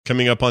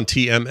Coming up on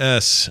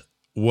TMS,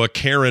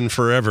 Karen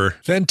forever.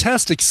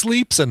 Fantastic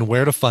sleeps and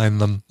where to find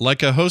them.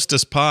 Like a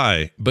hostess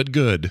pie, but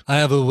good. I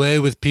have a way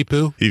with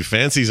pee-poo. He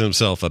fancies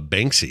himself a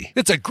Banksy.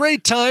 It's a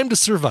great time to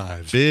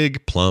survive.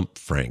 Big, plump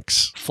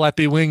Franks.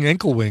 Flappy wing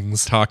ankle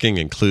wings. Talking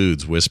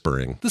includes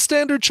whispering. The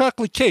standard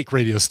chocolate cake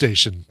radio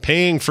station.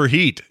 Paying for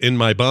heat in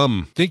my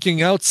bum.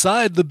 Thinking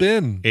outside the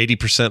bin.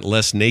 80%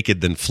 less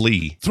naked than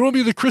flea. Throw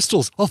me the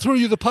crystals. I'll throw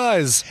you the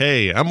pies.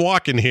 Hey, I'm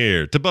walking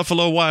here to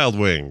Buffalo Wild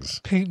Wings.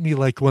 Paint me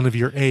like one of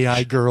your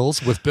AI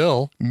girls with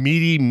Bill.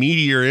 Meaty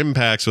meteor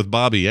impacts with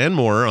Bobby and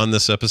more on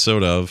this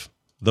episode of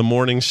The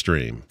Morning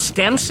Stream.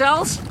 Stem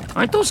cells?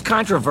 Aren't those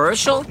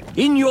controversial?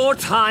 In your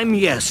time,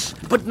 yes.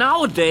 But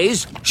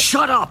nowadays,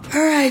 shut up.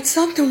 All right,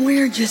 something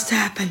weird just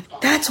happened.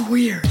 That's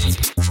weird.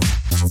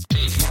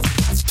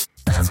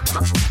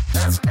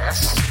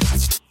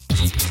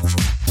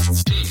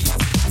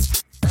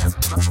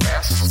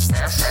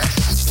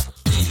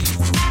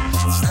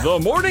 The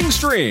Morning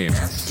Stream.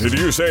 Did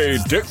you say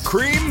dick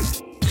cream?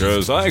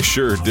 Because I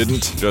sure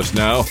didn't just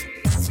now.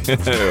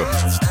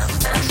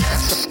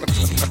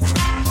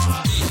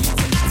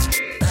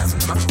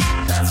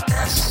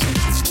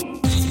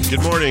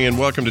 Good morning and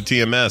welcome to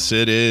TMS.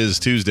 It is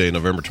Tuesday,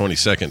 November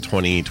 22nd,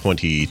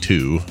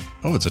 2022.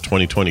 Oh, it's a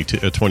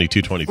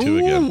 2222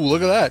 again. Ooh,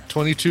 look at that.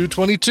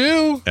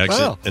 2222. Excellent.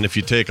 Wow. And if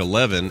you take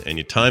 11 and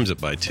you times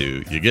it by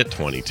 2, you get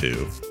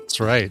 22. That's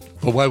right.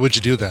 But why would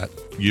you do that?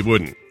 You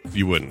wouldn't.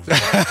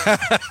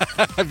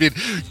 I mean,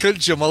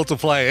 couldn't you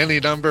multiply any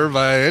number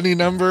by any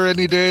number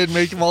any day and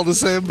make them all the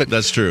same? But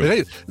that's true.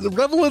 Hey,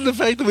 revel in the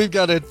fact that we've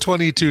got a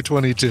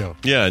 2222.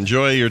 Yeah,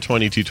 enjoy your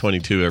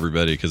 2222,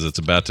 everybody, because it's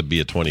about to be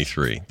a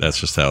 23. That's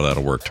just how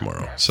that'll work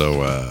tomorrow.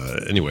 So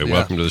anyway,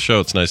 welcome to the show.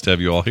 It's nice to have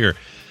you all here.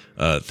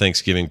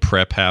 Thanksgiving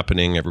prep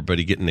happening.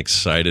 Everybody getting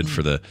excited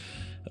for the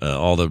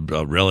all the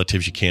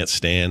relatives you can't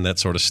stand, that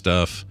sort of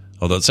stuff.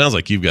 Although it sounds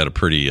like you've got a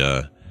pretty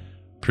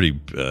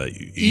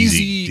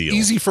easy deal.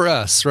 Easy for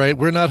us, right?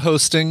 We're not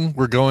hosting.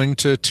 We're going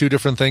to two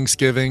different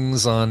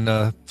Thanksgivings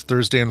on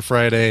Thursday and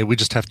Friday. We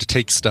just have to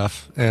take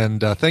stuff. And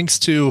thanks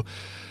to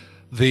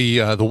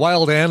the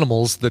wild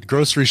animals that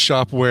grocery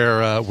shop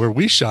where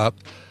we shop,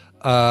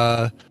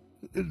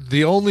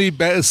 the only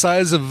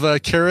size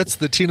of carrots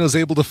that Tino's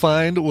able to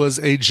find was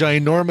a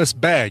ginormous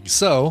bag.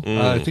 So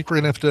I think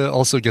we're going to have to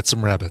also get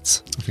some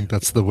rabbits. I think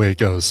that's the way it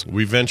goes.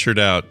 We ventured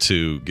out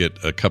to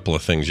get a couple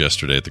of things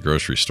yesterday at the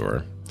grocery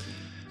store.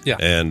 Yeah.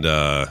 And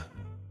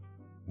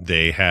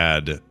they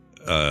had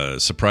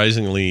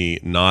surprisingly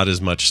not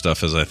as much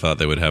stuff as I thought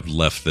they would have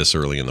left this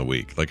early in the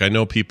week. Like, I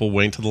know people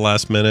wait to the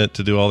last minute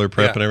to do all their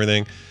prep and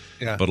everything.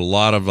 Yeah. But a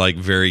lot of like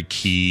very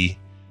key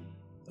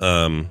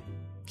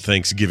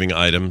Thanksgiving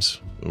items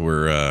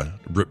were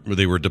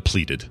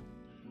depleted.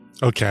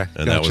 Okay.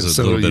 And that was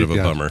a little bit of a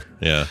bummer.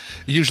 Yeah.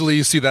 Usually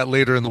you see that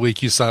later in the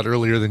week. You saw it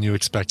earlier than you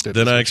expected.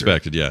 Than I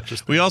expected, yeah.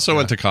 We also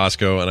went to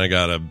Costco and I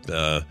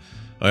got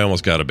I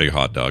almost got a big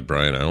hot dog,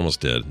 Brian. I almost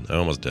did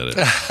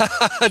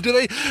it. Do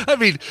they? I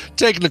mean,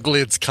 technically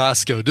it's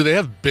Costco. Do they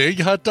have big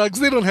hot dogs?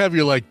 They don't have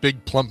your like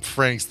big plump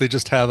Franks. They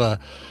just have they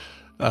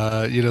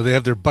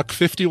have their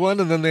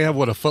 $1.51 and then they have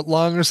a foot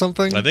long or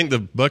something. I think the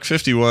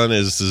 $1.51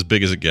 is as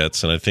big as it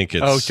gets, and I think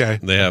it's okay.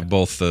 They have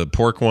both the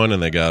pork one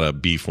and they got a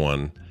beef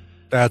one.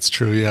 That's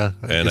true, yeah.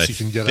 And I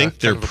think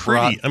they're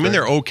pretty. I mean,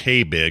 they're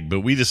okay big,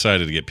 but we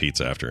decided to get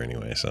pizza after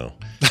anyway. So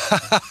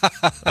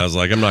I was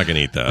like, I'm not going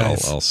to eat that.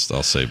 Nice.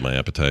 I'll save my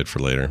appetite for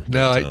later.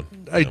 No,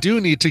 I do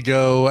need to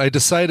go. I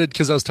decided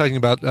because I was talking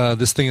about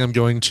this thing I'm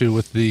going to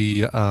with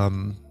the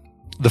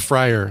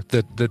fryer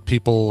that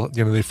people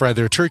they fry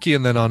their turkey,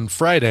 and then on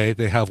Friday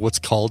they have what's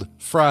called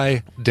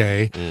Fry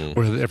Day,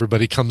 where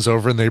everybody comes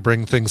over and they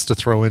bring things to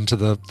throw into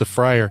the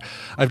fryer.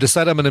 I've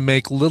decided I'm going to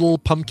make little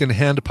pumpkin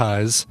hand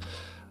pies.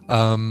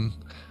 And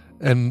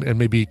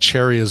maybe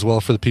cherry as well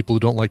for the people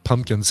who don't like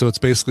pumpkin. So it's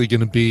basically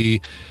going to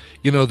be,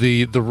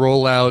 the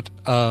rollout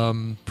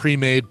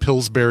pre-made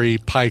Pillsbury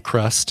pie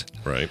crust.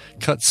 Right.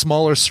 Cut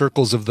smaller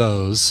circles of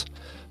those,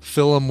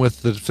 fill them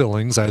with the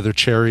fillings, either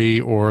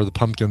cherry or the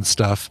pumpkin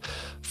stuff.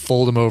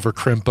 Fold them over,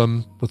 crimp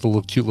them with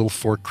a cute little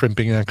fork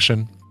crimping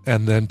action,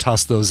 and then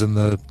toss those in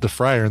the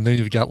fryer. And then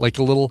you've got like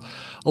a little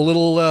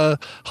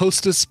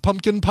Hostess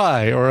pumpkin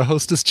pie or a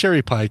Hostess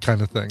cherry pie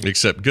kind of thing.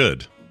 Except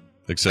good.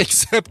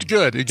 Except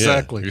good,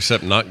 exactly. Yeah,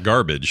 except not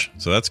garbage,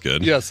 so that's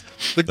good. Yes.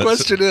 The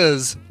question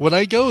is, when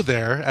I go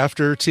there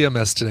after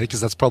TMS today, because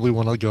that's probably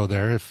when I'll go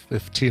there,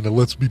 if Tina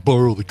lets me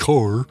borrow the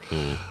car,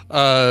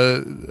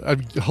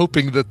 I'm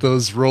hoping that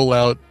those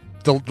rollout,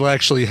 they'll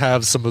actually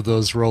have some of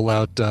those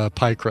rollout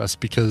pie crust,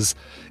 because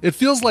it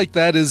feels like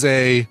that is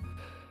a,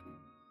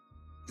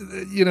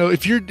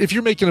 if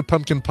you're making a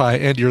pumpkin pie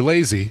and you're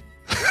lazy,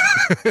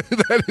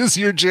 that is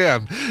your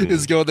jam,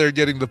 is go there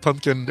getting the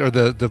pumpkin or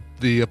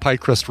the pie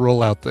crust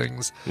rollout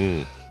things.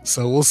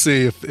 So we'll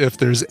see if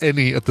there's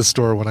any at the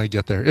store when I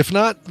get there. If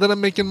not, then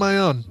I'm making my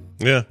own.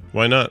 Yeah,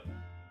 why not?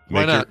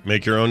 Why not?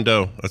 Make your own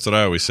dough. That's what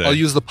I always say. I'll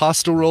use the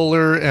pasta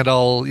roller and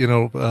I'll,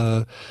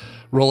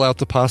 roll out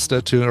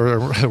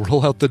the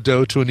roll out the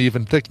dough to an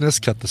even thickness,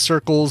 cut the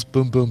circles,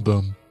 boom, boom,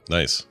 boom.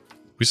 Nice.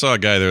 We saw a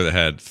guy there that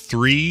had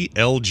 3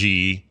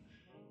 LG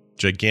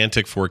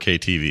gigantic 4K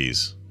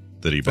TVs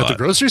that he bought. At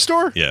the grocery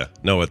store? Yeah.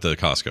 No, at the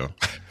Costco.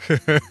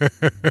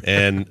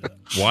 And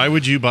why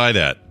would you buy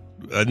that?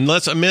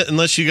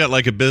 Unless you got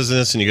like a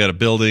business and you got a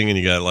building and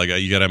you got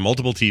to have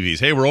multiple TVs.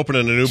 Hey, we're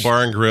opening a new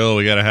bar and grill.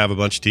 We got to have a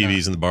bunch of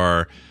TVs in the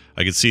bar.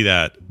 I could see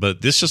that.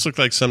 But this just looked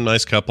like some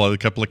nice couple, a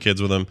couple of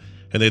kids with them.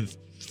 And they had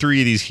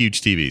 3 of these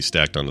huge TVs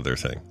stacked onto their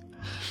thing.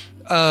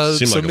 So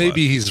like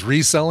maybe he's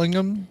reselling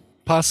them,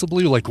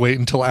 possibly, like wait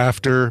until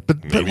after.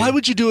 But why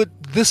would you do it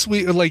this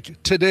week, or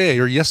like today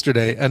or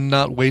yesterday, and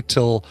not wait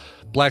till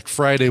Black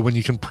Friday when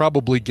you can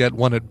probably get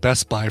one at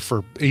Best Buy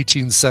for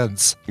 18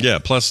 cents? Yeah,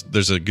 plus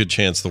there's a good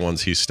chance the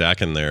ones he's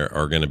stacking there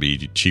are going to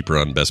be cheaper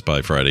on Best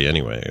Buy Friday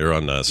anyway, or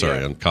on on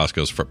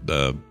Costco's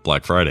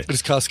Black Friday.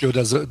 Because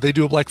Costco they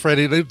do a Black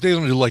Friday. They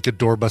don't do like a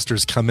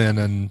doorbusters come in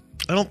and.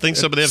 I don't think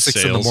so, but they have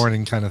 6 sales in the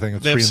morning kind of thing.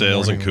 They have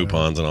sales and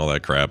coupons and all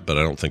that crap, but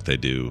I don't think they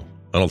do.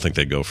 I don't think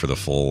they go for the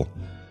full,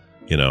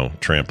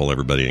 trample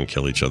everybody and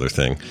kill each other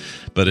thing.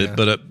 But I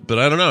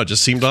don't know. It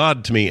just seemed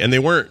odd to me, and they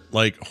weren't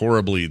like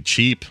horribly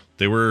cheap.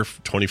 They were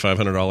 $2,500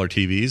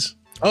 TVs.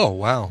 Oh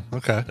wow,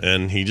 okay.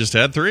 And he just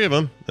had 3 of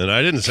them, and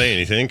I didn't say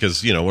anything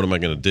because what am I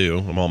going to do?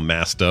 I'm all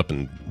masked up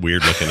and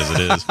weird looking as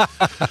it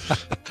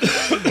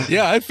is.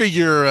 Yeah, I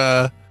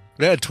figure.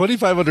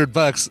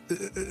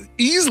 $2,500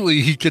 easily.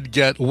 He could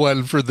get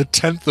one for the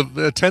tenth of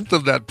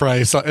that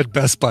price at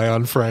Best Buy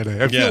on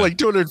Friday. I feel like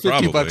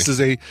 $250 is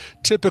a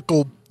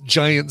typical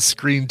giant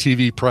screen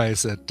TV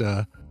price at.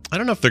 I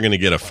don't know if they're going to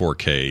get a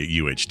 4K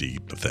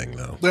UHD thing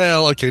though.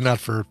 Well, okay, not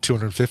for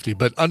 $250,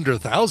 but under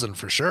 $1,000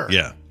 for sure.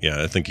 Yeah,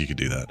 I think you could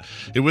do that.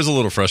 It was a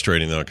little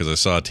frustrating though because I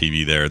saw a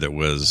TV there that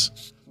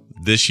was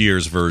this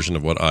year's version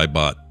of what I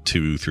bought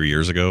 2-3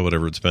 years ago,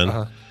 whatever it's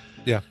been.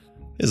 Yeah,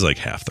 is like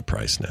half the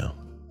price now.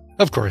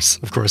 Of course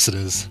it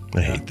is.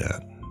 I hate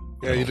that.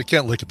 Yeah, you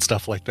can't look at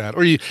stuff like that.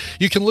 Or you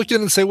can look in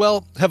and say,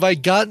 well, have I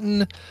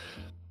gotten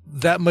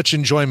that much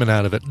enjoyment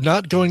out of it?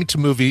 Not going to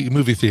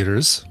movie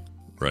theaters.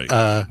 Right.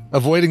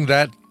 Avoiding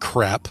that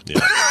crap. Yeah.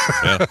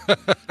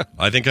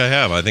 I think I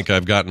have. I think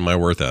I've gotten my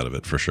worth out of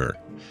it for sure.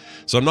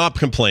 So I'm not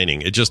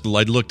complaining. It just,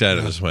 I looked at it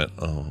and just went,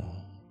 oh,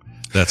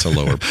 that's a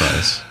lower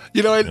price.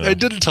 I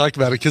didn't talk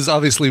about it because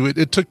obviously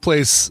it took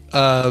place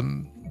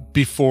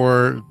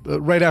before,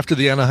 right after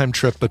the Anaheim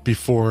trip, but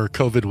before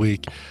COVID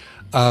week.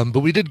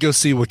 But we did go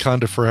see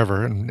Wakanda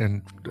Forever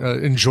and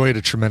enjoyed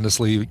it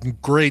tremendously.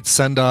 Great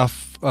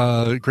send-off,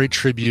 great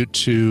tribute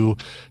to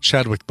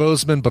Chadwick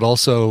Boseman, but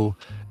also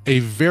a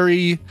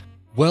very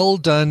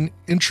well-done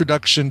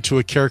introduction to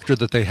a character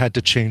that they had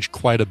to change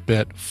quite a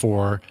bit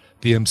for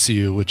the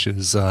MCU, which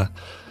is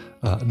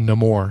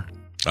Namor.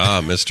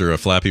 Mr.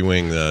 Flappy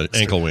Wing,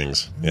 ankle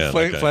wings. Yeah,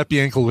 Flappy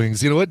ankle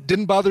wings. You know what?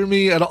 Didn't bother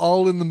me at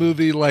all in the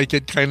movie like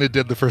it kind of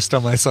did the first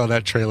time I saw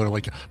that trailer.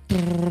 Like,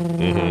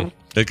 They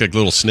like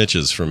little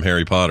snitches from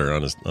Harry Potter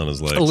on his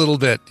legs. A little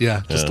bit,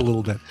 yeah, just a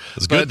little bit.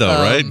 It's good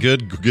though, right?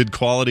 Good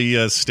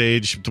quality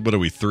stage. What are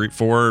we? 3,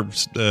 4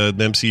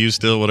 MCU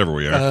still? Whatever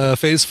we are.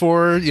 Phase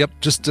 4. Yep,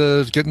 just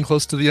getting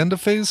close to the end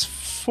of Phase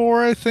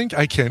 4. I think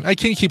I can't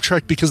keep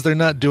track because they're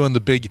not doing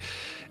the big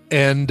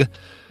end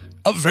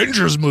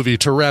Avengers movie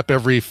to wrap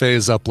every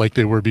phase up like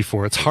they were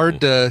before. It's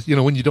hard to,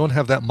 when you don't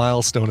have that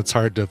milestone, it's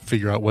hard to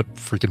figure out what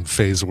freaking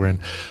phase we're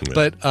in.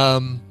 Yeah.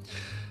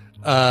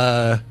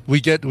 But we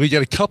get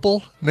a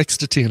couple next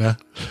to Tina.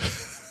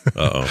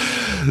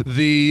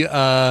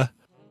 The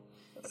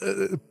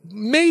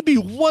maybe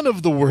one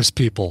of the worst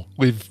people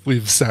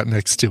we've sat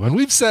next to, and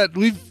we've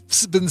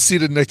been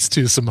seated next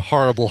to some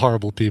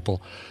horrible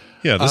people.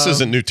 Yeah, this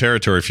isn't new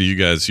territory for you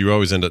guys. You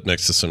always end up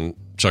next to some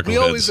chuckleheads. We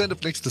always end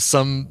up next to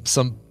some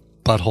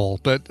butthole,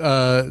 but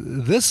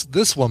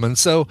this woman.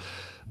 So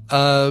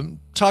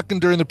talking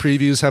during the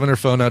previews, having her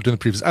phone out during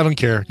the previews. I don't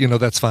care.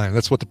 That's fine.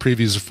 That's what the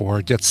previews are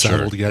for. Get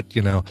settled.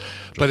 Sure.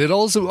 But it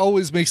also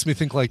always makes me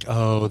think like,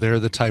 oh, they're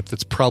the type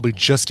that's probably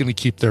just going to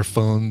keep their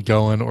phone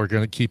going or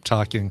going to keep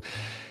talking.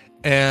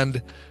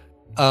 And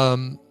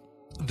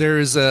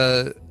there's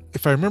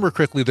if I remember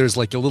correctly, there's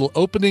like a little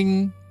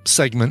opening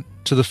segment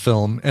to the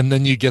film, and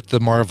then you get the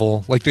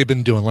Marvel, like they've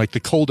been doing, like the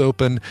cold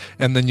open,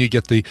 and then you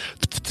get the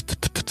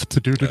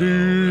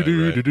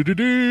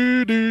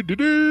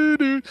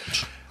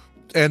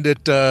and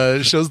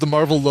it shows the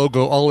Marvel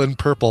logo all in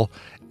purple,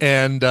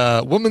 and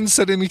woman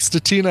sitting next to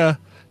Tina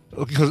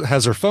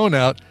has her phone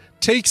out,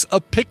 takes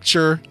a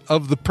picture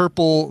of the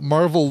purple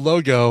Marvel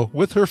logo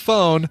with her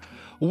phone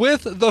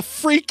with the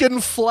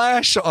freaking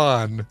flash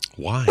on.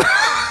 Why?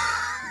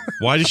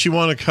 Why did she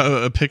want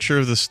a picture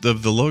of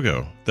the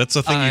logo? That's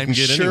a thing you can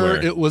get anywhere.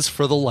 I'm sure it was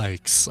for the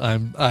likes.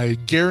 I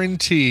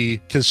guarantee,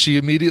 because she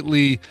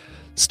immediately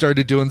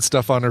started doing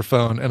stuff on her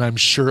phone, and I'm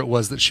sure it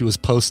was that she was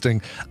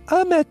posting,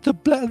 I'm at the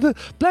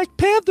Black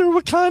Panther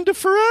Wakanda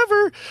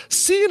Forever,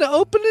 seeing an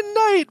opening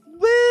night.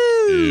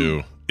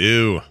 Woo!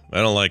 Ew. I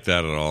don't like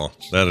that at all.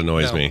 That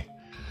annoys me.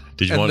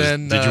 Did you want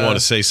to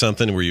say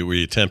something? Were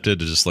you tempted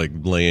to just like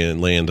lay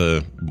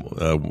into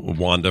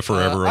Wanda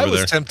Forever over there? I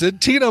was tempted.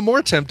 Tina,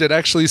 more tempted,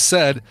 actually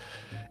said,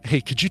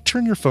 hey, could you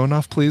turn your phone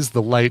off, please?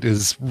 The light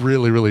is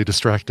really, really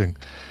distracting.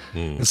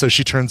 And so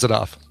she turns it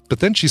off. But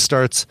then she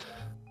starts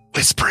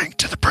whispering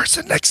to the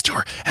person next to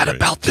her at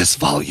about this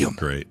volume.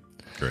 Great.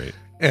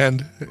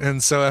 And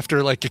so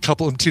after like a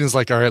couple of Tina's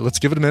like, all right, let's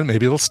give it a minute.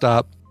 Maybe it'll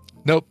stop.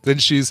 Nope. Then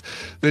she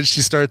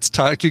starts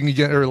talking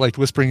again, or like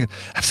whispering.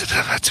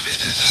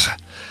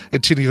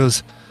 And Tina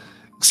goes,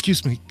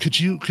 excuse me, could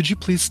you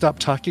please stop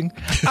talking?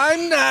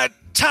 I'm not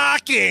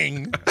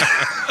talking.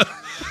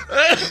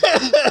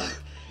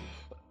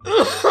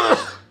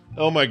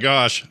 Oh my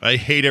gosh. I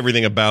hate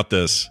everything about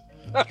this.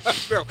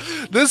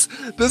 This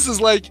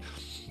is like,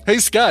 hey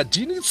Scott, do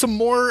you need some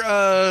more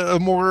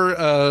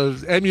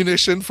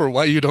ammunition for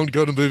why you don't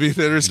go to movie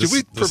theaters? Can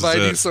we provide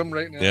you some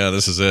right now? Yeah,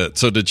 this is it.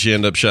 So did she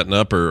end up shutting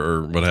up,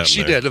 or what happened?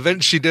 She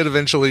did. She did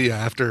eventually.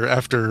 Yeah,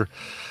 after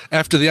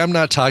the I'm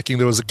not talking,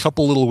 there was a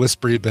couple little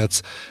whispery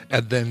bits,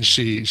 and then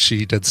she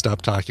did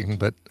stop talking.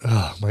 But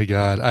oh my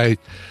god,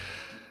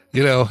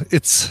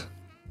 it's.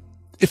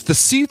 If the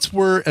seats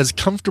were as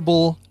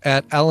comfortable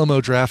at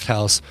Alamo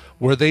Drafthouse,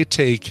 where they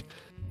take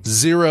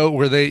zero,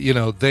 where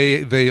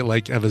they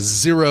like have a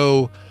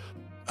zero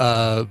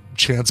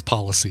chance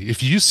policy.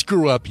 If you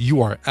screw up,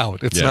 you are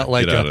out. It's not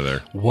like get out of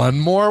there. One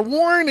more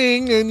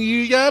warning and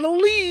you gotta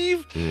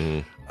leave.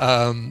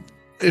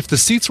 If the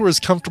seats were as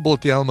comfortable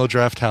at the Alamo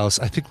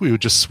Drafthouse, I think we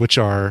would just switch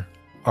our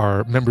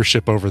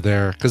membership over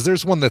there, because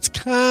there's one that's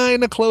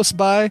kind of close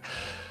by.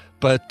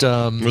 But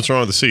what's wrong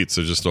with the seats?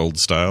 They're just old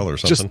style or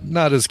something? Just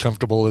not as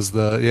comfortable as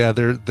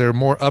they're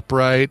more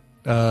upright.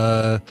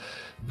 I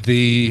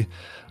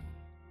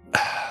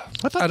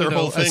thought their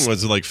whole thing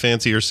was like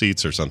fancier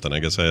seats or something. I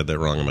guess I had that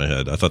wrong in my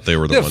head. I thought they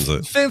were the ones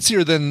that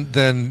fancier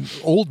than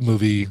old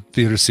movie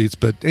theater seats,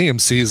 but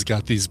AMC's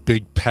got these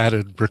big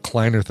padded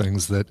recliner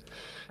things that,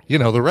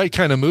 the right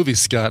kind of movie,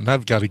 Scott, and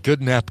I've got a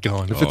good nap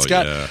going. If it's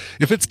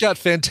got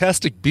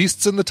Fantastic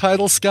Beasts in the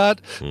title, Scott,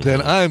 then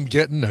I'm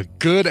getting a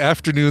good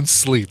afternoon's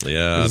sleep.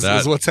 Yeah,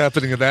 is what's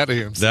happening in that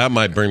AMC. That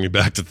might bring me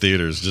back to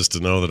theaters, just to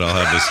know that I'll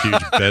have this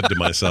huge bed to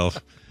myself.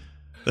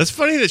 That's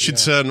funny that she'd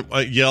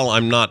yell,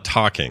 "I'm not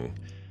talking."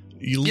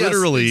 You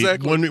literally,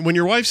 exactly. when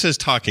your wife says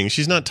talking,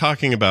 she's not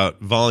talking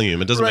about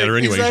volume. It doesn't matter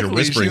anyway. Exactly. You're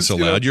whispering so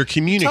loud. You're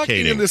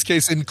communicating. Talking in this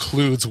case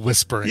includes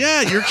whispering.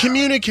 Yeah, you're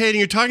communicating.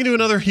 You're talking to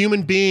another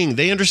human being.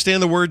 They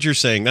understand the words you're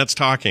saying. That's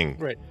talking.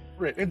 Right.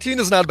 And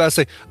Tina's not about to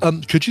say,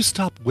 could you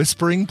stop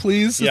whispering,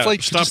 please? Yeah, it's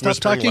like, stop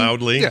whispering talking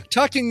loudly. Yeah,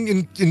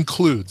 talking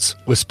includes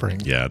whispering.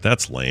 Yeah,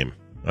 that's lame.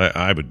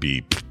 I would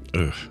be...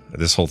 Ugh,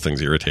 this whole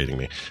thing's irritating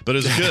me, but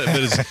it's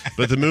good.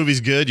 But the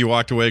movie's good. You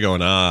walked away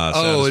going,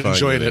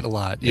 enjoyed it a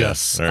lot.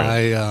 Yes,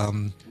 right.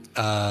 I'm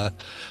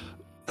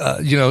not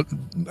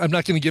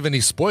going to give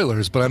any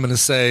spoilers, but I'm going to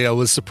say I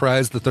was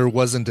surprised that there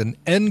wasn't an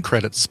end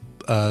credits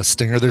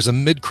stinger. There's a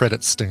mid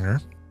credits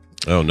stinger.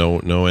 Oh,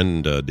 no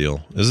end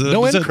deal.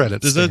 No end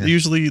credits. Is that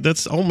usually?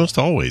 That's almost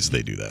always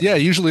they do that. Yeah,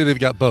 usually they've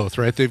got both,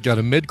 right? They've got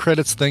a mid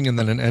credits thing and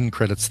then an end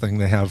credits thing.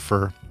 They have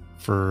for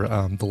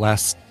the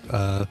last.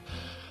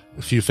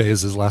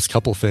 Last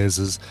couple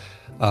phases.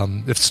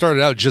 It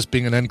started out just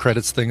being an end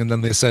credits thing, and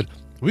then they said,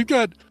 we've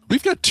got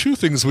two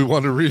things we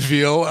want to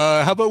reveal.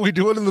 How about we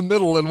do one in the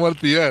middle and one at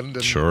the end?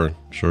 And sure. In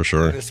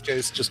this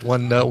case, just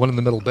one in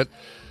the middle, but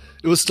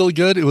it was still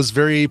good. It was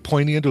very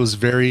poignant. It was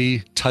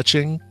very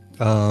touching.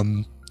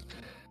 I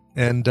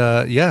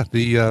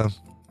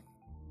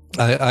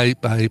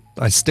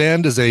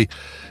stand as a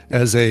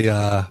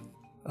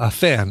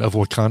fan of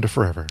Wakanda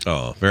Forever.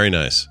 Oh, very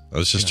nice. I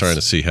was just trying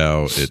to see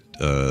how it,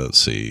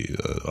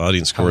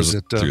 audience scores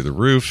through the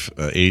roof,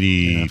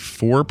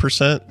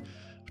 84%,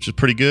 which is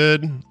pretty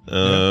good.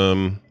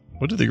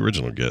 What did the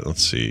original get?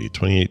 Let's see,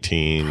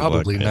 2018.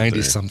 Probably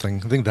 90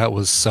 something. I think that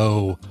was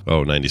so.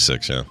 Oh,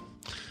 96, yeah.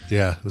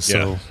 Yeah.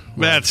 So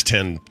that's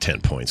 10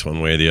 points one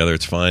way or the other.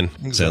 It's fine.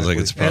 Exactly. Sounds like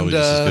it's probably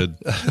just as good.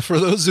 For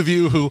those of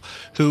you who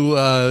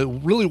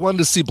really wanted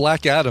to see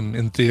Black Adam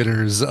in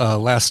theaters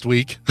last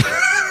week,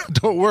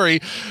 don't worry,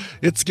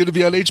 it's going to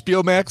be on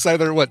HBO Max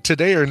either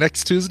today or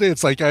next Tuesday.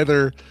 It's like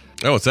either.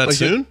 Oh, it's that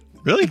soon?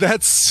 Really?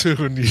 That's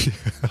soon. Yes.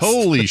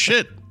 Holy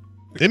shit!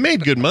 They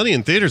made good money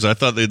in theaters. I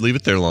thought they'd leave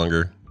it there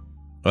longer.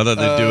 I thought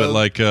they'd do it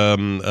like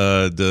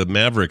the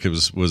Maverick.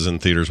 It was in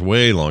theaters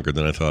way longer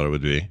than I thought it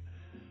would be.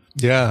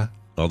 Yeah.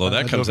 Although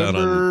that comes out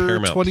on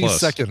Paramount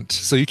 22nd, Plus.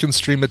 So you can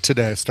stream it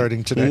today,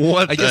 starting today.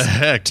 What the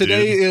heck,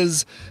 today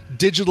is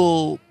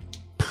digital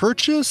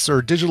purchase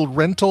or digital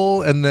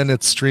rental, and then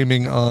it's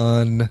streaming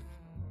on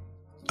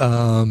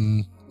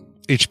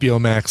HBO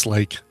Max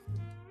like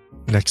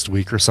next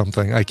week or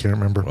something. I can't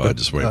remember. Well, I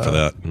just wait for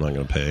that. I'm not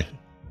going to pay.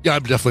 Yeah,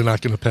 I'm definitely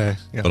not going to pay.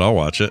 Yeah. But I'll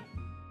watch it.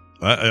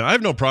 I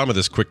have no problem with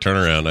this quick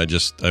turnaround.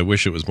 I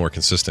wish it was more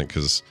consistent,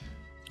 because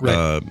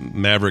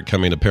Maverick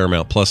coming to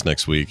Paramount Plus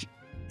next week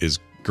is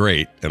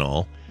great and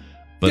all,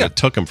 but it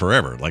took them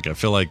forever. Like, I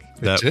feel like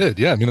that it did.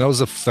 Yeah, I mean that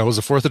was a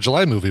 4th of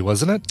July movie,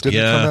 wasn't it? Didn't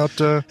it come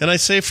out? And I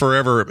say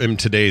forever in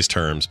today's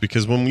terms,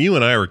 because when you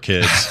and I were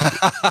kids,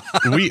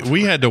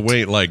 we had to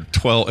wait like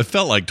 12. It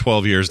felt like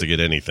 12 years to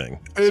get anything.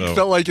 It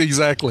felt like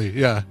exactly.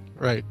 Yeah.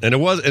 Right. And it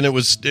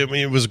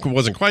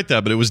wasn't quite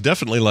that, but it was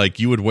definitely like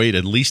you would wait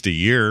at least a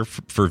year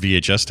for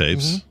VHS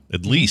tapes,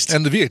 at least.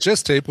 And the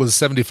VHS tape was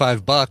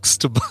 $75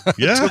 to buy.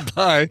 Yeah. To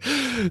buy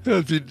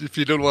if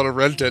you don't want to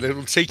rent it.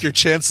 It'll take your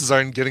chances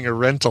on getting a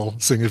rental,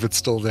 seeing if it's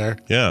still there.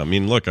 Yeah, I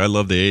mean, look, I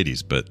love the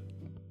 80s, but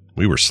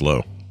we were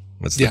slow.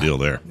 That's the deal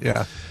there.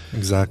 Yeah,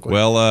 exactly.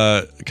 Well,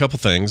 a couple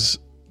things.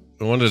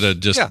 I wanted to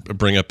just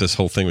bring up this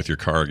whole thing with your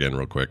car again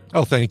real quick.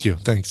 Oh, thank you.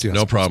 Thanks. Yes,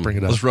 no problem. Bring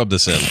it up. Let's rub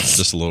this in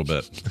just a little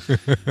bit.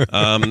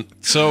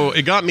 So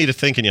it got me to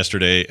thinking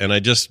yesterday, and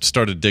I just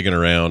started digging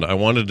around. I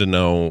wanted to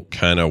know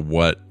kind of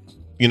what,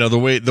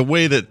 the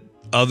way that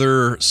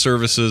other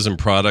services and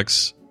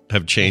products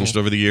have changed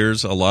over the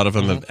years. A lot of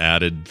them have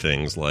added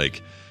things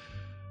like,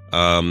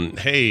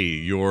 hey,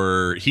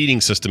 your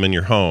heating system in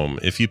your home,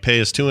 if you pay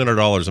us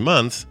 $200 a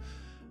month,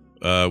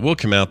 we'll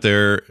come out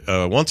there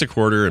once a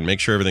quarter and make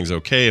sure everything's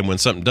okay. And when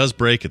something does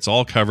break, it's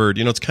all covered.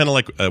 It's kind of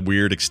like a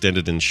weird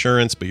extended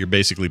insurance, but you're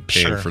basically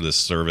paying for this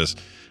service.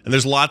 And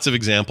there's lots of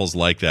examples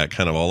like that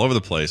kind of all over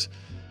the place.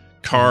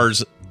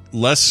 Cars,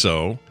 less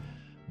so.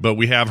 But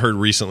we have heard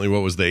recently,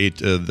 what was the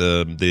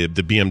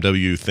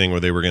BMW thing where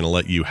they were going to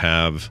let you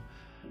have,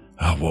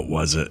 what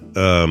was it?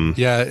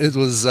 It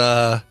was...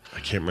 I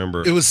can't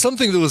remember. It was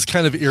something that was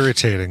kind of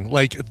irritating,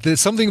 like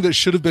something that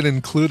should have been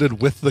included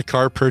with the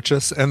car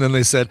purchase, and then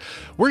they said,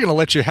 "We're going to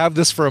let you have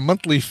this for a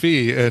monthly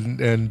fee."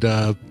 And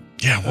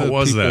what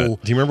was that?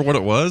 Do you remember what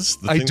it was?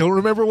 I don't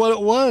remember what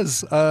it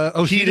was.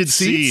 Heated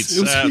seats.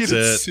 It was That's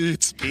heated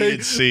seats.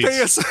 Heated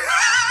seats.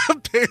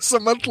 Pay us a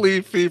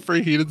monthly fee for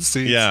heated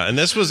seats. Yeah, and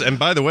this was, and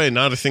by the way,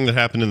 not a thing that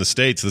happened in the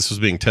States. This was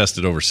being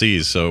tested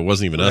overseas, so it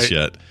wasn't even us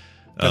yet.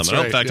 In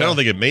fact, I don't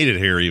think it made it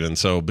here even.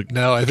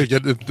 No, I think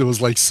it was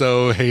like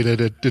so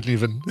hated it didn't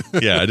even.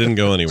 Yeah, it didn't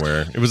go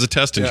anywhere. It was a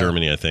test in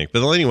Germany, I think.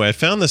 But anyway, I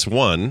found this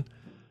one.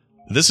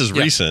 This is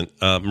recent.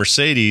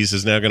 Mercedes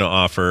is now going to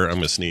offer. I'm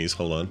going to sneeze.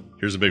 Hold on.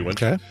 Here's a big one.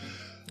 Okay.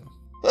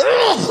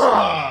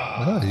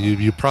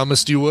 You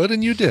promised you would,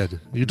 and you did.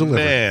 You delivered.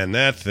 Man,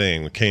 that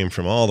thing came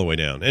from all the way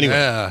down.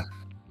 Anyway,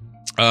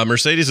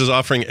 Mercedes is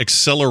offering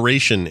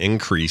acceleration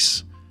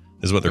increase,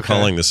 is what they're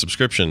calling the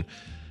subscription.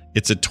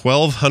 It's a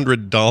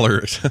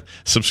 $1,200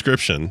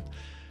 subscription,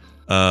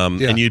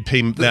 and you'd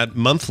pay that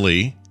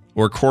monthly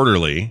or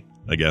quarterly,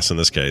 I guess in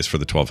this case, for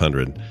the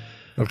 $1,200.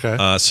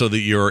 Okay. So that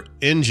your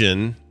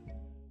engine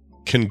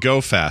can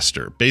go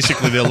faster.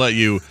 Basically, they'll let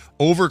you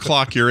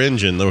overclock your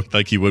engine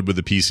like you would with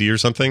a PC or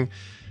something.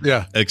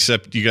 Yeah.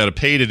 Except you got to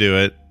pay to do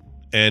it,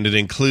 and it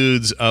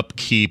includes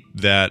upkeep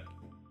that.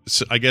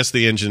 So I guess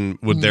the engine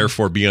would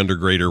therefore be under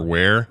greater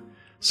wear.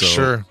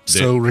 So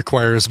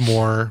requires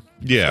more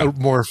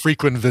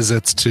frequent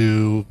visits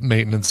to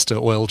maintenance, to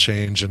oil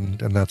change, and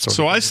that sort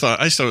of thing.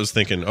 I was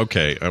thinking,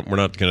 okay, we're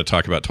not going to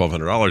talk about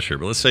 $1,200 here,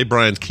 but let's say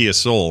Brian's Kia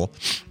Soul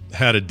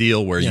had a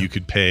deal where you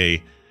could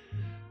pay,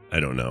 I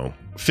don't know,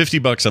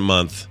 $50 a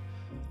month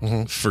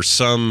for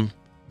some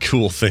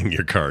cool thing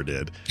your car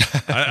did.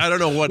 I don't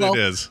know what it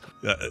is.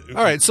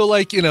 All right, so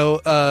like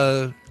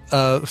 $50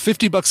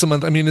 a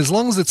month. I mean, as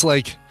long as it's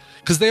like,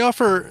 because they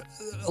offer.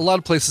 A lot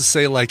of places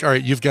say like, all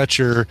right, you've got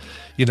your,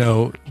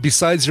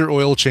 besides your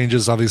oil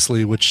changes,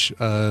 obviously, which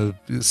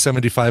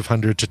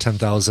 7,500 to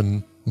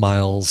 10,000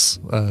 miles,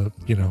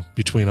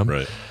 between them.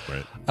 Right.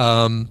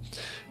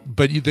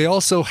 But they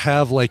also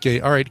have like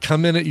all right,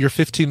 come in at your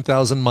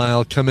 15,000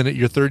 mile, come in at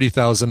your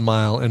 30,000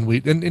 mile. And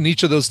in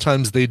each of those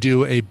times they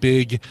do a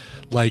big,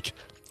 like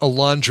a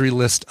laundry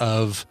list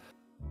of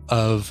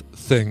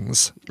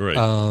things. Right.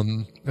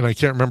 And I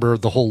can't remember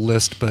the whole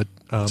list, but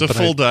it's a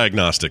full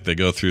diagnostic. They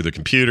go through the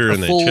computer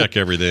and they check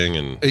everything.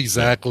 And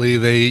exactly.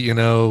 They,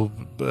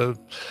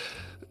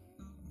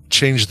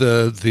 change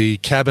the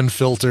cabin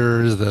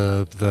filter,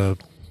 the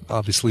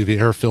obviously the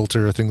air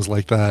filter, things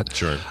like that.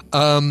 Sure.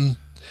 I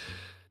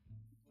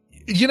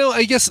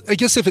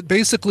guess if it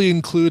basically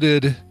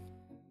included,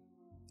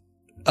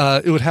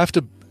 it would have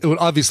to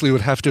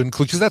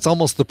include, because that's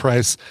almost the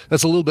price.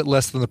 That's a little bit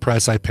less than the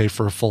price I pay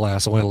for a full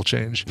ass oil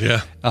change.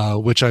 Yeah.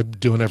 Which I'm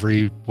doing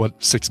every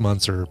 6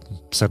 months or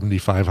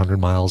 7,500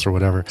 miles or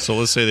whatever. So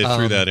let's say they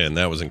threw that in.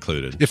 That was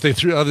included. If they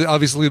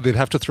obviously they'd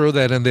have to throw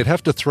that in. They'd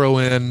have to throw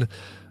in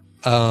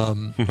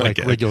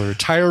regular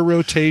tire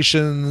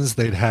rotations.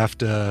 They'd have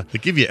to. They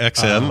give you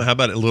XM. How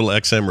about a little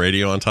XM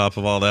radio on top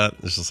of all that?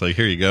 It's just like,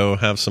 here you go.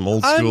 Have some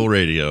old school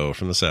radio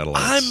from the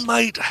satellites. I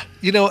might.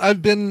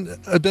 I've been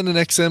an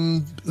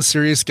XM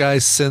Sirius guy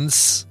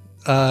since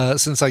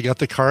I got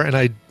the car, and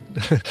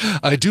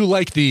I do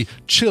like the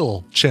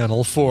chill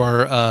channel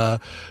for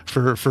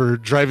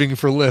driving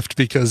for Lyft,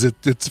 because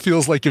it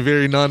feels like a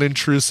very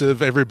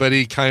non-intrusive,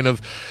 everybody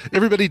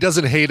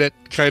doesn't hate it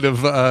kind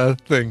of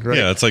thing, right?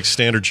 Yeah, it's like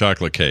standard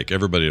chocolate cake.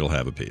 Everybody will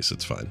have a piece.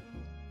 It's fine.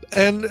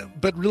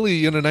 But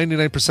really,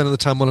 99% of the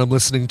time when I'm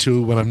listening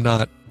to, when I'm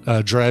not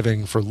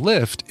driving for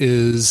Lyft,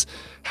 is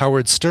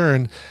Howard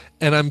Stern.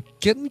 And I'm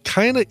getting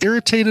kind of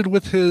irritated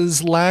with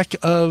his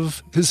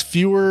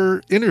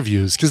fewer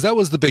interviews, because that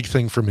was the big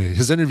thing for me.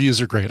 His interviews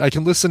are great. I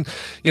can listen,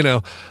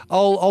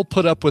 I'll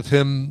put up with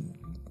him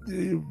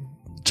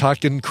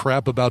talking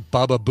crap about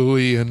Baba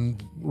Booey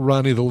and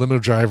Ronnie the limo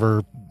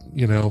driver,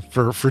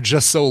 for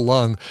just so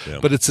long. Yeah.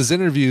 But it's his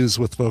interviews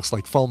with folks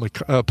like Paul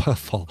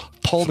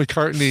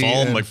McCartney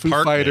and Foo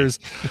Fighters.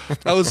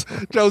 I was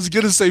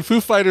going to say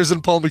Foo Fighters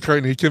and Paul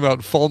McCartney. He came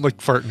out Paul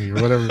McCartney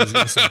or whatever I was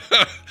going to say.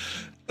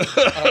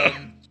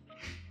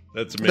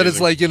 That's amazing. But it's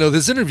like,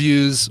 his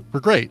interviews were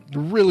great,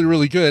 really,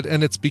 really good.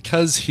 And it's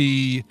because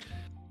he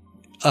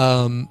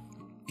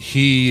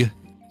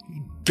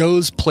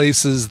goes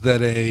places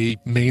that a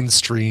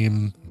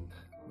mainstream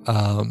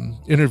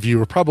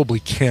interviewer probably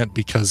can't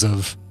because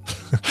of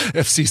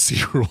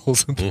FCC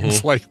rules and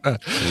things like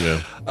that.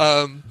 Yeah.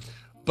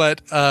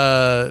 But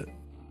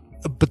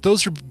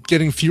those are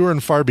getting fewer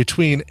and far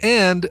between.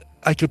 And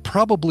I could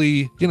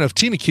probably, if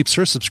Tina keeps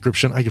her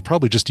subscription, I could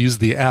probably just use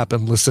the app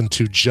and listen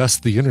to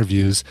just the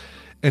interviews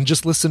and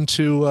just listen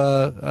to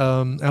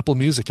Apple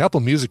Music. Apple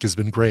Music has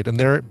been great, and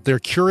their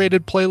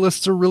curated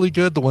playlists are really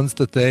good. The ones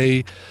that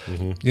they,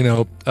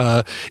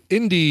 top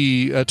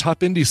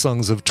indie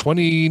songs of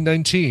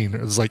 2019.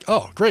 It was like,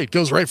 oh, great,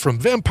 goes right from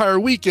Vampire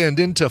Weekend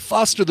into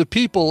Foster the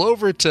People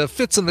over to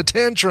Fits and the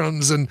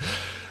Tantrums and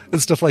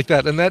stuff like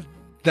that. And that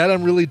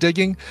I'm really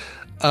digging.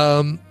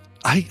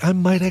 I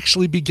might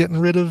actually be getting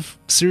rid of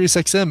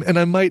SiriusXM, and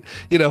I might,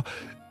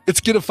 it's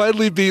going to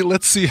finally be,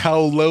 let's see how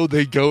low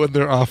they go in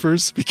their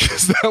offers,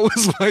 because that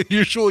was my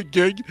usual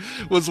gig,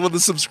 was when the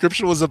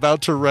subscription was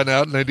about to run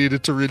out and I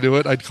needed to renew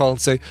it. I'd call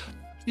and say,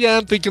 yeah,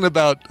 I'm thinking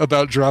about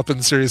dropping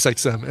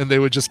SiriusXM. And they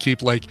would just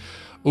keep like,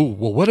 oh,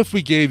 well, what if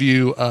we gave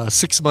you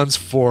 6 months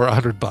for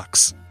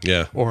 $100?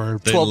 Yeah. Or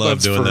 12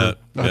 months doing for that.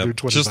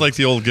 $120. Just like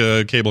the old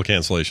cable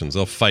cancellations.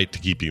 They'll fight to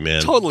keep you,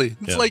 man. Totally.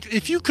 It's like,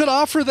 if you could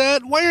offer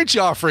that, why aren't you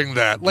offering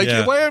that? Like,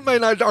 why am I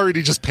not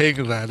already just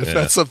paying that? If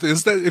that's something,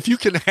 if you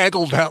can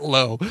haggle that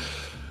low.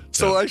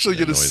 So I'm actually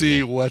going to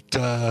see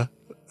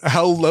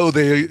how low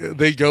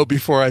they go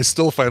before I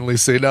still finally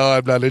say, no,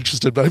 I'm not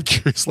interested, but I'm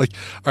curious. Like,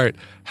 all right,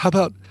 how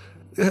about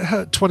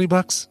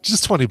 $20?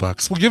 Just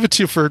 $20. We'll give it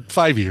to you for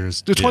 5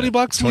 years. Do $20?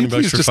 $20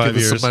 please for just 5 give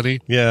years. us some money?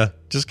 Yeah,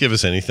 just give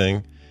us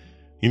anything.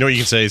 You know what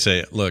you can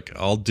say, look,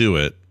 I'll do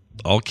it.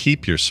 I'll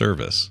keep your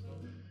service,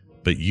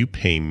 but you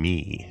pay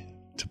me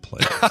to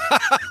play.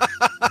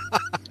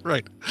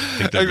 Right. I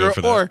think they'll go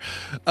for that.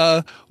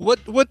 Or what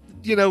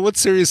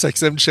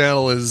SiriusXM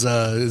channel is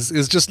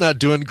just not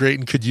doing great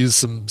and could use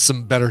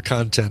some better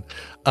content.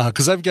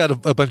 Because I've got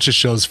a bunch of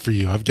shows for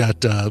you. I've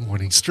got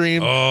Morning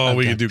Stream. Oh,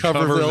 we can do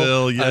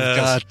Coverville. Yes. I've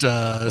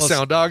got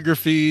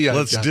Soundography.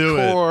 Let's do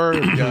Core,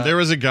 it. There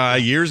was a guy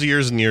years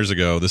and years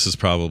ago. This is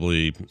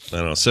probably,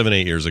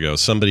 7-8 years ago.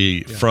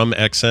 Somebody from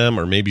XM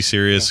or maybe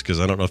Sirius, because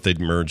I don't know if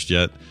they'd merged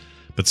yet.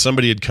 But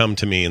somebody had come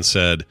to me and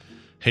said,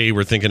 hey,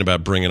 we're thinking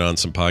about bringing on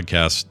some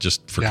podcasts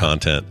just for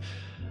content.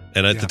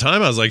 And at the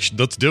time, I was like,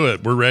 let's do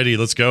it. We're ready.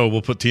 Let's go.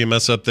 We'll put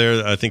TMS up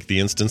there. I think the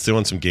Instance, they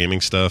want some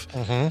gaming stuff.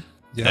 Mm-hmm.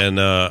 Yeah.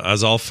 And I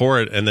was all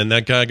for it. And then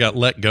that guy got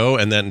let go,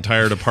 and that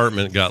entire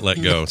department got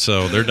let go.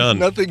 So they're done.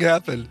 Nothing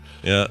happened.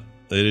 Yeah,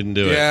 they didn't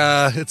do it.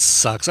 Yeah, it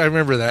sucks. I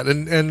remember that.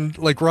 And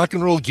like Rock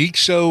and Roll Geek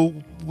Show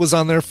was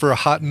on there for a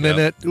hot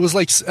minute. Yep. It was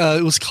like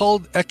it was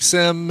called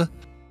XM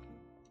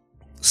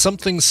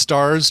something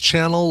Stars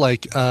channel,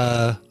 like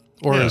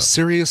or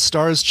Sirius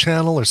Stars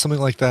channel or something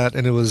like that.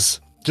 And it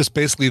was just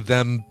basically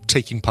them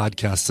taking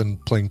podcasts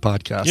and playing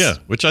podcasts. Yeah,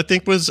 which I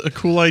think was a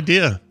cool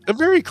idea. A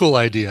very cool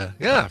idea.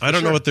 Yeah. I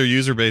don't know what their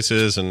user base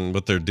is and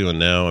what they're doing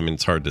now. I mean,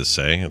 it's hard to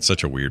say. It's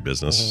such a weird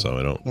business, so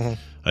I don't.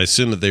 I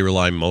assume that they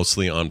rely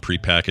mostly on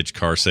prepackaged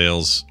car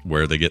sales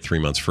where they get 3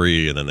 months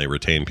free and then they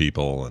retain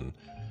people, and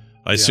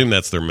I assume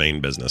that's their main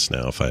business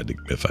now. If I had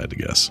to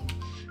guess,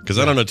 because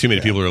I don't know too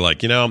many people who are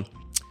like, you know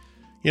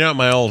what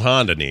my old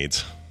Honda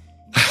needs.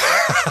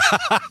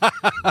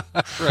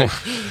 Right.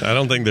 I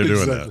don't think they're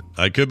doing that.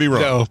 I could be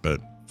wrong,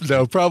 but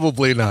no,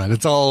 probably not.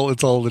 It's all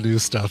the new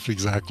stuff.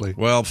 Exactly.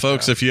 Well,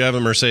 folks, if you have a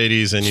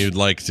Mercedes and you'd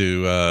like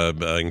to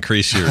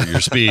increase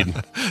your speed,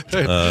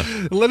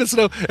 let us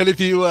know. And if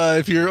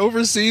you're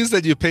overseas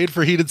and you paid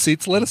for heated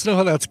seats, let us know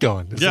how that's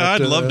going.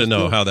 I'd love to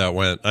know how that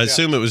went. I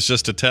assume it was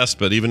just a test,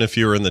 but even if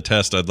you were in the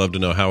test, I'd love to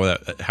know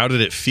how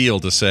did it feel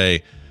to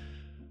say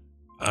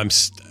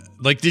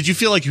like, did you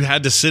feel like you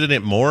had to sit in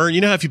it more?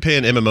 You know how if you pay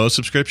an MMO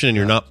subscription and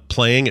you're not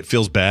playing, it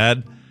feels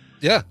bad?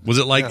 Yeah. Was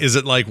it like, is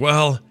it like,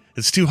 well,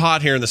 it's too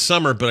hot here in the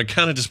summer, but I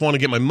kind of just want to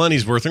get my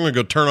money's worth. I'm going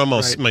to go turn on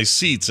my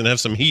seats and have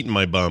some heat in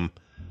my bum.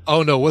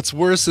 Oh, no. What's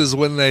worse is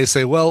when they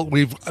say, well,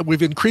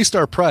 we've increased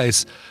our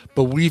price,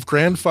 but we've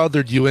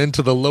grandfathered you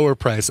into the lower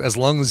price as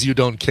long as you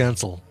don't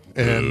cancel.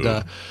 And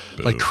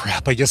like,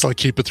 crap, I guess I'll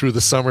keep it through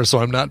the summer so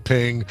I'm not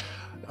paying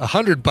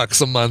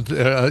 $100 a month,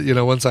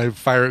 once I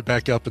fire it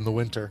back up in the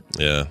winter.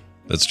 Yeah.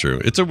 That's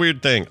true. It's a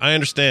weird thing. I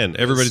understand.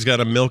 Everybody's got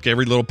to milk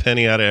every little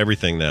penny out of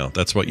everything now.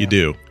 That's what you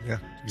do. Yeah.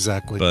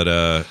 Exactly.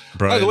 But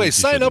Brian, by the way,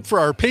 sign up for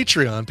our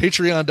Patreon,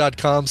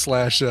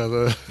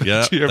 patreon.com/the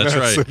yeah, TMS. that's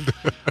right.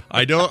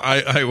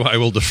 I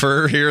will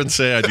defer here and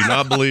say I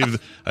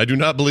do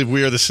not believe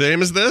we are the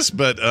same as this,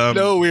 but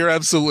no, we are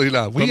absolutely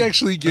not. We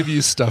actually give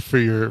you stuff for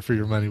your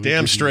money.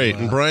 Damn straight.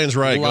 And Brian's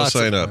right. Go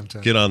sign up.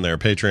 Content. Get on there.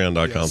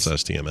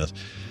 Patreon.com/TMS.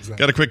 Exactly.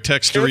 Got a quick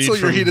text to read. Cancel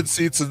your from, heated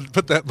seats and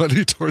put that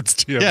money towards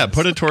TMS. Yeah,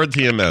 put it toward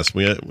TMS.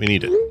 We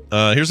need it.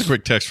 Here's a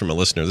quick text from a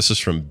listener. This is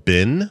from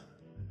Ben.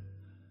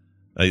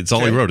 It's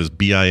all he wrote is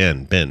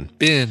BIN. Ben.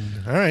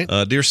 All right.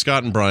 Dear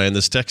Scott and Brian,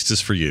 this text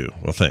is for you.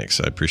 Well, thanks.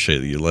 I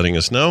appreciate you letting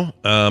us know.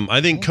 I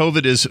think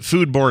COVID is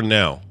foodborne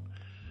now.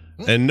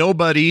 And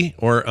nobody,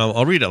 or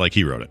I'll read it like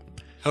he wrote it.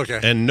 Okay.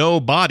 And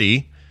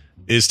nobody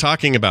is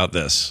talking about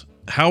this.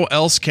 How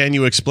else can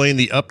you explain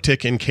the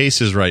uptick in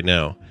cases right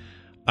now?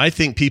 I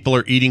think people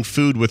are eating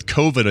food with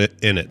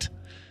COVID in it.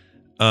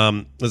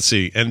 Let's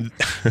see. And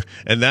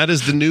that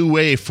is the new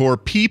way for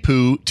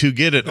pee-poo to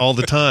get it all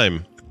the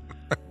time.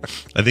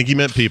 I think he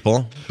meant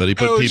people, but he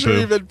put pee-poo. Sure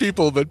he meant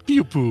people, but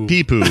pee-poo.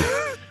 Pee-poo.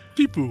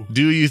 Pee-poo.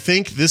 Do you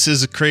think this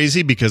is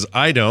crazy? Because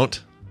I don't.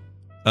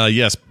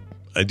 Yes,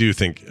 I do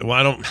think. Well,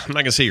 I'm not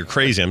going to say you're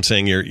crazy. I'm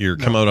saying you're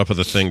coming up with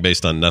a thing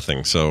based on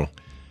nothing. So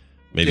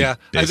maybe. Yeah,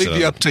 I think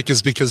the uptick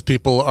is because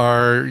people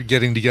are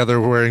getting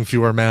together, wearing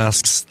fewer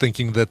masks,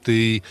 thinking that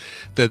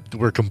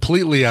we're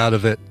completely out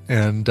of it,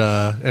 and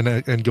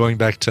going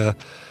back to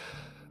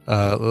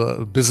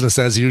business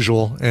as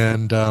usual.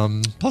 And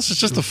plus, it's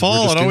just the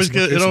fall.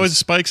 It always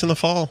spikes in the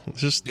fall.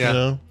 It's just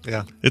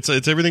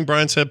It's everything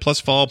Brian said. Plus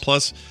fall.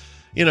 Plus,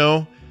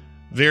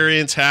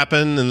 variants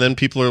happen, and then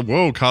people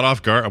are caught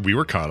off guard. We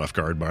were caught off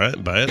guard by it.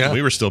 Yeah. And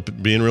we were still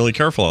being really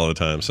careful all the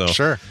time. So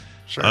sure.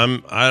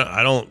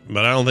 I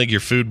don't think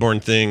your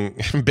foodborne thing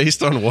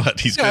based on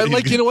what he's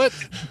you know what,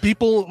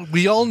 people,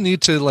 we all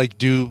need to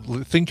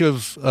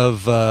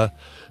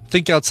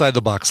think outside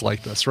the box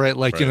like this, right?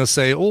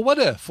 Say, well, what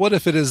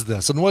if it is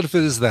this, and what if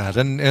it is that,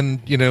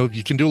 and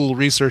you can do a little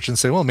research and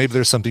say, well, maybe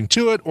there's something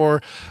to it,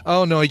 or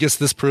oh no, I guess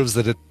this proves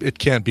that it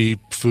can't be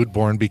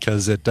foodborne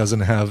because it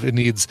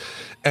needs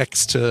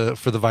X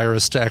for the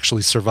virus to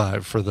actually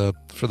survive, for the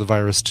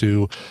virus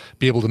to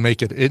be able to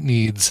make it. It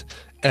needs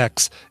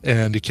X,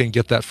 and you can't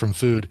get that from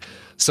food.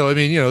 So I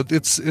mean,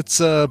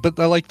 but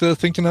I like the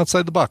thinking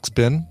outside the box,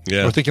 bin.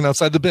 Yeah. Or thinking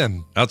outside the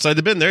bin. Outside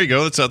the bin. There you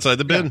go. That's outside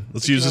the bin. Yeah.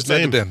 Let's use his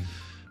name. The bin.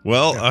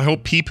 Well, I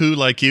hope pee-poo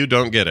like you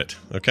don't get it.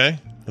 Okay.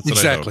 That's what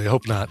exactly. I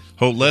hope not.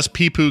 Hope less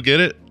pee-poo get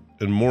it,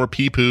 and more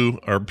pee-poo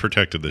are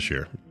protected this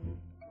year.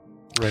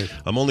 Right.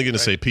 I'm only going to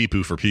say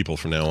pee-poo for people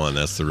from now on.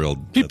 That's the real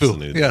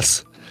pee-poo.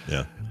 Yes.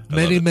 Yeah.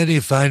 Many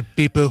fine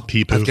pee-poo.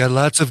 Pee-poo. I've got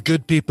lots of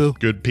good pee-poo.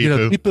 Good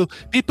pee-poo.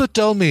 People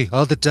told me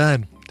all the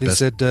time. They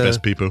said,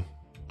 best pee-poo.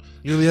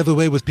 You really have a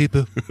way with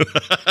pee-poo.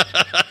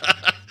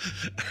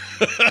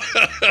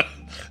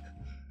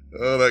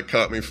 Oh, that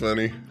caught me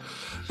funny.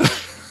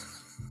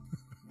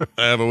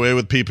 I have a way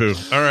with pee-poo.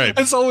 All right.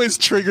 This always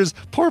triggers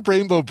poor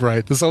Rainbow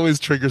Bright. This always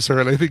triggers her,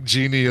 and I think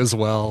Jeannie as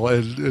well.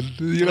 And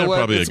you know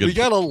what? We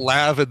gotta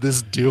laugh at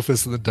this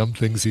doofus and the dumb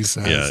things he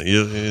says. Yeah,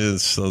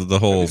 it's the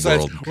whole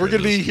world. We're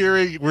gonna be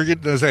hearing.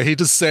 I hate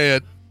to say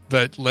it,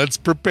 but let's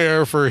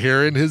prepare for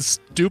hearing his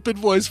stupid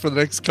voice for the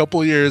next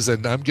couple of years,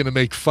 and I'm going to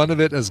make fun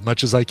of it as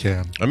much as I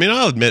can. I mean,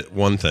 I'll admit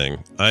one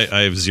thing. I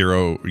have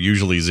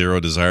usually zero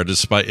desire,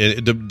 despite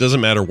it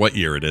doesn't matter what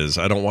year it is.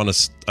 I don't want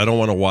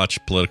to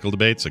watch political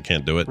debates. I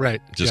can't do it.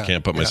 Right. Just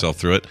can't put myself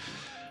through it.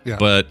 Yeah.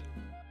 But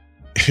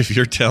if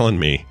you're telling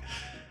me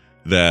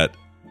that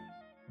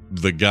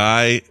the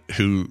guy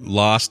who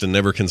lost and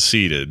never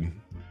conceded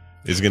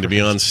is going to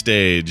be on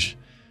stage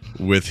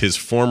with his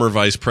former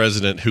vice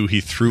president, who he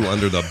threw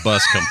under the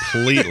bus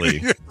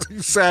completely.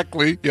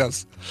 Exactly.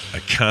 Yes. I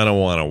kind of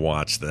want to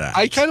watch that.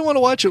 I kind of want to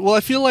watch it. Well,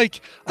 I feel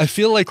like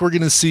we're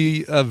going to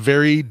see a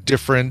very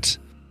different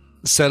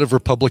set of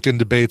Republican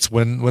debates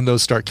when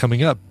those start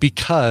coming up,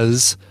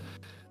 because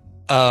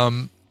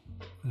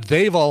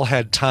they've all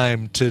had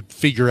time to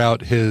figure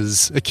out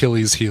his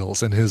Achilles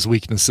heels and his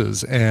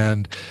weaknesses,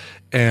 and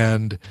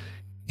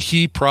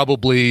he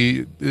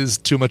probably is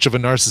too much of a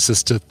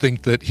narcissist to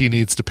think that he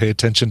needs to pay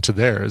attention to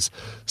theirs.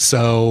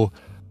 So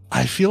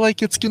I feel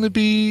like it's going to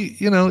be,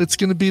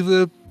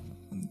 the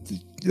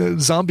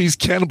zombies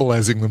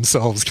cannibalizing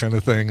themselves kind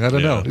of thing. I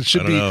don't know. It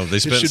should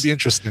be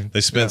interesting.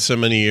 They spent so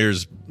many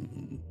years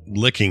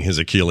licking his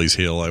Achilles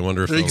heel. I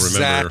wonder if they'll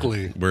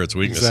remember where its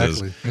weakness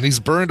is. And he's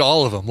burned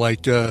all of them.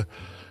 Like, Rob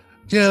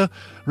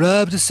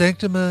the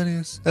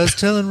Sanctimonious. I was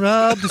telling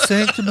Rob the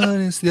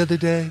Sanctimonious the other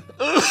day.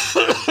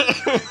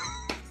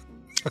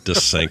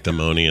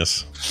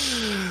 Sanctimonious.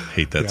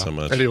 Hate that so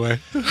much. Anyway,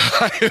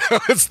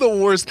 it's the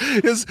worst.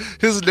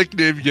 His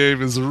nickname game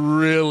has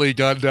really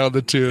gone down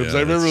the tubes. I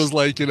remember it was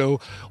like,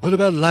 what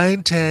about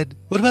Lion Ted?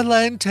 What about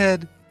Lion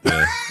Ted?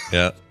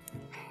 Yeah.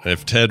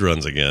 If Ted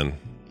runs again,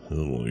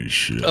 holy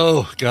shit.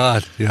 Oh,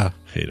 God. Yeah.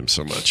 Hate him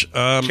so much.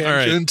 All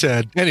right.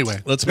 Ted. Anyway.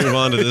 Let's move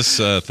on to this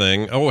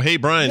thing. Oh, hey,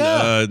 Brian.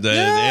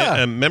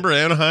 Remember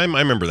Anaheim? I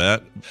remember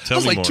that. Tell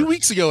me more. 2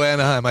 weeks ago,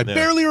 Anaheim. I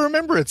barely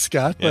remember it,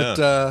 Scott.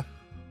 But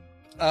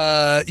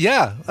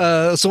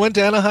So went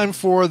to Anaheim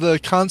for the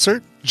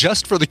concert,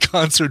 just for the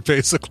concert,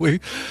 basically.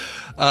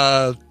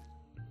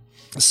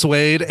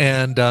 Suede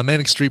and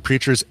Manic Street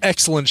Preachers,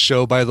 excellent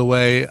show, by the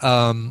way.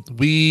 I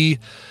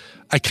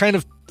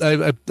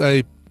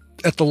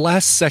at the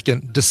last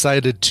second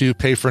decided to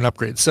pay for an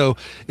upgrade. So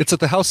it's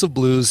at the House of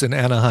Blues in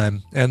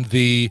Anaheim, and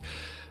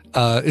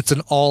it's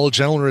an all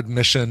general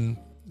admission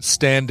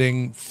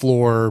standing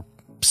floor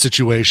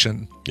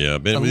situation. Yeah,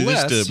 we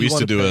used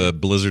to do a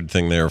Blizzard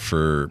thing there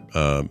for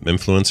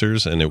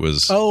influencers, and it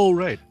was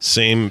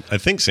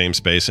same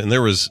space, and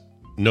there was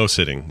no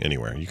sitting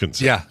anywhere. You couldn't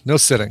sit. Yeah, no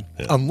sitting.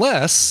 Yeah.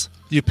 Unless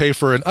you pay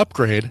for an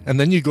upgrade, and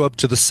then you go up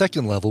to the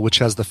second level, which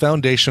has the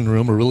foundation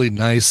room, a really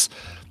nice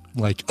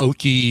like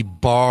oaky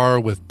bar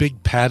with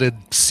big padded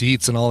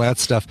seats and all that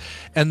stuff.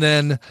 And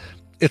then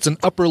it's an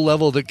upper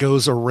level that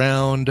goes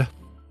around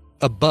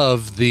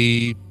above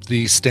the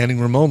standing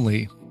room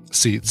only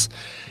seats.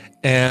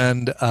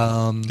 And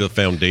the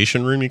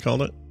foundation room, you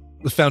called it?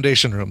 The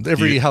foundation room.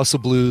 Every House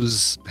of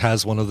Blues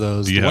has one of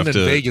those. The one in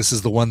Vegas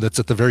is the one that's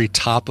at the very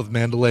top of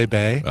Mandalay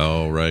Bay.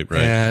 Oh, right.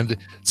 And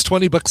it's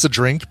 $20 a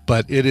drink,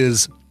 but it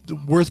is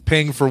worth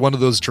paying for one of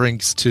those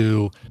drinks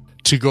to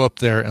go up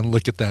there and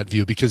look at that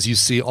view, because you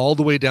see all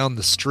the way down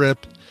the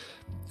strip.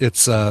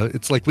 It's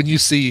like when you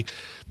see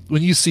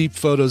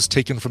photos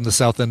taken from the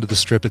south end of the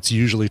strip, it's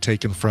usually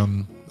taken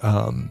from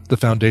the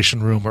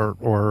foundation room or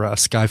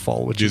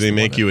Skyfall. Do they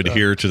make you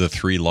adhere to the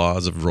 3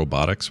 laws of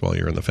robotics while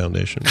you're in the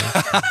foundation room?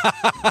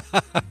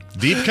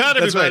 Deep cut,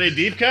 everybody! Right.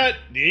 Deep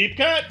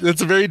cut.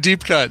 It's a very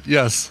deep cut.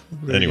 Yes.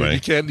 Anyway,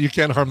 you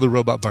can't harm the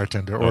robot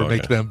bartender or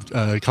make them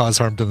cause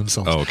harm to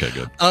themselves. Oh, okay,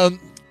 good.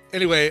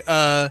 Anyway,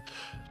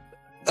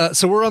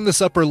 so we're on this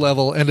upper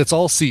level, and it's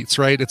all seats,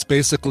 right? It's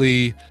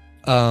basically.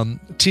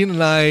 Teen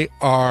and I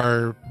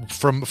are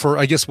for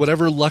I guess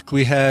whatever luck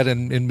we had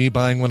in me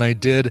buying when I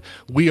did,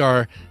 we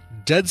are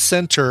dead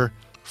center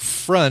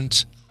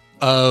front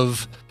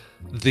of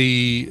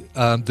the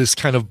this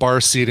kind of bar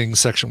seating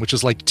section, which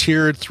is like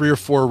tiered 3 or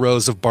 4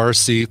 rows of bar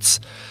seats,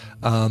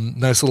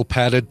 nice little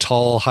padded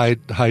tall high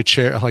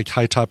chair, like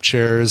high top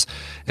chairs,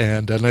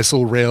 and a nice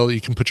little rail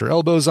you can put your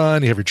elbows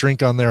on, you have your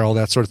drink on there, all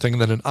that sort of thing,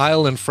 and then an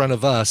aisle in front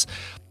of us,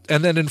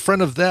 and then in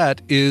front of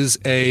that is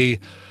a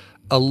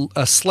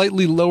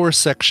slightly lower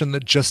section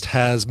that just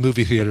has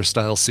movie theater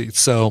style seats.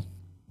 So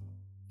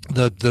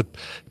the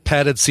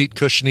padded seat,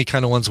 cushiony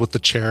kind of ones with the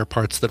chair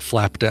parts that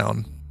flap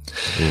down.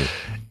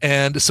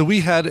 And so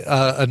we had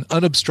an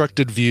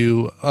unobstructed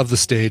view of the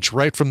stage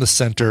right from the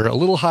center, a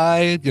little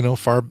high,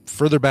 far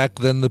further back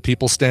than the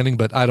people standing,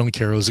 but I don't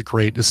care. It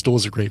still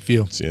was a great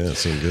view. Yeah, it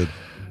seemed good.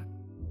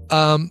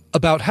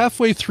 About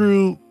halfway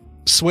through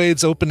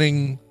Suede's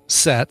opening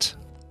set,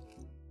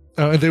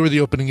 they were the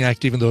opening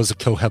act, even though it was a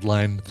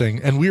co-headline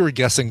thing. And we were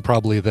guessing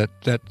probably that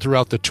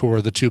throughout the tour,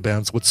 the 2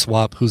 bands would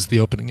swap who's the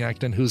opening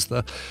act and who's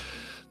the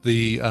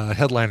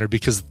headliner,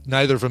 because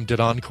neither of them did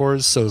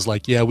encores. So it was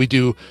like, yeah, we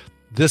do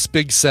this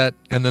big set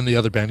and then the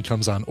other band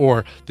comes on,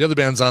 or the other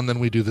band's on, then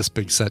we do this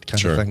big set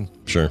kind of thing.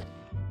 Sure.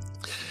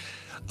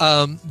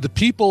 The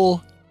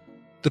people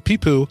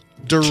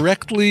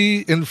directly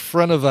in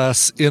front of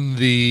us in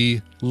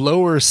the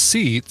lower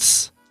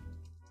seats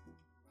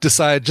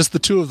decide, just the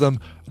 2 of them,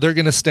 they're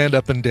going to stand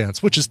up and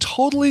dance, which is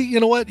totally, you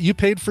know what? You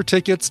paid for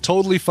tickets,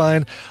 totally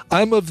fine.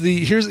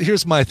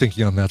 Here's my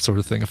thinking on that sort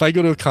of thing. If I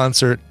go to a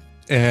concert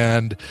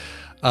and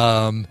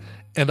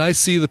I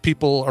see the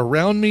people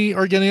around me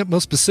are getting up,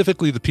 most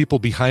specifically the people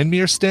behind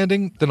me are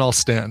standing, then I'll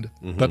stand.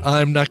 Mm-hmm. But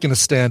I'm not going to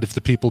stand if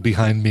the people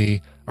behind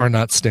me are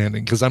not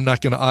standing, because I'm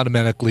not going to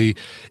automatically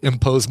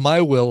impose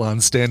my will on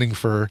standing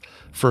for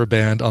a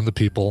band on the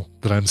people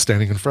that I'm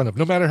standing in front of,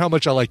 no matter how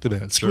much I like the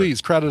band. Squeeze,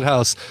 sure. Crowded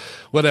house,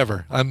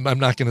 whatever. I'm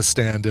not going to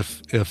stand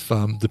if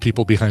the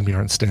people behind me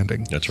aren't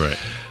standing. That's right.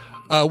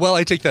 Well,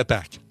 I take that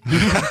back.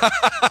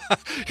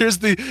 Here's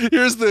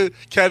the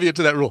caveat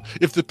to that rule.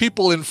 If the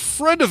people in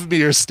front of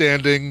me are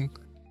standing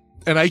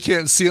and I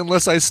can't see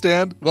unless I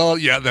stand, well,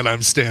 yeah, then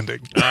I'm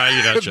standing. You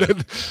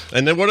gotcha.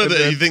 and then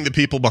you think the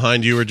people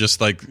behind you are just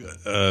like,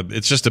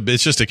 it's just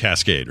a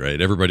cascade, right?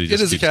 Everybody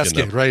just It is a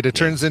cascade, right? It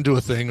turns into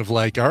a thing of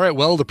like, all right,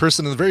 well, the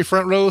person in the very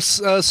front row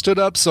stood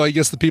up, so I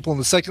guess the people in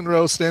the second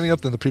row standing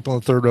up, then the people in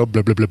the third row,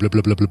 blah, blah, blah, blah,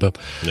 blah, blah, blah, blah.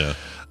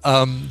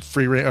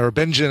 Yeah.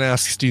 Benjamin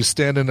asks, do you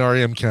stand in an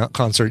REM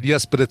concert?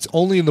 Yes, but it's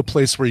only in the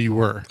place where you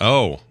were.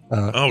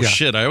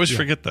 Shit, I always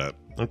forget that.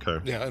 Okay.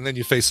 Yeah, and then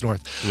you face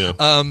north. Yeah.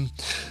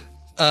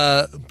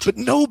 But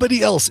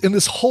nobody else in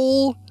this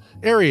whole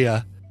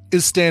area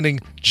is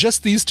standing,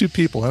 just these 2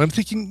 people. And I'm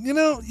thinking,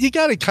 you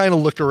got to kind of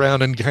look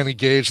around and kind of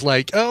gauge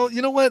like, oh,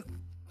 you know what?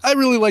 I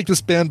really like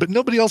this band, but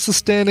nobody else is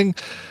standing.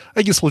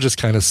 I guess we'll just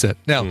kind of sit.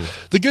 Now,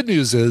 the good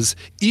news is,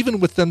 even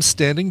with them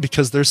standing,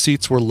 because their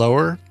seats were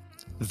lower,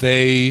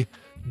 they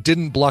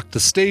didn't block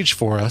the stage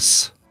for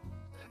us,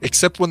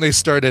 except when they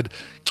started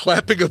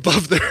clapping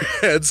above their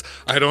heads.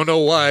 I don't know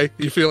why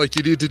you feel like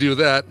you need to do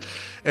that,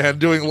 and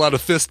doing a lot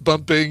of fist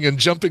bumping and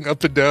jumping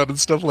up and down and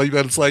stuff like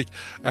that. It's like,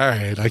 all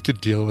right, I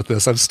could deal with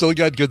this. I've still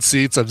got good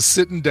seats. I'm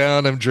sitting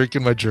down. I'm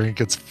drinking my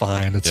drink. It's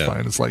fine. It's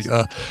fine. It's like,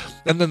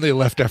 and then they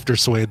left after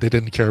Suede. They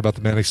didn't care about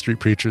the Manic Street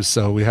Preachers,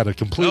 so we had a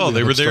completely. Oh,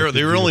 they were there.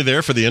 They were only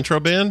there for the intro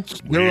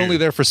band. They were only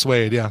there for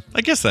Suede. Yeah,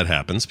 I guess that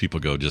happens. People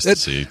go just to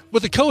see.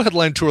 With a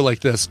co-headline tour like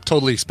this,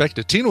 totally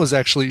expected. Tina was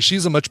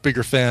she's a much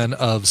bigger fan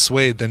of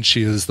Suede than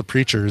she is the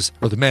Preachers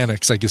or the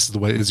Manics, I guess is the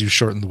way you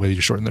shorten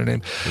their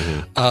name.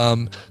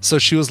 Mm-hmm. So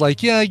she was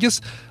like, yeah, I guess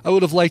I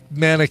would have liked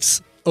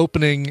Manics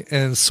opening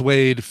and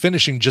Suede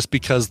finishing just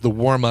because the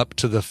warm up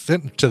to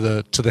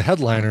the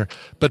headliner,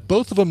 but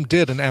both of them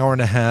did an hour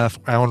and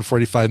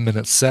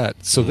 45-minute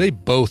set. So they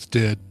both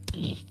did,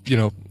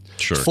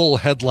 full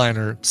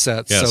headliner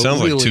sets. Yeah, so it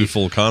sounds really, like two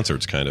full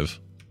concerts kind of.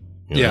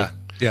 Yeah.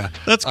 Yeah,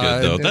 that's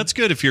good though. That's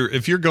good if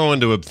you're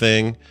going to a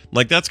thing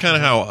like that's kind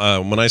of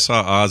how when I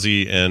saw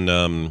Ozzy and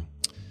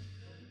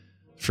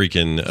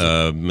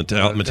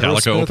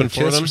Metallica open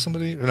for them. Or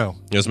somebody? Or no,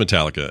 it was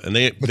Metallica, and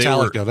they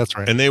were, that's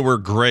right, and they were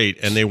great,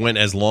 and they went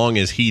as long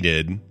as he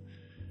did.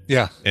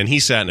 Yeah, and he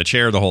sat in a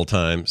chair the whole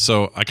time,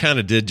 so I kind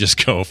of did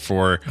just go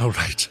for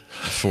Metallica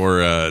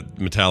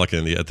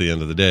at the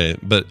end of the day.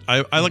 But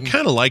I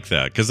kind of like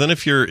that because then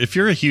if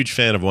you're a huge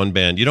fan of one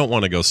band, you don't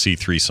want to go see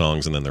 3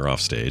 songs and then they're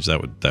off stage.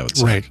 That would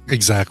suck. Right,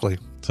 exactly.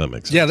 So that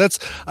makes sense.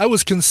 Yeah, I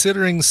was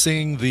considering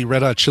seeing the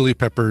Red Hot Chili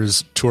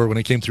Peppers tour when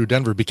it came through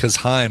Denver because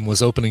Haim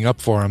was opening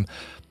up for them,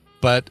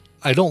 but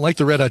I don't like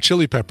the Red Hot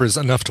Chili Peppers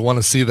enough to want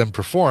to see them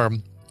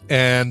perform.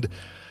 And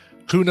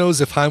who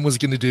knows if Haim was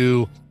going to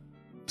do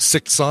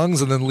 6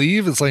 songs and then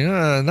leave. It's like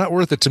not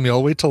worth it to me.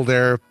 I'll wait till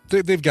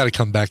they've got to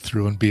come back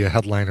through and be a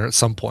headliner at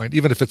some point,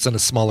 even if it's in a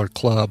smaller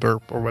club or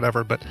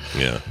whatever. But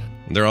yeah,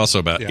 they're also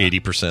about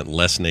 80%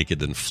 less naked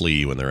than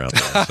Flea when they're out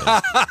there.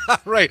 So.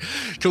 Right?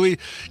 Can we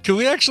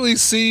actually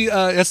see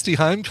SD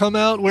Haim come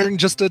out wearing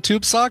just a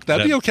tube sock?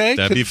 That'd be okay.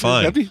 That'd be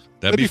fine.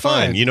 That'd be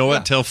fine. You know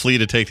what? Yeah. Tell Flea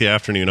to take the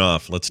afternoon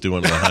off. Let's do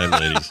one of the Haim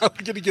ladies. I'm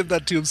going to give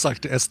that tube sock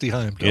to SD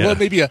Haim. Yeah. Well,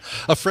 maybe a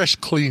fresh,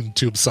 clean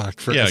tube sock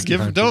for SD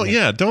Haim.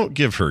 Don't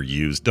give her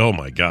used. Oh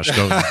my gosh,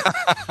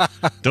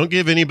 don't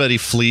give anybody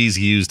Flea's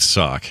used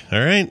sock. All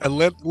right, and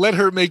let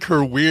her make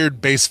her weird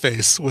bass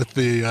face with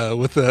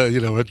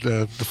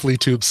the Flea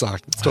tube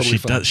sock. It's totally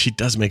fine. She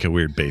does make a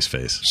weird bass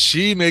face.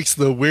 She makes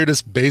the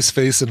weirdest bass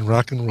face in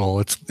rock and roll.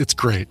 It's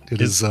great.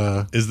 Is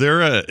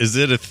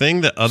it a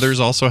thing that others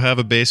also have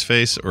a bass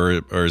face, or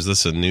is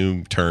this a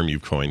new term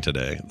you've coined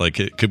today? Like,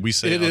 could we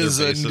say it is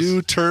bases? A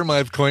new term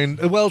I've coined?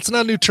 Well, it's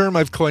not a new term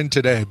I've coined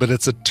today, but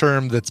it's a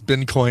term that's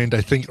been coined,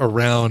 I think,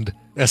 around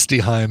SD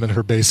Haim and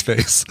her bass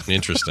face.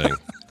 Interesting.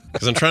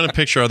 Because I'm trying to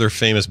picture other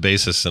famous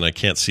bassists, and I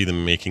can't see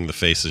them making the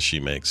faces she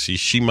makes.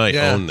 She might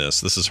own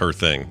this. This is her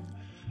thing.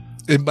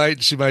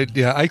 She might.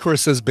 Yeah, Icor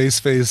says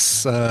bass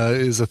face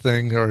is a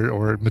thing,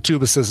 or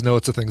Matuba says no,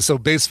 it's a thing. So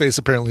bass face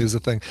apparently is a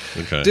thing.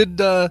 Okay. Did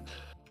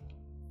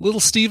Little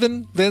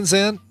Steven Van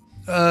Zandt?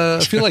 I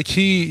feel like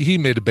he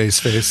made a bass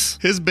face.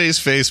 His bass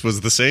face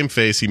was the same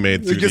face he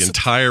made through the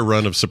entire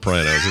run of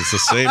Sopranos. It's the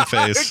same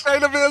face. It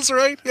kind of is,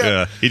 right?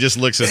 Yeah. He just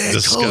looks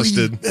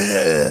disgusted.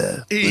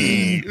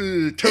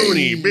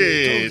 Tony.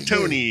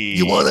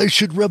 You want I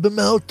should rub him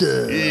out?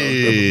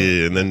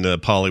 And then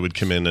Polly would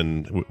come in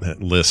and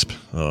lisp.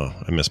 Oh,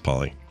 I miss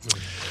Polly.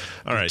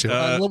 All right.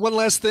 One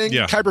last thing,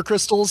 Kyber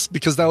crystals,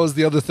 because that was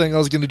the other thing I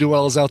was going to do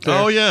while I was out there.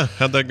 Oh yeah,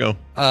 how'd that go?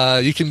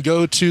 You can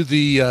go to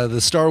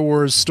the Star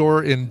Wars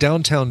store in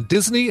downtown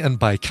Disney and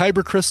buy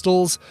Kyber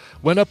crystals.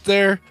 Went up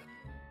there,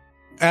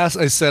 I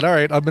said, all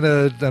right, I'm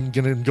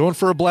going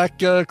for a black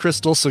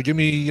crystal, so give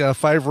me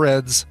 5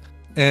 reds.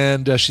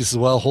 And she says,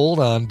 well, hold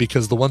on,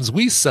 because the ones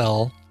we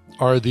sell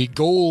are the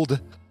gold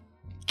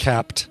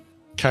capped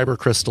Kyber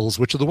crystals,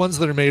 which are the ones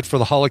that are made for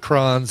the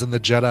holocrons and the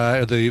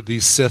Jedi, the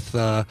Sith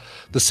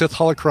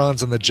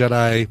holocrons and the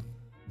Jedi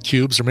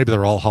cubes, or maybe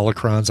they're all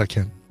holocrons. I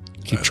can't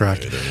keep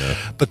track.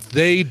 But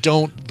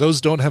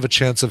those don't have a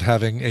chance of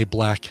having a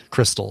black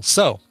crystal.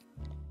 So,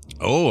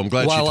 I'm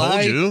glad she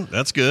told you.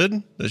 That's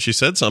good that she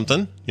said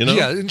something.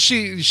 Yeah, and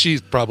she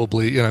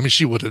probably,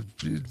 she would have.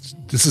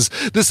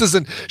 This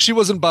isn't. She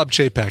wasn't Bob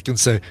Chapek and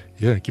say,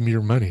 yeah, give me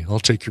your money. I'll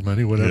take your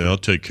money. Whatever. Yeah, I'll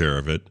take care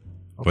of it.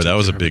 Boy, that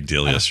was a big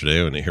deal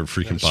yesterday when they heard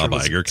freaking Bob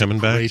Iger coming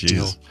back.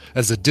 Deal.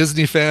 As a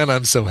Disney fan,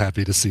 I'm so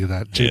happy to see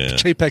that.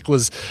 Chapek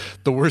was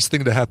the worst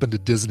thing to happen to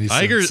Disney.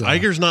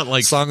 Iger's not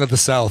like Song of the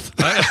South.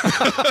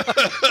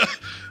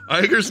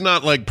 Iger's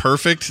not like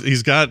perfect.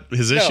 He's got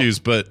his issues,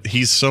 but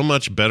he's so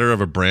much better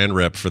of a brand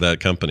rep for that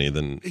company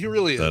than he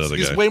really that is. Other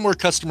He's guy. way more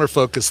customer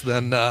focused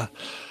than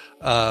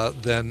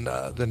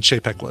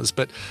Chapek was.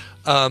 But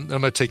I'm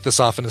going to take this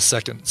off in a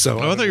second. So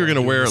I thought you were going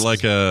to wear it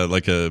like a I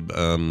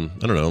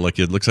don't know, like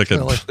it looks like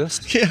like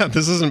this. Yeah,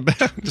 this isn't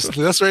bad. Just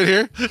this right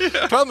here.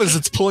 Yeah. Problem is,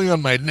 it's pulling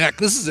on my neck.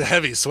 This is a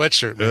heavy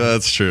sweatshirt. Man.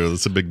 That's true.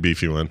 It's a big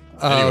beefy one.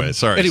 Anyway,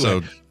 sorry.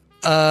 So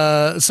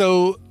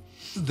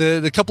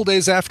the couple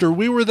days after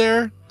we were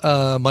there,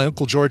 my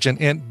Uncle George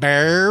and Aunt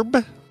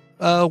Barb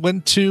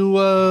went to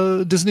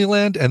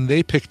Disneyland, and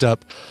they picked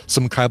up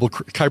some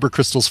kyber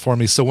crystals for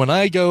me. So when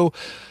I go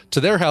to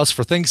their house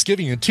for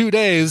Thanksgiving in 2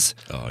 days,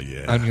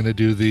 I'm going to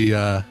do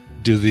the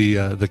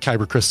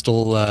kyber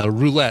crystal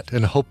roulette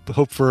and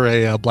hope for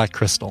a black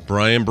crystal.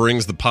 Brian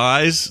brings the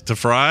pies to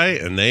fry,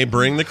 and they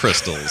bring the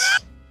crystals.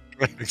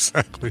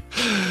 Exactly.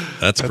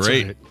 That's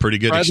great. Right. Pretty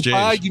good Fry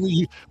exchange.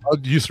 The pie,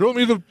 you throw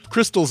me the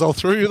crystals, I'll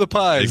throw you the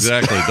pies.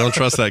 Exactly. Don't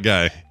trust that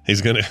guy.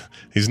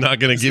 He's not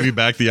gonna give you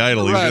back the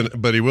idol,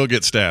 but he will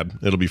get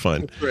stabbed. It'll be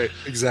fine. Right.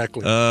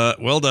 Exactly.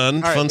 Well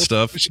done. Fun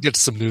stuff. We should get to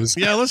some news.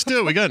 Yeah, let's do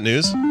it. We got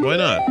news. Why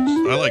not?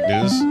 I like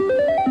news.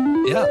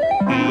 Yeah.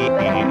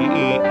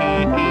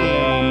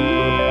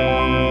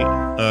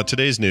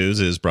 Today's news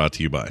is brought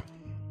to you by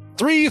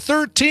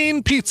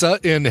 313 Pizza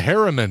in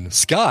Harriman.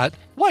 Scott,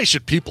 why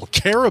should people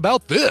care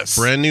about this?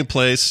 Brand new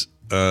place,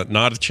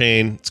 not a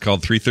chain. It's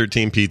called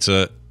 313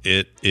 Pizza.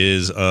 It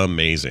is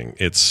amazing.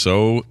 It's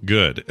so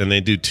good. And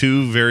they do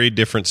two very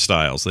different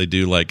styles. They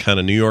do like kind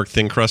of New York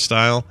thin crust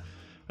style,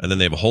 and then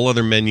they have a whole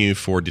other menu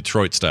for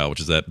Detroit style, which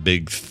is that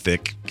big,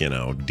 thick,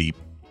 deep,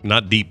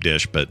 not deep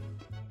dish, but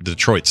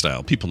Detroit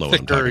style. People know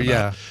what I'm talking about.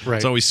 Yeah, right.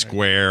 It's always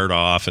squared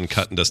off and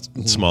cut into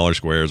smaller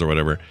squares or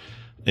whatever.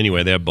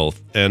 Anyway, they have both.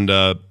 And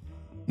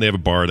they have a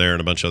bar there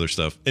and a bunch of other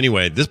stuff.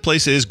 Anyway, this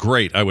place is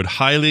great. I would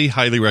highly,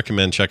 highly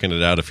recommend checking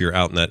it out if you're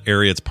out in that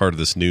area. It's part of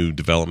this new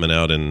development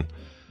out in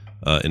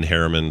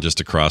Harriman, just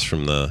across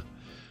from the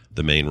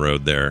main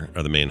road there,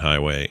 or the main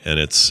highway. And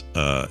it's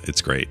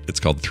great. It's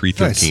called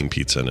 313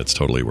 Pizza, and it's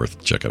totally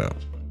worth checking out.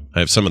 I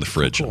have some in the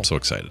fridge. Cool. I'm so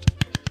excited.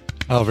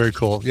 Oh, very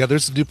cool. Yeah,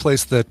 there's a new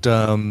place that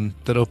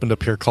opened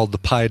up here called the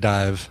Pie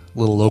Dive,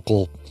 little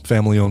local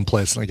family-owned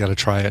place, and I got to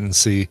try it and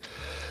see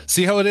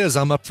how it is.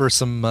 I'm up for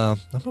some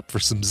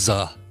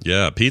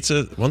Yeah,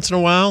 pizza once in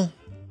a while.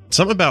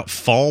 Something about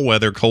fall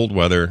weather, cold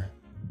weather,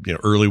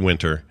 early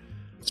winter,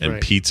 and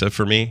pizza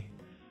for me.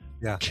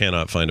 Yeah,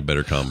 cannot find a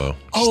better combo.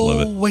 Just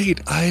love it. Wait,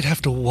 I'd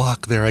have to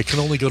walk there. I can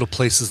only go to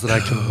places that I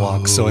can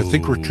walk. So I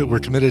think we're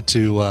committed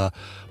to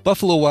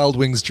Buffalo Wild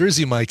Wings,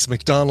 Jersey Mike's,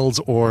 McDonald's,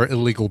 or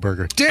Illegal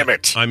Burger. Damn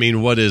it! I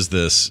mean, what is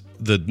this?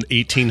 The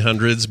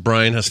 1800s?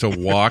 Brian has to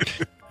walk.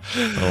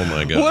 Oh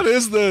my god! What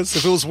is this?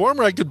 If it was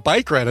warmer, I could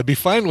bike ride. I'd be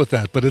fine with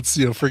that. But it's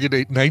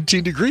friggin'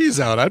 19 degrees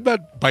out. I'm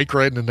not bike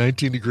riding in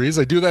 19 degrees.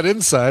 I do that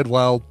inside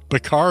while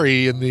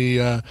Bakari in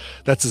the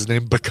that's his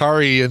name,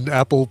 Bakari in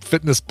Apple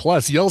Fitness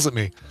Plus yells at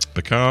me.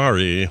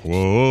 Bakari,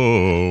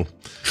 whoa!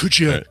 Could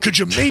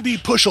you maybe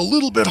push a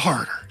little bit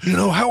harder?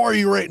 How are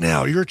you right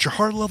now? You're at your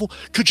heart level.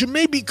 Could you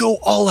maybe go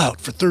all out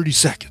for 30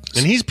 seconds?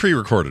 And he's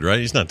pre-recorded, right?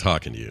 He's not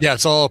talking to you. Yeah,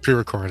 it's all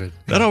pre-recorded.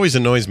 That always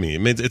annoys me.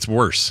 It's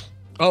worse.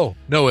 Oh,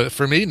 no,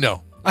 for me,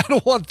 no. I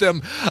don't want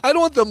them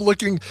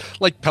looking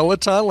like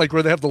Peloton, like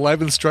where they have the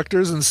live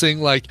instructors and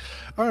saying like,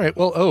 all right,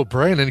 well,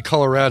 Brian in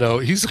Colorado,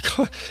 he's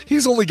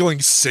only going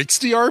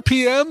 60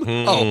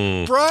 RPM.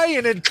 Oh,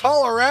 Brian in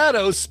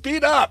Colorado,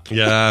 speed up.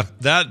 Yeah,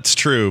 that's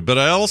true. But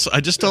I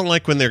just don't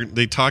like when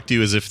they talk to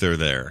you as if they're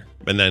there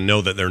and then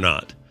know that they're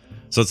not.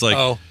 So it's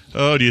like,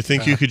 oh, do you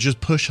think you could just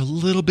push a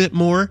little bit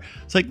more?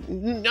 It's like,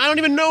 I don't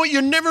even know you.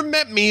 You never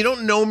met me. You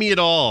don't know me at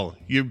all.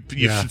 You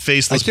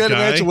faceless guy. I can't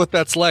imagine what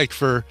that's like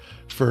for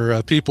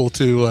people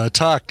to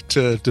talk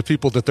to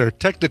people that they're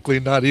technically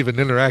not even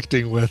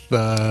interacting with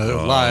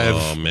live.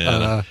 Oh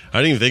man, I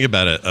didn't even think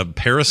about it. A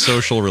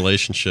parasocial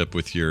relationship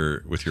with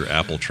your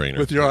Apple trainer,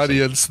 with your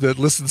audience that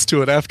listens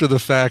to it after the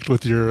fact.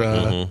 With your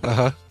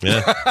yeah,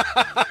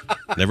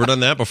 never done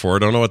that before.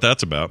 Don't know what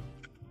that's about.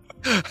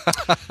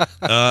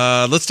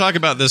 Let's talk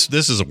about this.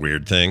 This is a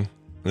weird thing.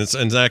 And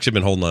I've actually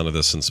been holding on to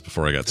this since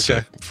before I got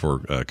sick, before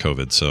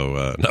COVID.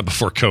 So not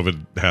before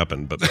COVID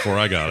happened, but before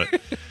I got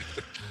it.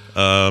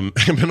 I've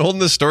been holding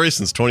this story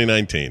since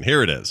 2019.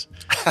 Here it is.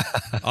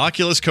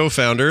 Oculus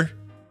co-founder.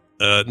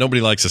 Nobody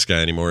likes this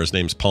guy anymore. His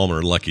name's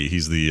Palmer Luckey.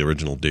 He's the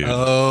original dude.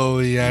 Oh,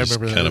 yeah. He's I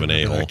remember kind of an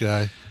a-hole. that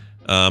guy.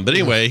 But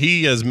anyway,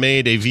 he has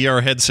made a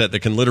VR headset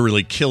that can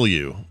literally kill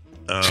you.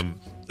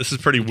 This is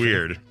pretty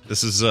weird.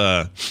 This is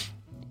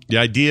the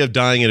idea of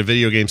dying in a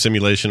video game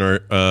simulation or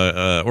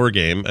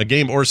a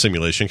game or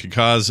simulation could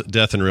cause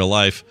death in real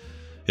life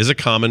is a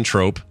common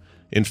trope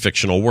in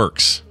fictional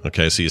works.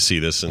 Okay, so you see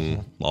this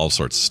in all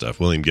sorts of stuff.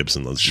 William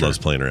Gibson loves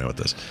playing around with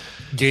this.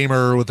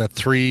 Gamer with that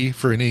 3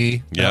 for an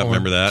E. Yeah,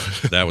 remember that?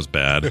 That was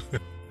bad.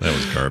 That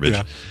was garbage.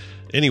 Yeah.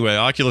 Anyway,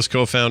 Oculus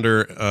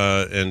co-founder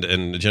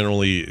and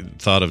generally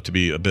thought of to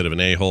be a bit of an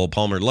a-hole,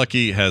 Palmer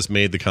Luckey has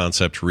made the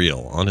concept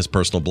real. On his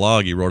personal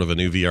blog, he wrote of a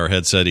new VR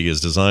headset he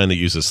has designed that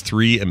uses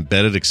 3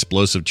 embedded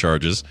explosive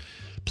charges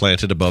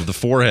planted above the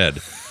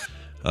forehead.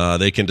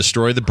 They can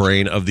destroy the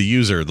brain of the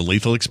user. The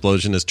lethal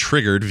explosion is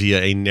triggered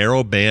via a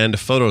narrow-band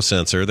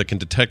photosensor that can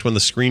detect when the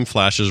screen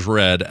flashes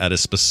red at a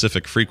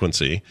specific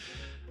frequency.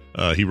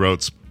 He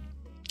wrote,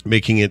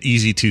 making it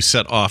easy to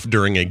set off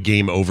during a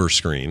game over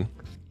screen.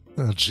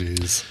 Oh,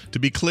 jeez. To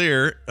be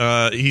clear,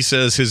 he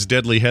says his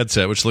deadly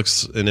headset, which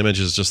looks in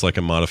images just like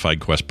a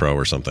modified Quest Pro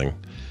or something,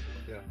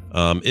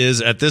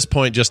 is at this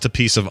point just a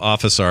piece of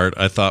office art.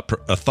 A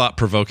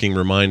thought-provoking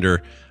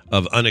reminder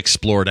of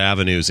unexplored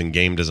avenues in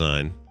game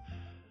design.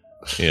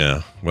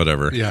 Yeah,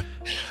 whatever. Yeah.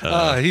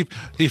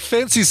 He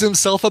fancies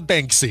himself a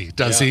Banksy,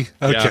 does he?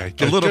 Okay.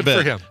 Yeah, a little good bit.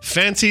 for him.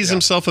 Fancies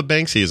himself a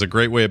Banksy is a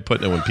great way of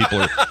putting it when people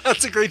are...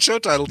 That's a great show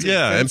title, too.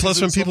 Yeah, and Fancies plus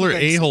when himself people a are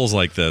Banksy. a-holes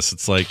like this,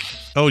 it's like,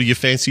 oh, you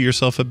fancy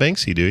yourself a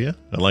Banksy, do you?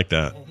 I like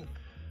that.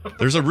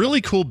 There's a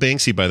really cool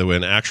Banksy, by the way,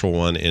 an actual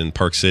one in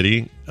Park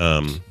City.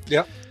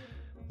 Yeah.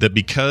 That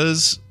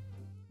because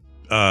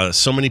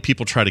so many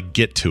people try to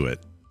get to it,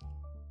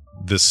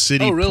 the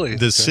city,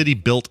 city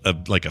built a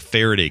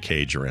Faraday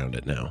cage around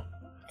it now.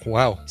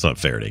 Wow. It's not a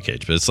Faraday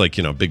cage, but it's like,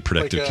 you know, a big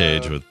protective Like,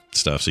 cage with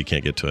stuff so you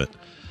can't get to it.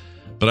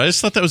 But I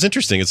just thought that was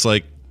interesting. It's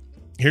like,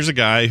 here's a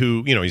guy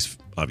who, you know, he's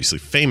obviously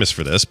famous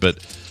for this, but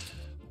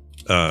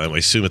I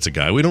assume it's a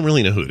guy. We don't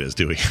really know who it is,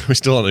 do we? We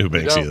still don't know who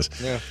Banksy is.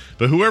 Yeah.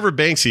 But whoever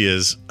Banksy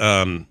is,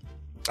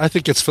 I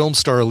think it's film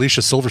star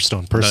Alicia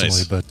Silverstone, personally,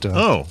 Nice. but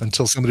Oh.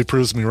 until somebody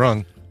proves me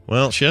wrong.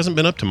 well, she hasn't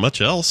been up to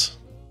much else.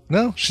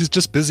 No, she's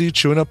just busy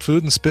chewing up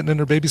food and spitting in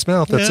her baby's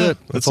mouth. That's Yeah, it.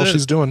 That's all it.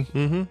 she's doing.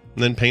 Mm-hmm. And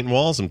then painting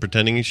walls and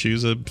pretending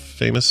she's a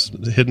famous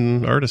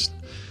hidden artist.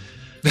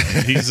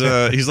 He's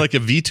like a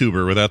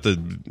VTuber without the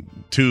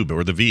tube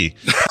or the V.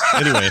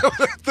 Anyway,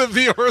 The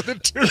V or the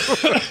two.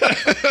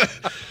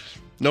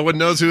 no one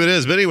knows who it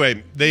is. But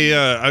anyway, they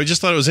I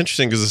just thought it was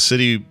interesting because the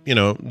city, you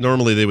know,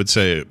 normally they would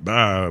say,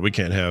 we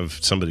can't have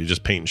somebody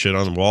just painting shit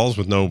on the walls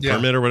with no Yeah,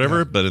 permit or whatever.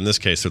 yeah. But in this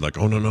case, they're like,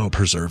 oh, no,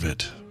 preserve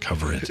it.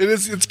 Cover it.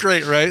 It's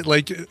great, right?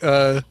 Like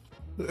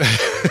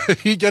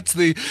he gets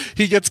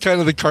kind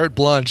of the carte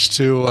blanche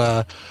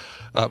to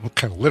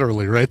kind of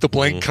literally, right? The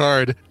blank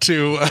card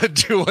to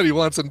do what he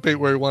wants and paint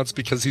where he wants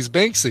because he's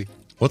Banksy.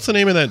 What's the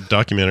name of that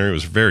documentary? It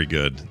was very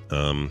good.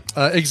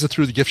 Exit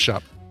through the gift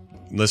shop.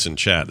 Listen,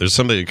 chat. There's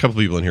a couple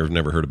people in here who've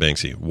never heard of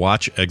Banksy.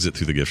 Watch Exit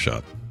Through the Gift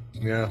Shop.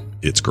 Yeah.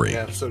 It's great.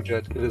 Yeah, so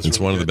good. It is It's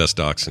really one of the good. best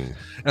docs.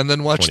 And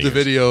then watch 20 the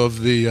years. video of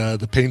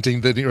the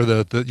painting that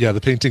the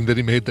painting that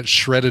he made that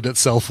shredded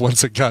itself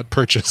once it got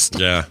purchased.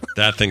 Yeah,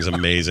 that thing's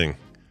amazing.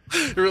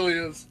 It really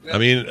is. Yeah. I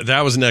mean,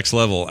 that was next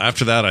level.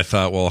 After that, I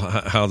thought, well,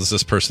 how is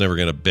this person ever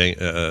going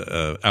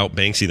to out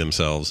Banksy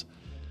themselves?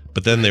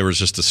 But then there was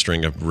just a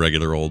string of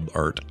regular old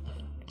art.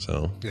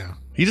 So Yeah.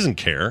 he doesn't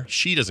care.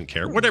 She doesn't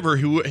care. Whatever.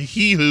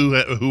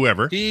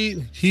 Whoever. Whoever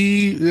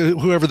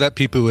that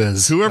peepoo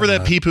is. Whoever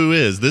that peepoo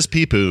is, this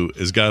peepoo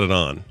has got it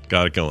on.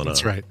 Got it going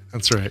That's on. right.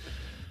 That's right.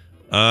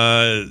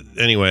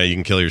 Anyway, you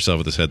can kill yourself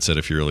with this headset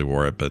if you really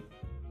wore it, but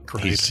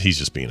Great. he's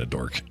just being a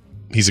dork.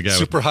 He's a guy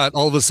Super hot.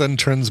 All of a sudden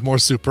turns more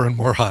super and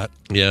more hot.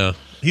 yeah.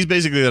 He's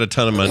basically got a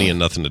ton of money and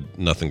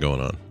nothing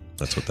going on.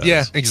 That's what that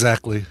Yeah, is.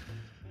 exactly.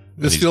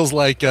 This he's- feels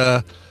like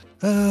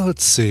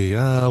let's see.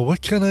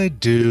 What can I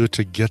do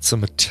to get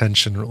some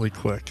attention really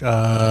quick?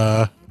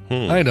 I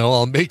know.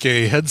 I'll make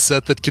a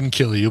headset that can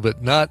kill you,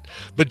 but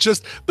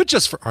just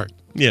for art.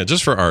 Yeah,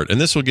 just for art. And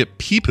this will get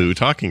Peepoo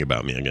talking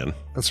about me again.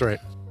 That's right.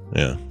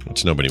 Yeah,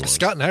 which nobody wants.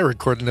 Scott and I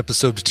recorded an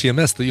episode of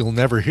TMS that you'll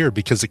never hear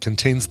because it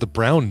contains the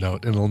brown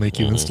note and it'll make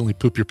you instantly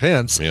poop your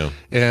pants. Yeah.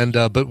 And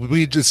but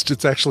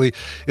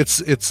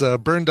it's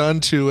burned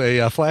onto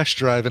a flash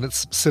drive and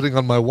it's sitting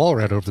on my wall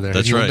right over there. That's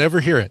and you'll right. never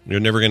hear it. You're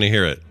never going to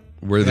hear it.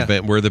 We're the Yeah.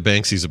 we're the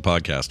Banksies of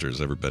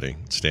podcasters. Everybody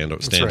stand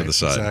That's to right, the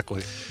side.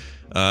 Exactly.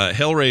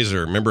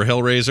 Hellraiser. Remember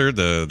Hellraiser?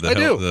 I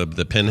do.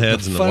 The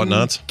pinheads and the Fun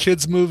whatnots.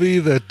 kids movie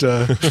that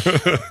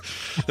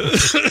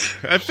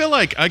I feel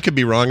like I could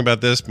be wrong about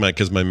this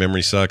because my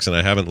memory sucks and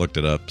I haven't looked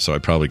it up, so I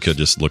probably could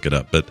just look it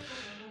up. But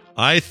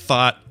I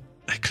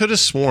could have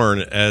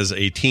sworn as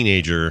a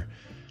teenager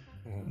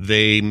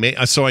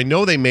so I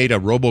know they made a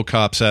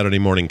RoboCop Saturday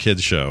morning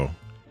kids show,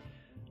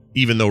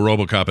 even though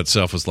RoboCop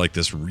itself was like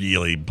this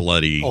really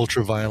bloody,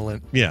 ultra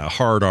violent.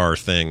 hard R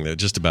thing that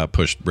just about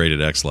pushed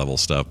rated X level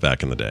stuff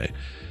back in the day.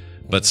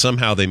 But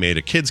somehow they made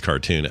a kids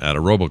cartoon out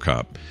of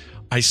RoboCop.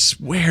 I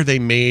swear they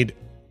made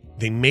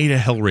a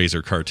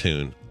Hellraiser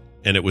cartoon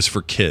and it was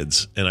for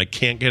kids and I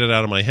can't get it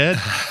out of my head.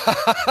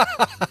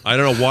 I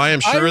don't know why I'm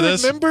sure of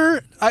this.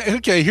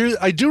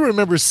 I do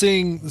remember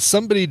seeing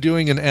somebody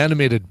doing an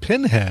animated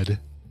Pinhead.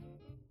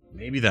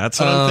 Maybe that's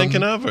what I'm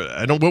thinking of.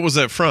 What was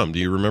that from? Do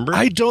you remember?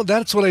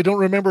 That's what I don't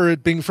remember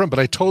it being from, but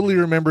I totally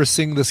remember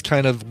seeing this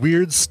kind of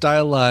weird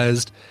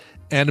stylized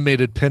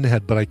animated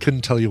Pinhead, but I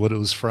couldn't tell you what it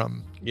was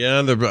from.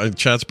 Yeah, the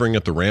chat's bringing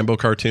up the Rambo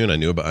cartoon.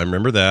 I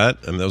remember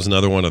that, and that was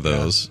another one of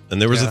those. Yeah.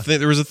 And there was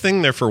a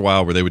thing there for a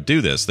while where they would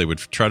do this. They would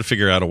try to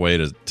figure out a way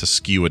to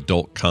skew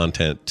adult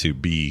content to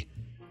be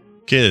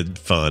kid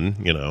fun,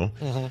 you know.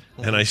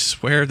 Mm-hmm. And I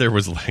swear there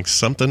was like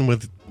something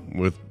with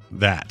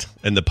that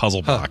and the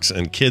puzzle box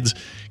and kids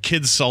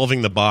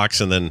solving the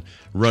box and then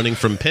running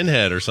from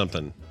Pinhead or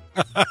something.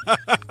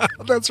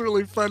 That's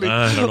really funny.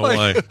 I don't know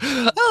why.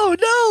 Oh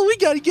no, we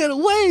got to get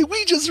away.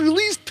 We just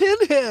released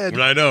Pinhead.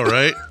 I know,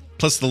 right?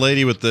 Plus the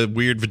lady with the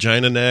weird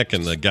vagina neck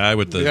and the guy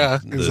with the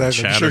exactly.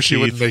 chatter I'm sure she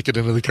teeth. wouldn't make it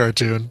into the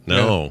cartoon.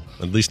 No,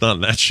 at least not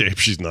in that shape.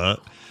 She's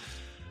not.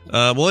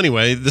 Well,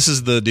 anyway, this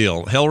is the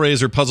deal.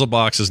 Hellraiser Puzzle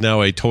Box is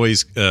now a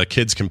toys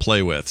kids can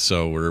play with.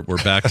 So we're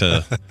back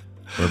to the.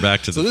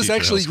 So this future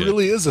actually hellscape.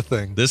 really is a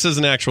thing. This is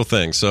an actual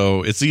thing.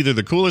 So it's either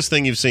the coolest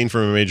thing you've seen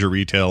from a major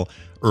retail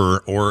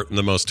or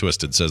the most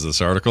twisted, says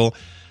this article.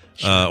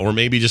 Or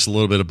maybe just a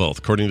little bit of both.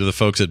 According to the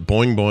folks at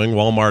Boing Boing,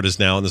 Walmart is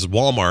now, and this is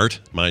Walmart,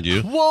 mind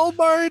you.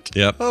 Walmart?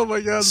 Yep. Oh,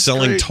 my God.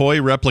 Selling great.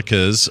 toy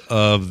replicas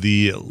of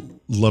the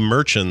Le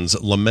Merchant's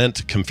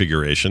Lament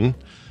configuration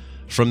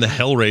from the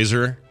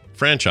Hellraiser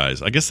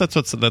franchise. I guess that's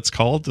what that's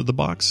called, the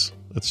box.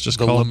 It's just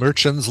the called Le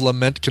Merchant's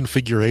Lament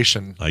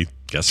configuration. I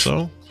guess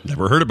so.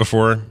 Never heard it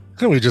before.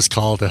 Can we just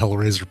call it a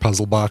Hellraiser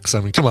puzzle box?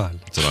 I mean, come on.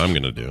 That's what I'm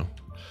going to do.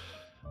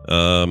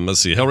 Let's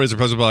see. Hellraiser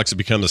puzzle box has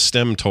become a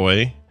STEM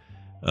toy.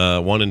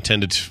 One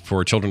intended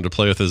for children to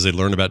play with as they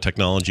learn about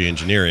technology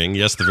engineering.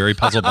 Yes, the very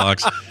puzzle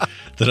box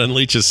that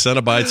unleashes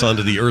Cenobites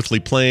onto the earthly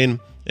plane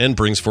and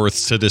brings forth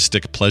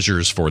sadistic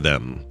pleasures for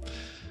them.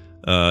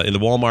 In the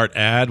Walmart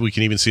ad, we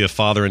can even see a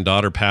father and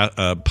daughter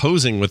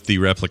posing with the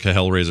replica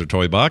Hellraiser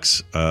toy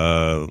box.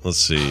 Let's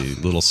see.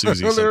 Little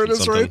Susie. Oh, there it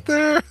is something. right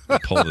there. I'll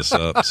pull this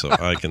up so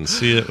I can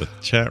see it with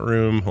chat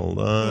room. Hold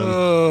on.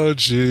 Oh,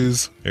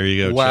 jeez. There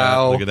you go,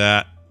 Wow. chat. Look at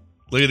that.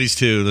 Look at these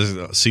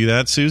two. See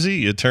that, Susie?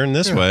 You turn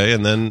this way,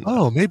 and then...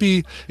 Oh,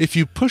 maybe if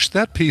you push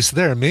that piece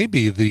there,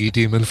 maybe the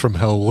demon from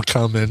hell will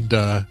come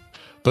and...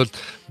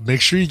 But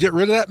make sure you get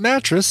rid of that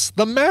mattress.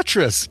 The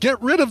mattress.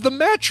 Get rid of the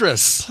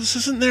mattress. This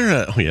isn't there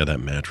a... Oh, yeah, that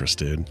mattress,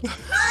 dude.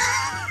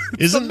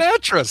 It's the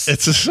mattress.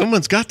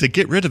 Someone's got to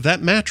get rid of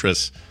that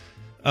mattress.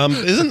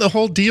 Isn't the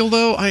whole deal,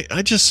 though?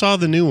 I just saw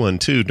the new one,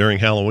 too, during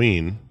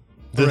Halloween.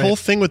 The whole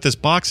thing with this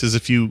box is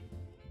if you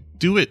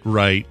do it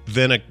right,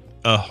 then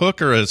a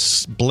hook or a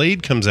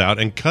blade comes out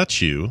and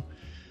cuts you.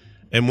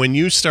 And when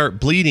you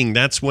start bleeding,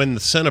 that's when the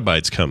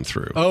Cenobites come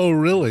through. Oh,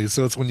 really?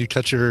 So it's when you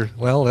cut your...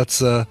 Well,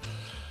 that's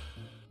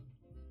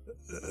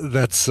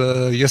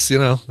yes,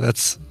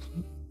 that's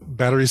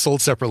battery sold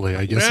separately.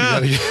 I guess you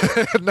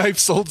gotta get knife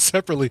sold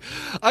separately.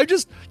 I'm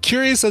just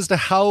curious as to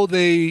how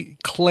they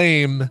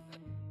claim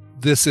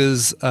this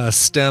is a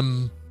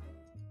STEM.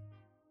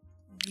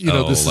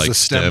 This is a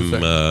STEM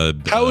thing.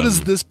 How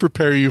does this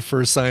prepare you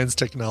for science,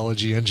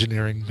 technology,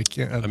 engineering?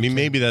 I mean,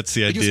 maybe that's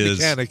the idea. Is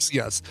mechanics,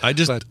 yes. I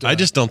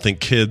just don't think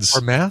kids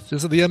or math.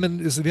 Is it the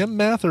M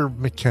math or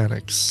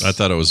mechanics? I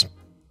thought it was.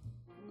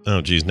 Oh,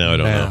 geez, now I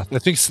don't know.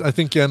 I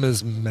think M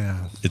is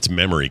math. It's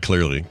memory,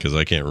 clearly, because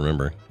I can't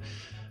remember.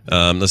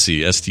 Let's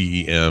see.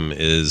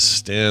 STEM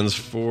stands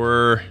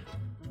for...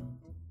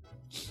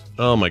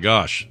 Oh, my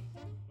gosh.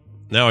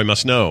 Now I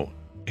must know.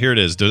 Here it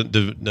is.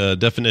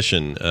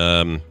 Definition.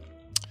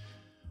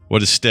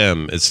 What is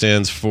STEM? It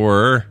stands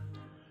for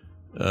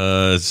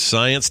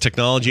science,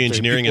 technology,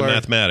 engineering, and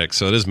mathematics.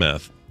 So it is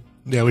math.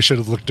 Yeah, we should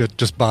have looked at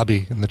just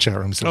Bobby in the chat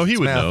room. Oh, he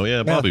would know.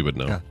 Yeah, Bobby would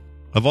know. Yeah.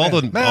 Of all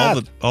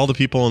the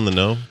people in the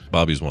know,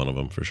 Bobby's one of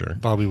them for sure.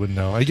 Bobby would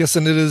know, I guess.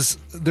 And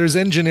there's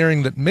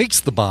engineering that makes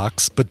the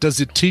box, but does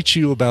it teach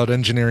you about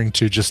engineering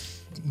to just?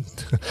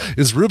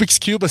 Is Rubik's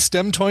Cube a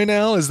STEM toy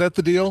now? Is that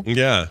the deal?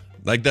 Yeah,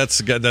 like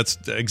that's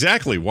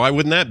exactly. Why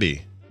wouldn't that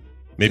be?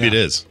 Maybe it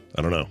is.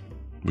 I don't know.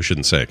 We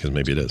shouldn't say it because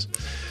maybe it is.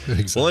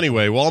 Exactly. Well,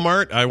 anyway,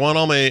 Walmart. I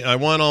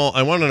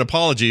want an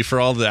apology for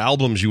all the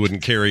albums you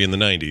wouldn't carry in the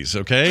 90s.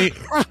 Okay.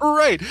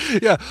 Right.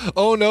 Yeah.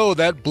 Oh no,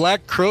 that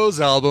Black Crowes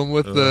album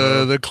with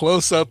the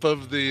close up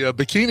of the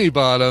bikini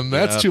bottom.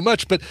 That's too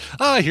much. But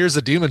here's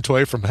a demon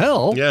toy from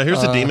hell. Yeah.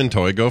 Here's a demon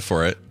toy. Go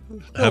for it.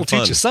 It'll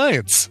teach you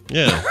science.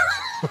 Yeah.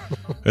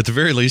 At the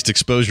very least,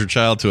 expose your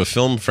child to a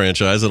film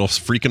franchise that'll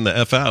freak him the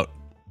F out.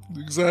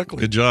 Exactly.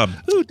 Good job.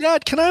 Ooh,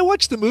 Dad, can I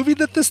watch the movie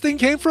that this thing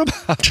came from?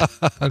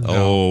 No.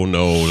 Oh,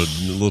 no,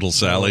 little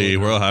Sally.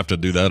 We'll have to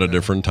do that a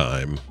different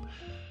time.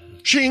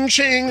 Shing,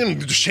 shing,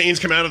 and chains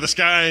come out of the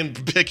sky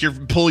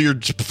and pull your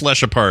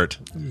flesh apart.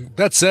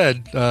 That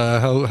said,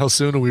 how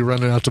soon are we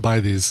running out to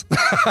buy these?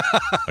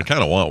 I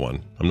kind of want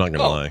one. I'm not going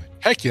to lie.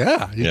 Heck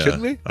yeah. Are you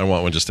kidding me? I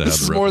want one just to have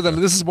This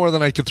is more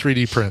than I could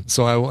 3D print,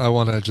 so I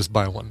want to just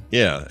buy one.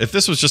 Yeah. If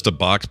this was just a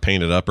box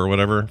painted up or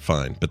whatever,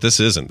 fine. But this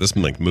isn't. This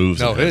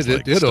moves. No,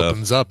 it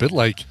opens up. It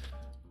like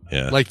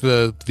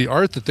the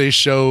art that they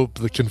show,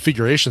 the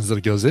configurations that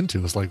it goes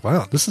into is like,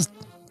 wow, this is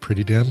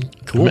pretty damn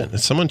cool.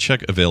 Someone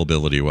check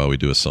availability while we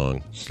do a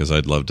song, because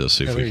I'd love to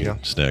see if we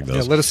can snag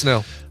those. Yeah, let us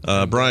know.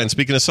 Brian,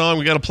 speaking of song,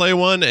 we got to play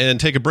one and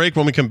take a break.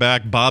 When we come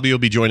back, Bobby will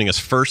be joining us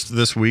first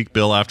this week,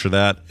 Bill after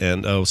that,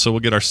 and so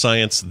we'll get our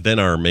science, then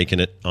our making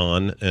it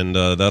on, and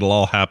that'll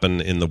all happen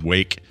in the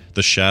wake,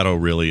 the shadow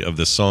really, of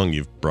this song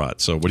you've brought.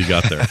 So what do you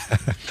got there?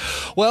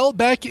 Well,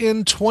 back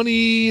in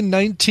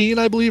 2019,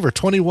 I believe, or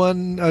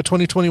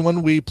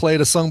 2021, we played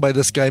a song by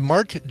this guy,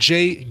 Mark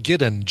J.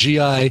 Giddon,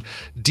 Gidden.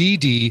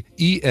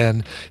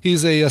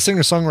 He's a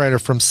singer-songwriter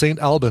from St.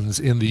 Albans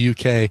in the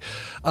UK.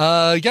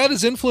 Got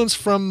his influence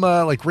from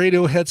like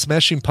Radiohead,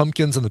 Smashing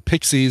Pumpkins, and the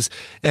Pixies.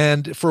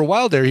 And for a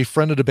while there, he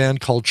fronted a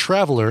band called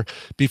Traveler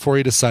before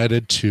he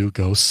decided to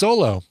go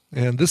solo.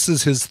 And this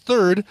is his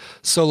third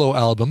solo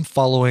album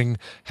following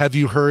Have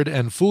You Heard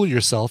and Fool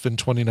Yourself in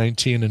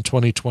 2019 and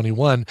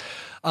 2021.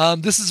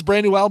 This is a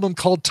brand new album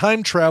called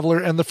Time Traveler,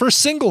 and the first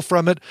single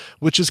from it,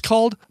 which is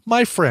called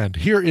My Friend.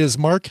 Here is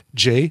Mark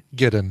J.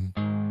 Giddon.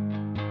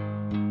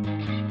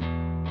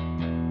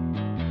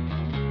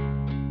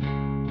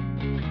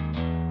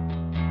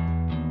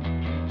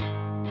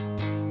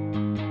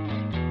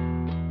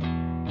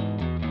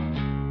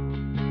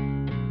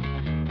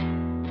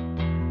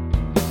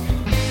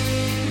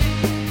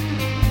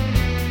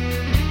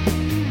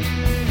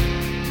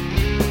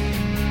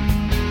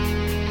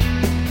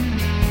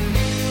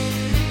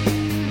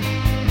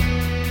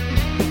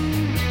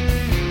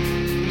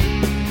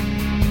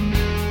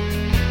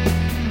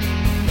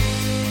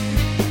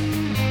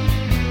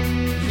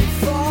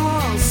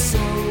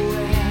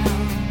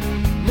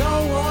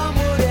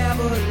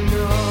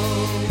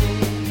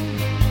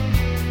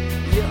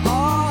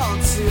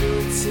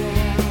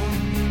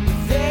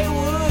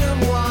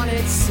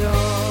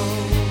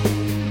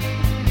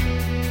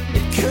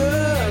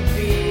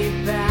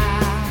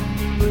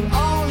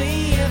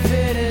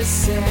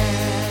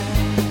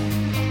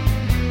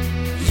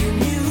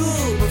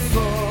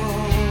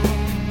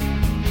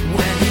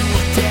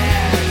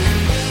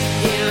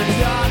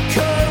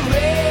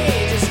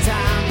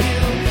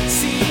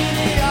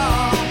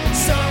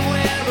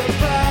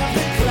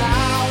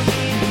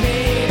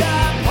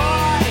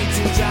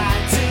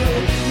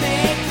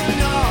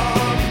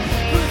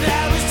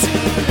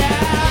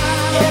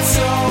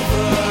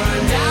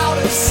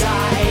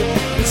 side.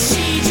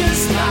 She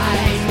just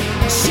might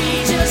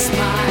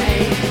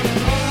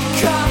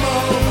come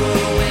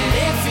over when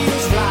it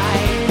feels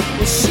right.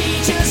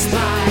 She just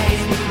might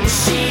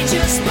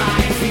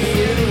for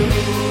you.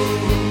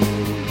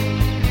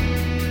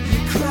 You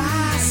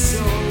cry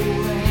so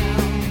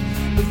well,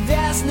 but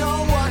there's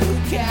no one who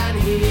can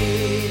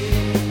hear.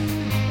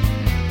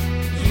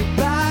 You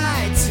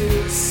buy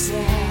to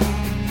sell,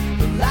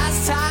 the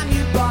last time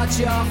you bought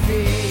your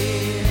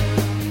fear.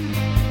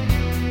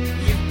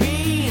 You've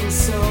been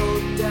so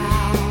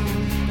down,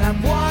 that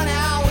 1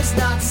 hour's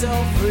not so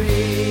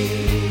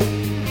free.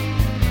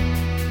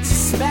 To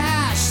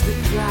smash the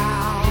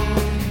crowd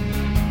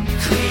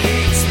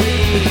creates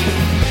me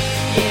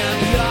in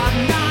your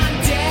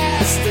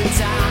non-destined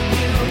time.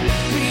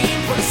 You've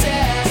been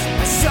possessed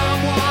by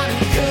someone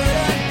who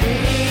couldn't be.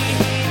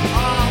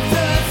 All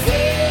the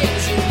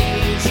things you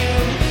need, you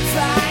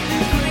find the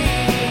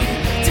greed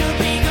to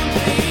be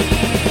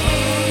complete.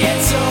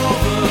 It's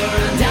over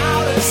and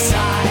out of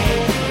sight.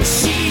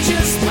 She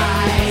just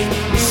might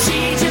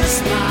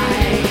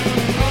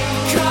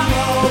come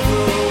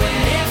over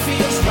when it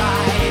feels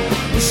right.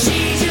 She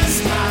just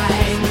might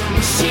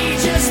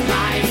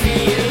for you.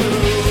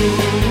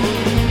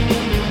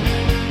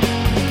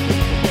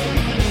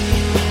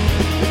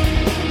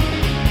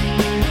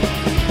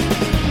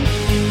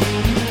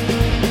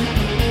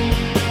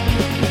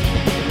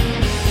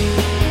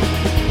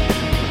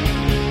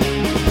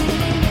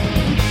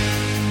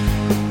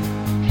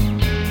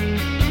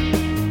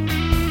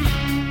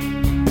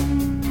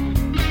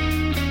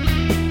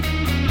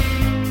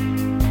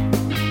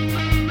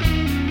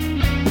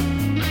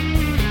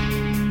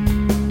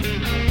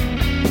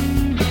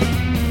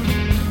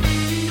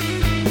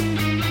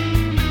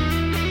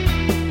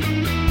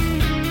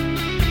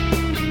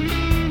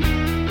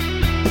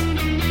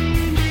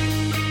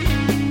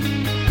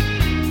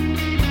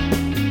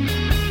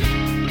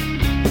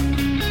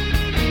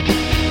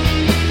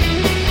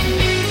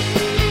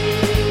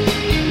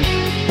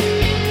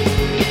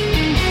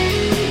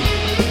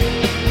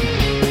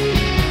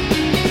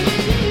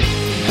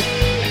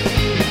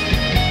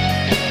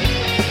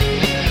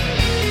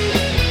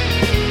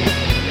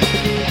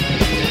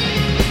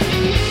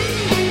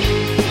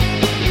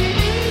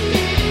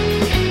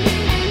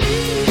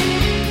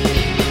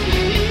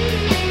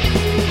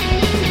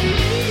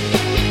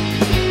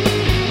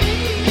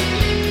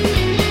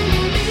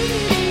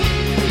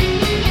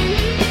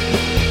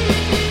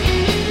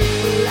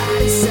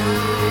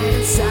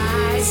 Sigh,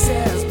 says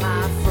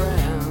my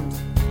friend,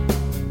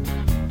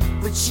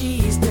 but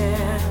she's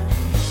dead.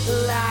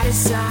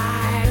 Light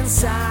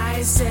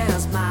sigh,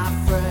 says my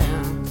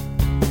friend,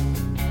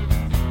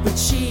 but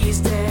she's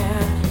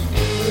dead.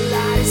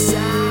 Light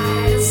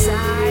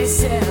sigh,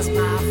 says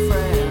my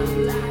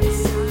friend,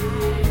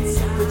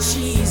 but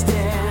she's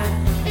dead.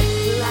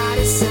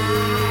 Light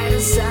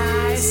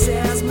sigh,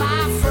 says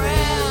my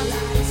friend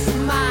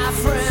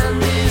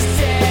is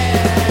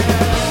dead.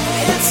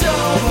 It's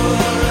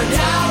over and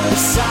out of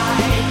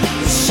sight.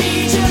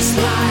 She just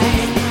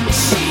might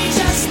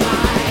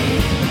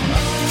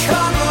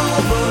come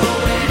over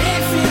when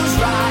it feels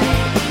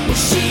right.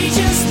 She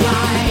just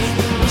might.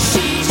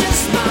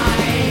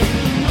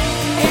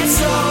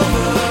 It's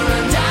over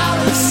and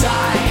out of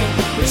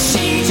sight.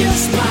 She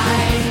just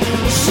might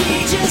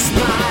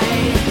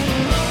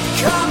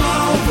come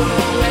over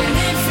when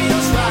it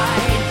feels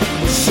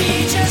right.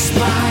 She just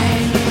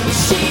might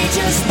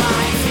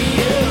for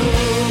you.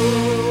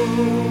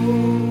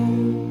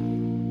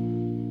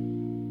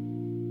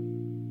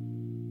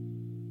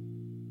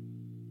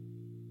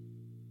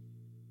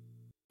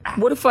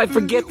 What if I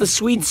forget the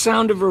sweet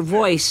sound of her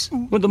voice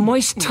or the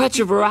moist touch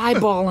of her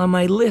eyeball on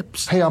my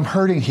lips? Hey, I'm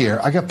hurting here.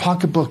 I got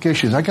pocketbook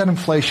issues. I got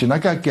inflation. I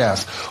got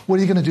gas. What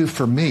are you going to do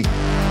for me?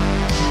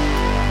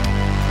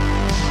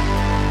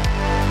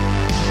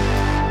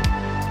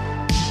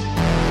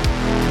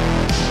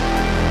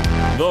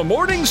 The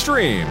Morning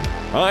Stream.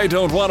 I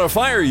don't want to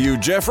fire you,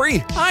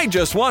 Jeffrey. I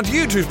just want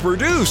you to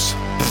produce.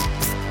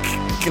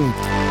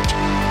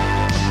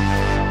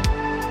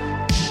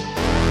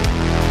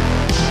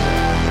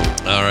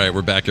 All right,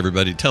 we're back,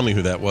 everybody. Tell me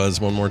who that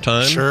was one more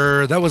time.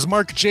 Sure, that was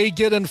Mark J.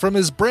 Giddin from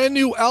his brand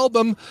new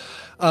album,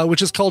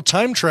 which is called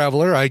Time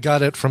Traveler. I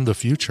got it from the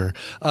future.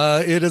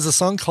 It is a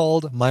song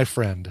called My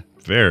Friend.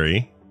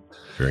 Very,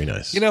 very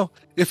nice. You know,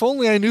 if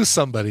only I knew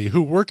somebody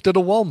who worked at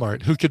a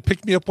Walmart who could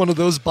pick me up one of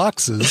those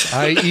boxes,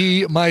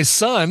 i.e. my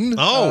son.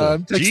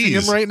 I'm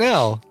texting him right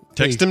now.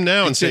 Text him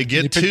now and say,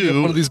 get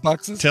two. One of these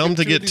boxes? Tell him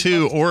to get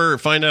two, or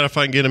find out if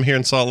I can get him here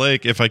in Salt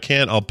Lake. If I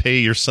can't, I'll pay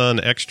your son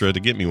extra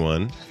to get me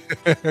one.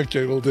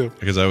 Okay, we'll do.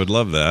 Because I would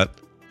love that.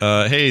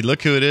 Hey,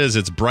 look who it is.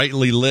 It's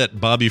brightly lit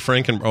Bobby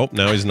Oh,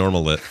 now he's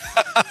normal lit.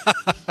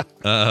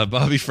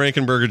 Bobby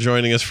Frankenberger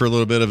joining us for a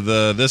little bit of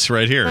this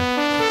right here.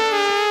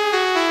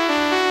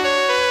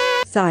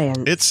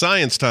 Science. It's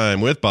science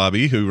time with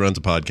Bobby, who runs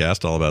a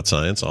podcast all about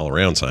science, all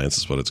around science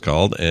is what it's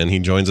called. And he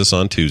joins us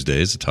on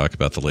Tuesdays to talk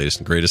about the latest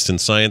and greatest in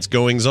science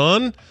goings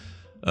on.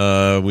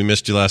 We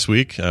missed you last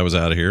week. I was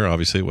out of here.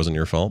 Obviously, it wasn't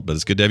your fault, but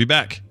it's good to have you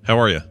back. How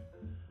are you?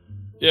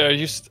 Yeah,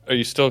 are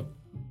you still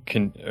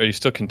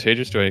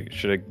contagious?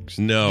 Should I?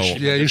 No.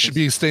 Yeah, you should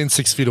be staying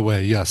 6 feet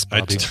away. Yes,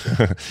 Bobby.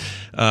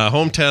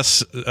 Home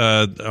tests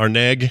are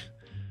negative.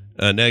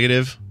 I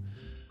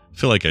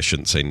feel like I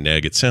shouldn't say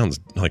neg. It sounds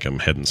like I'm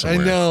heading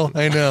somewhere.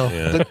 I know.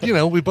 Yeah.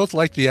 But, we both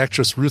like the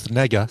actress Ruth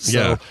Negga. So,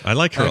 yeah, I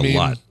like her a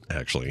lot,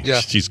 actually.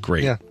 Yeah. She's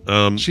great.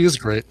 Yeah. She is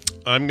great.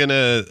 I'm going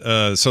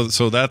to...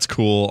 So that's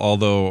cool,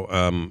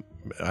 although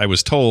I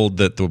was told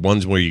that the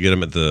ones where you get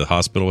them at the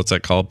hospital, what's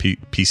that called?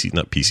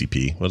 Not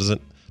PCP. What is it?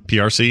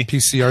 PRC?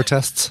 PCR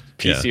tests.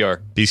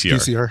 PCR. Yeah.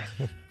 PCR.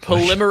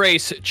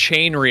 Polymerase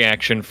chain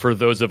reaction for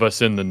those of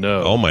us in the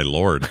know. Oh, my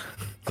Lord.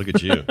 Look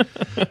at you.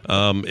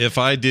 If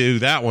I do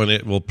that one,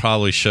 it will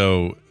probably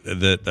show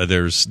that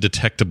there's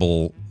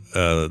detectable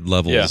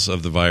levels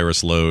of the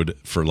virus load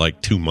for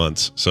like 2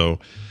 months. So,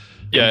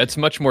 yeah, it's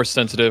much more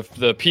sensitive.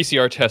 The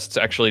PCR tests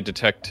actually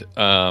detect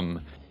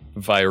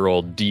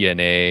viral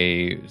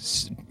DNA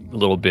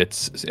little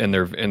bits, and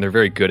they're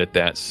very good at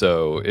that.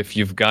 So if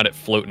you've got it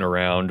floating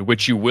around,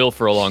 which you will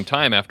for a long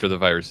time after the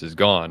virus is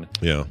gone,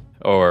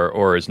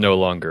 or is no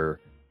longer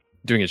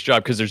doing its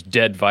job, because there's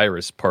dead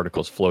virus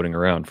particles floating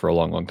around for a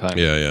long time.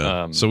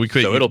 So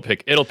it'll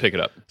pick it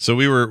up. So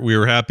we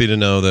were happy to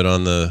know that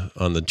on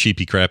the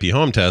cheapy crappy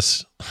home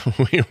tests,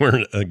 we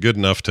weren't good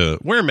enough to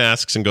wear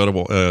masks and go to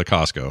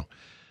Costco.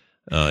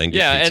 And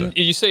get pizza. And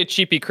you say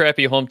cheapy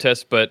crappy home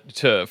test,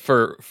 but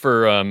for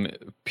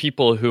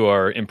people who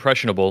are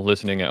impressionable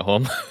listening at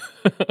home,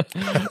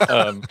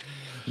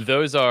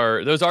 those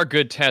are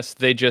good tests.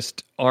 They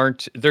just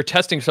aren't. They're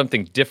testing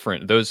something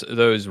different.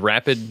 Those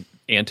rapid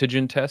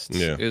antigen tests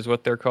is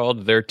what they're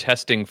called. They're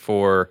testing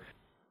for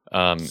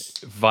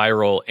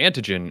viral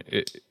antigen,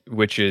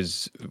 which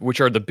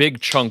are the big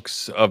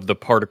chunks of the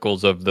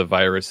particles of the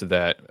virus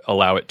that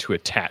allow it to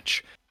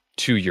attach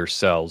to your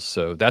cells.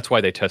 So that's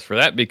why they test for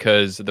that,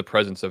 because the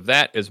presence of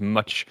that is a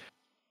much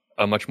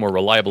more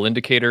reliable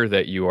indicator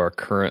that you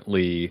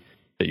currently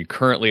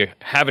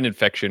have an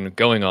infection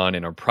going on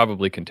and are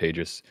probably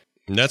contagious.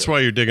 And that's why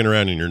you're digging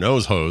around in your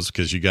nose hose,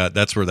 because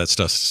that's where that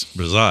stuff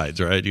resides,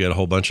 right? You got a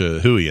whole bunch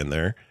of hooey in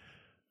there.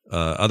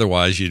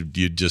 Otherwise,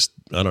 you'd just,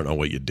 I don't know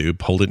what you'd do,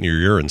 hold it in your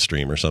urine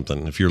stream or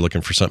something if you're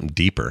looking for something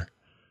deeper.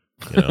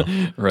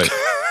 Right.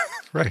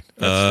 Right.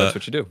 That's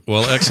what you do.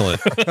 Well,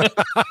 excellent.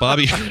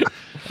 Bobby,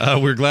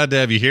 we're glad to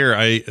have you here.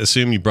 I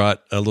assume you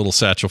brought a little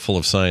satchel full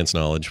of science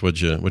knowledge.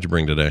 What'd you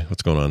bring today?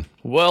 What's going on?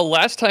 Well,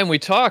 last time we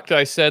talked,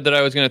 I said that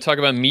I was going to talk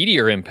about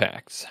meteor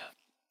impacts.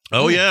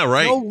 Oh, yeah,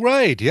 right. Oh,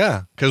 right,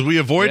 yeah. Because we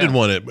avoided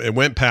one. It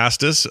went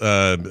past us.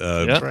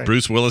 Right.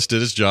 Bruce Willis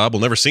did his job.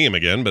 We'll never see him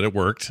again, but it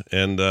worked.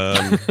 And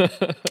we're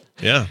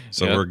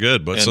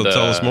good. But so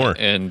tell us more.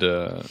 And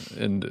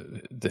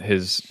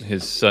his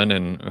son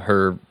and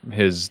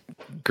his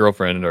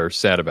girlfriend are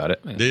sad about it.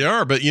 They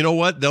are, but you know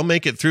what? They'll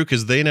make it through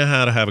because they know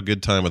how to have a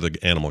good time with an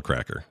animal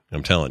cracker.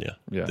 I'm telling you.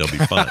 Yeah. They'll be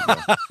fine.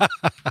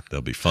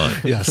 They'll be fine.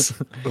 Yes,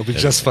 they'll be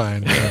just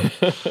fine. Yeah.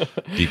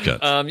 Deep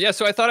cuts.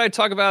 So I thought I'd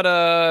talk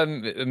about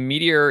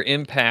meteor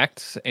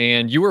impacts,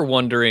 and you were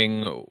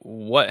wondering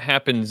what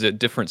happens at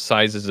different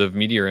sizes of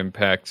meteor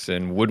impacts,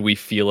 and would we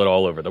feel it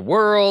all over the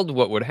world?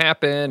 What would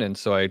happen? And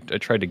so I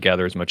tried to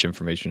gather as much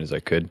information as I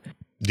could.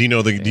 Do you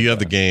know do you have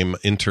the game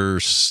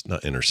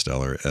not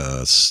Interstellar,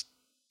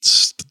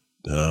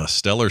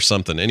 Stellar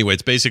something? Anyway,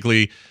 it's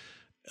basically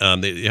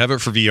they have it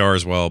for VR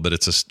as well, but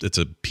it's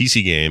a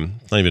PC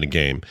game. It's not even a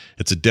game.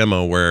 It's a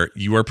demo where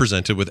you are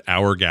presented with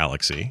our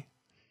galaxy,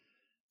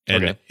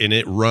 and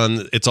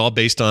it's all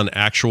based on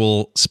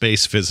actual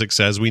space physics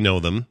as we know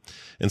them,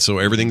 and so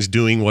everything's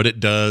doing what it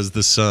does.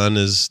 The sun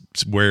is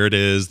where it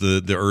is.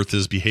 The Earth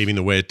is behaving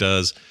the way it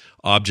does.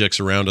 Objects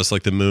around us,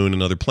 like the moon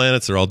and other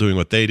planets, they're all doing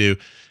what they do,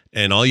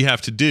 and all you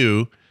have to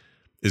do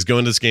is go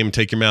into this game and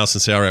take your mouse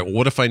and say, all right,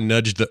 what if I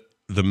nudge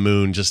the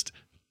moon just,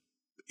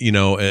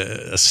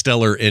 a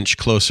stellar inch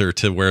closer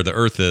to where the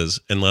Earth is,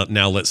 and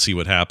now let's see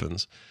what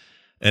happens.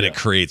 And it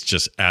creates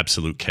just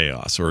absolute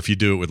chaos. Or if you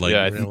do it with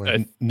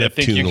Neptune I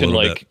think you a can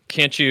little bit.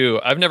 Can't you,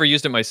 I've never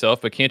used it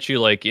myself, but can't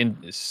you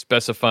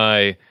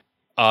specify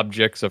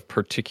objects of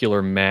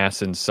particular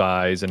mass and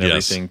size and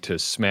everything to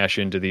smash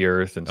into the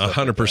Earth and stuff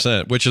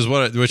 100%, which is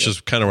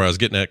is kind of where I was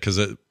getting at, because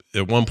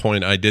at one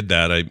point I did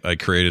that. I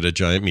created a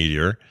giant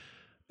meteor,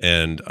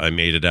 and I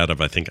made it out of,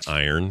 I think,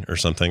 iron or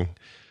something.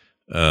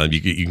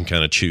 You can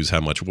kind of choose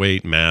how much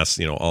weight, mass,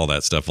 all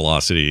that stuff,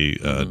 velocity,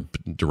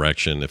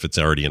 direction, if it's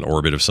already in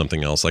orbit of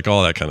something else, like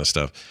all that kind of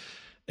stuff.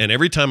 And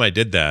every time I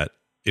did that,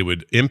 it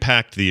would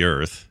impact the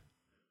Earth,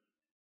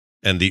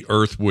 and the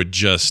Earth would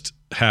just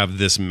have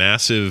this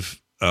massive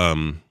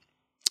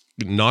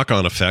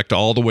knock-on effect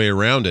all the way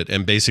around it,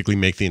 and basically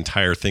make the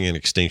entire thing an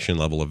extinction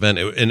level event.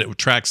 And it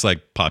tracks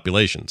like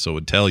population, so it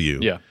would tell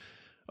you,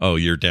 oh,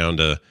 you're down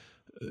to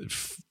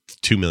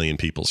 2 million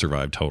people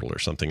survived total or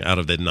something out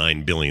of the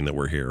 9 billion that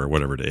were here, or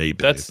whatever, to 8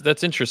 billion.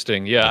 That's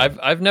interesting. Yeah,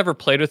 I've never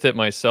played with it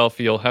myself.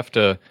 You'll have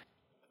to.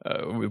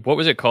 What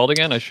was it called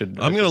again? I'm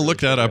going to look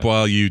that up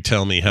while you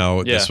tell me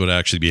how this would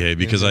actually behave,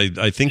 because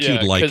I think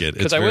you'd like it.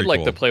 Because I would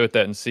like to play with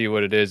that and see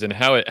what it is and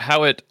how it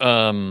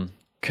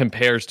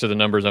compares to the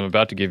numbers I'm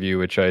about to give you,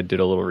 which I did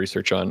a little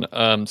research on.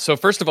 So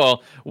first of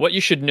all, what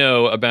you should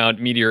know about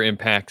meteor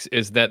impacts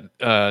is that,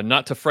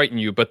 not to frighten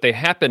you, but they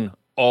happen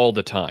all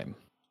the time.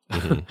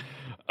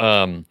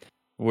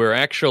 We're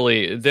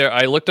actually there.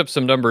 I looked up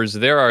some numbers.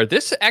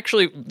 This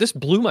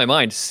blew my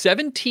mind.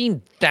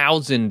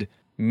 17,000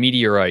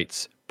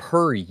 meteorites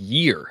per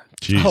year.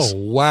 Jeez. Oh,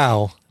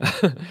 wow.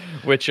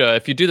 Which,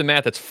 if you do the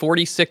math, that's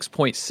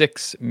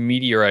 46.6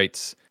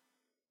 meteorites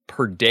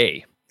per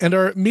day. And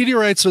our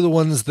meteorites are the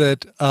ones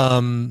that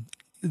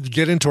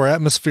get into our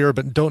atmosphere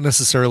but don't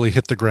necessarily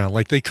hit the ground.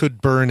 Like they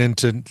could burn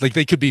into, like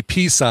they could be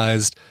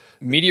pea-sized.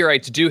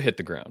 Meteorites do hit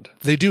the ground.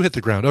 They do hit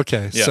the ground.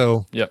 Okay. Yeah.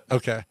 So, yep.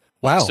 Okay.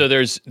 Wow. So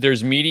there's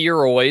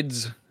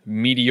meteoroids,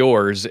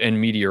 meteors,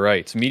 and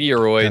meteorites.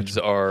 Meteoroids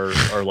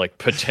are like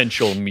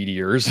potential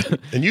meteors.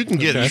 And you can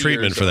get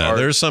treatment for that.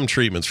 There's some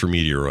treatments for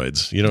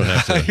meteoroids. You don't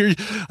have to.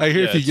 I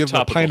hear if you give them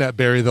a pineapple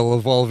berry, they'll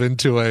evolve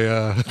into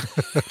a.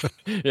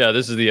 Yeah,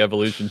 this is the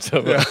evolution.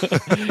 So,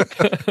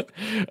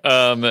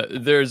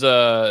 there's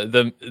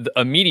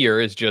a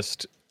meteor is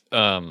just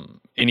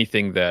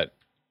anything that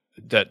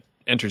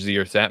enters the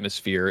Earth's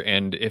atmosphere,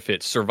 and if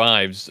it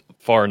survives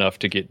far enough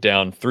to get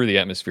down through the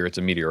atmosphere, it's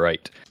a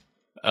meteorite.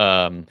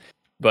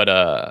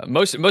 But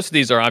most of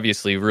these are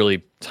obviously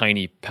really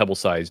tiny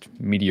pebble-sized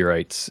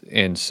meteorites,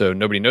 and so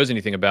nobody knows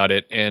anything about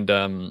it. And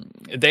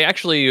they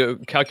actually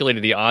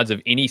calculated the odds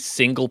of any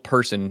single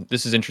person.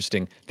 This is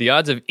interesting. The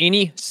odds of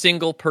any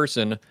single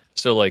person.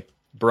 So, like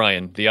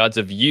Brian, the odds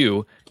of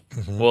you.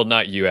 Mm-hmm. Well,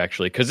 not you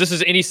actually, because this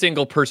is any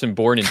single person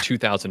born in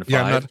 2005.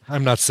 Yeah,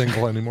 I'm not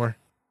single anymore.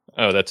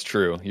 Oh, that's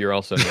true. You're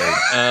also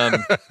married.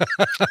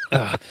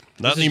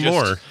 Not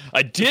anymore.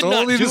 I did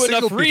not do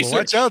enough research. People.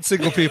 Watch out,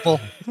 single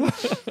people.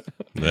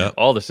 Yeah,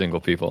 all the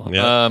single people.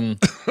 Yeah.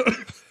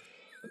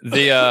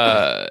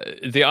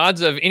 The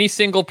odds of any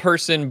single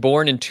person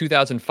born in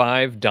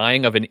 2005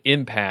 dying of an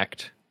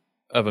impact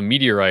of a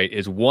meteorite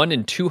is 1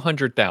 in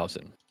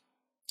 200,000.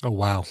 Oh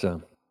wow!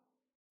 So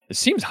it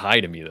seems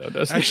high to me, though,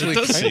 doesn't Actually,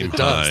 it? Actually, it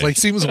does. Like,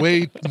 seems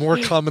way more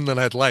common than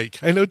I'd like.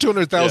 I know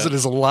 200,000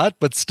 is a lot,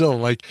 but still,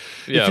 like,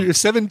 if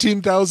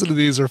 17,000 of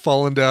these are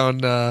falling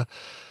down,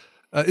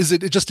 is it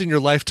just in your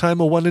lifetime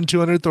a 1 in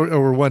 200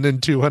 or 1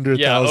 in 200,000?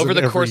 Yeah, over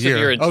the course year?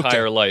 of your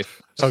entire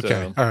life.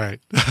 Okay, all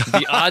right.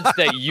 The odds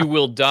that you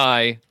will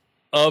die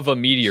of a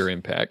meteor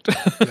impact.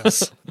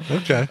 Yes.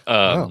 Okay.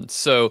 Wow.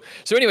 So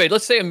anyway,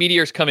 let's say a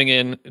meteor's coming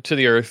in to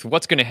the Earth.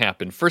 What's going to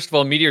happen? First of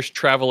all, meteors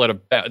travel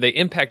they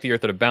impact the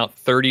Earth at about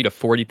 30 to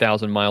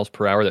 40,000 miles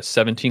per hour. That's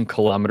 17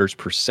 kilometers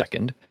per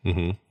second.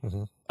 Mm-hmm.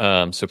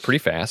 Mm-hmm. So pretty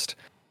fast.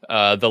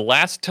 The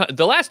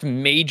last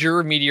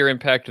major meteor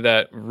impact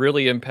that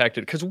really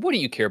impacted, because what do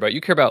you care about?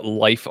 You care about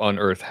life on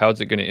Earth. How's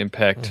it going to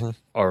impact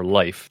our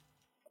life?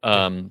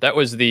 That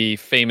was the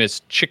famous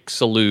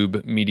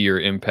Chicxulub meteor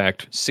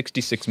impact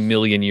 66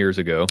 million years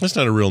ago. That's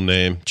not a real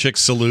name.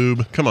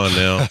 Chicxulub. Come on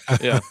now.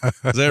 Yeah.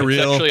 Is that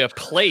real? It's actually a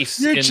place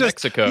in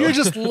Mexico. You're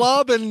just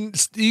lobbing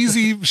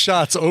easy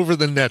shots over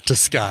the net to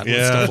Scott.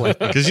 Yeah.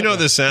 Because you know what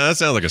this sounds?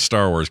 That sounds like a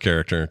Star Wars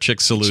character.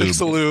 Chicxulub.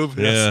 Chicxulub.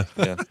 Yeah.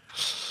 Yeah.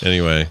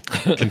 Anyway,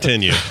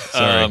 continue.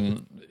 Sorry.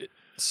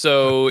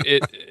 So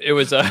it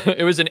was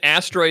an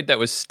asteroid that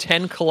was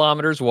 10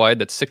 kilometers wide.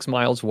 That's 6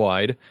 miles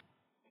wide.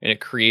 And it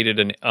created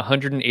a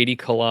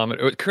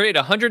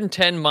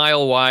 110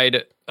 mile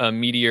wide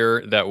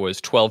meteor that was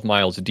 12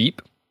 miles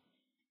deep.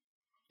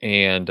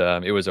 And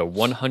it was a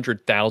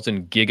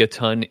 100,000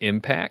 gigaton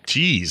impact.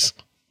 Jeez.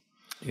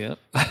 Yeah.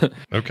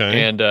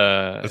 Okay. And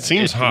it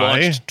seems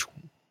high.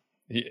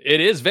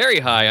 It is very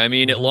high. I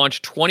mean, it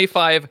launched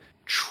 25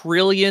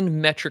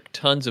 trillion metric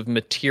tons of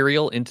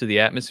material into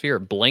the atmosphere.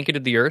 It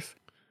blanketed the Earth.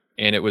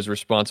 And it was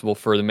responsible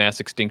for the mass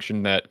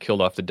extinction that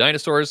killed off the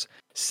dinosaurs.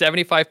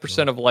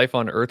 75% of life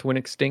on Earth went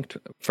extinct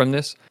from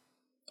this.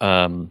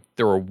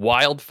 There were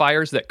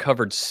wildfires that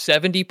covered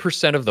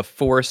 70% of the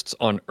forests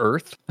on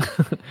Earth.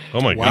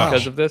 Oh my gosh.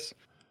 Because of this.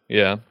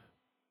 Yeah.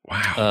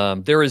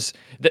 Wow.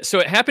 So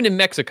it happened in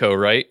Mexico,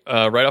 right?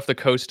 Right off the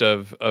coast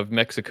of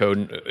Mexico.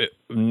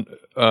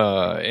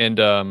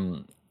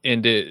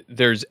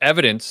 There's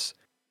evidence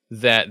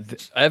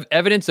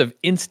evidence of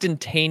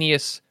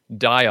instantaneous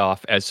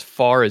die-off as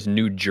far as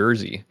New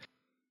Jersey.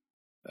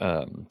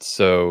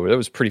 So that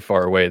was pretty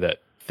far away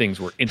that things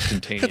were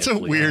instantaneously. That's a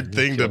weird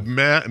thing to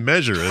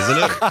measure, isn't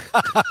it?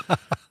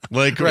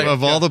 Like,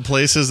 of all the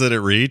places that it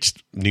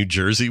reached, New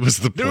Jersey was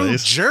the place. New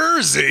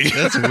Jersey?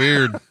 That's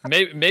weird.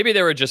 Maybe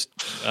they were just,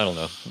 I don't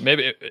know.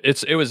 Maybe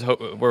it was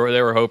where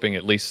they were hoping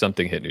at least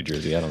something hit New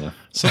Jersey. I don't know.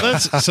 So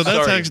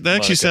that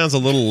actually sounds a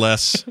little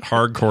less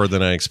hardcore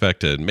than I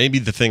expected. Maybe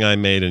the thing I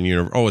made in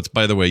it's,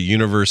 by the way,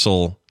 Universe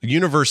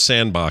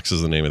Sandbox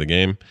is the name of the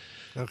game.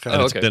 Okay.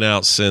 And it's been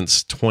out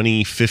since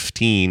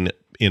 2015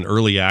 in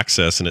early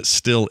access, and it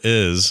still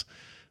is.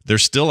 They're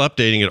still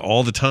updating it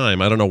all the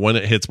time. I don't know when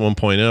it hits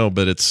 1.0,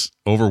 but it's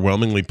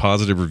overwhelmingly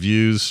positive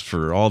reviews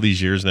for all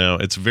these years now.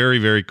 It's very,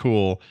 very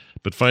cool,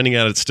 but finding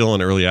out it's still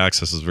in early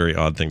access is a very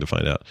odd thing to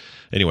find out.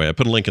 Anyway, I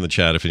put a link in the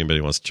chat if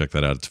anybody wants to check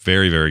that out. It's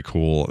very, very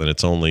cool, and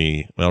it's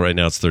only, right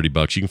now it's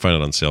 $30. You can find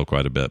it on sale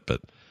quite a bit,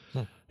 but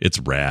It's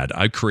rad.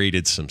 I've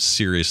created some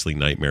seriously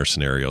nightmare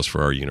scenarios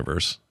for our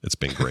universe. It's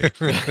been great.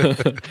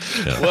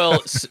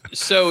 Well,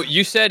 so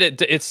you said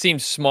it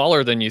seemed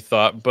smaller than you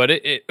thought, but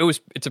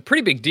it's a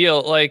pretty big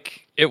deal.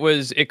 Like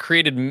it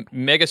created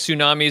mega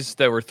tsunamis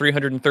that were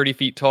 330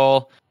 feet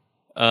tall.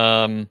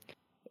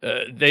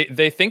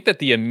 They think that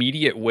the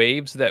immediate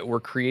waves that were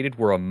created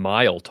were a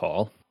mile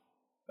tall,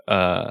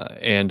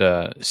 and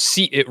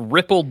it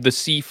rippled the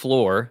sea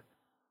floor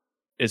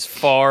as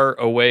far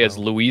away as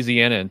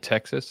Louisiana and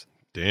Texas.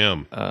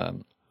 Damn.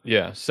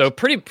 Yeah. So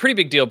pretty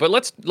big deal. But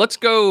let's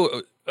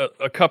go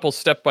a couple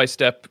step by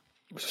step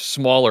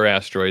smaller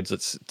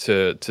asteroids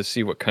to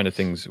see what kind of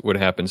things would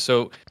happen.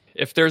 So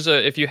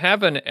if you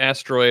have an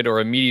asteroid or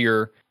a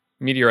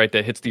meteorite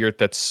that hits the Earth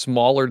that's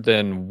smaller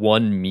than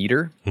 1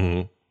 meter,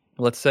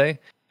 let's say,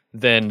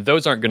 then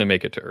those aren't going to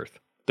make it to Earth.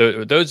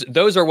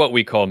 Those are what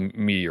we call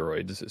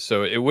meteoroids.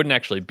 So it wouldn't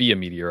actually be a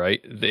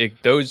meteorite.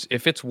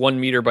 If it's 1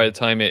 meter by the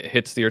time it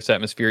hits the Earth's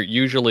atmosphere, it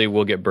usually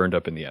will get burned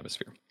up in the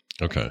atmosphere.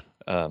 Okay.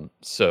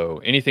 So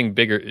anything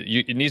bigger,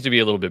 it needs to be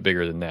a little bit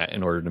bigger than that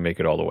in order to make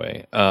it all the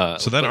way.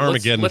 So that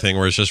Armageddon thing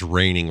where it's just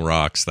raining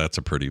rocks,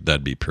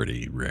 that'd be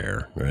pretty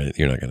rare, right?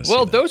 You're not going to see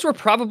that. Those were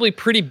probably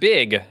pretty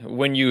big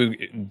when you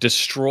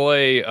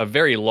destroy a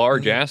very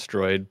large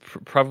asteroid.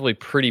 Probably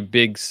pretty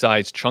big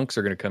sized chunks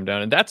are going to come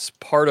down, and that's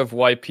part of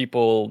why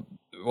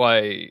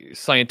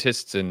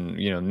scientists and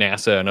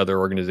NASA and other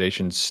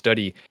organizations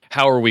study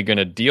how are we going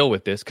to deal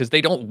with this, because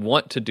they don't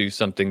want to do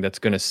something that's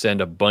going to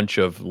send a bunch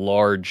of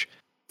large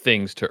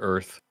things to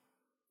Earth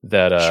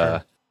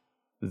that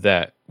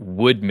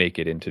would make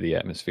it into the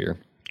atmosphere.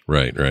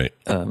 Right.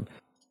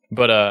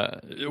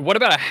 But what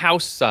about a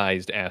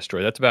house-sized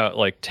asteroid? That's about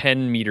like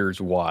 10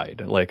 meters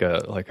wide, like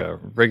a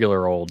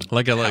regular old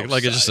like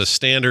just a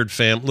standard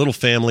little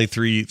family,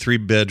 three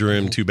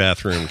bedroom, 2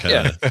 bathroom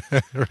kind of.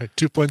 Right,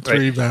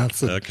 2.3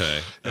 baths.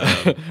 Okay.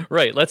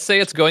 Right. Let's say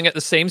it's going at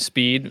the same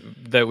speed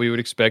that we would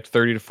expect,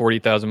 30 to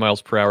 40,000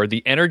 miles per hour.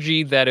 The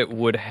energy that it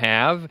would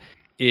have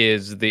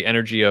is the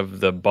energy of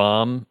the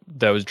bomb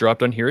that was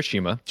dropped on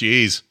Hiroshima.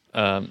 Jeez.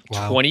 20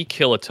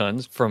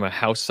 kilotons from a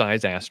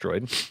house-sized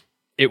asteroid.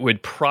 It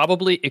would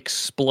probably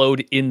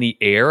explode in the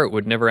air. It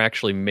would never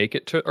actually make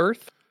it to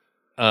Earth.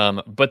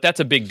 But that's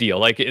a big deal.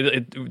 Like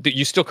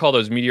you still call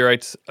those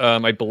meteorites,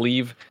 I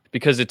believe,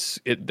 because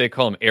they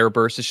call them air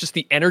bursts. It's just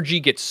the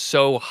energy gets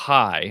so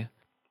high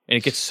and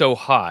it gets so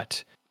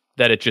hot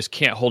that it just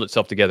can't hold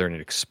itself together and it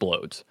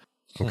explodes.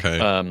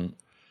 Okay.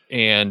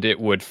 And it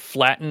would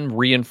flatten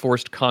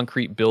reinforced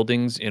concrete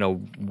buildings in a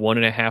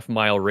 1.5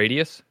 mile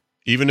radius.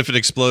 Even if it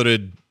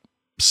exploded,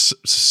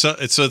 so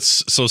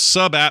it's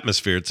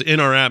sub-atmosphere. It's in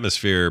our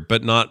atmosphere,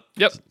 but not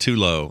too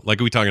low. Like,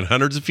 are we talking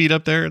hundreds of feet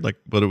up there? Like,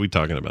 what are we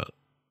talking about?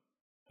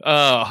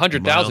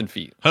 100,000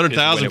 feet.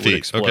 100,000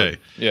 feet. Okay.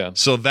 Yeah.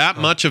 So that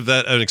much of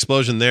an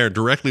explosion there,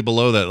 directly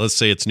below that, let's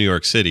say it's New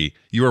York City,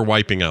 you are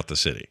wiping out the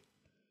city.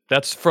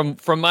 That's from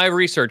my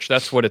research.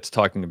 That's what it's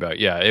talking about.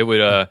 Yeah. It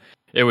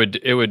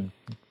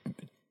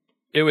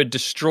would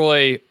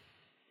destroy.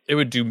 It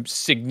would do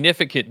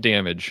significant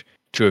damage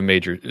to a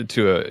major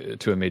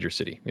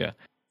city. Yeah.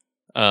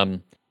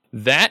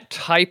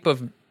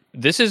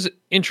 This is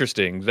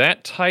interesting.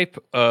 That type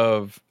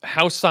of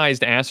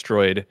house-sized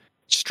asteroid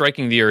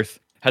striking the Earth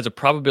has a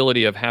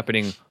probability of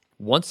happening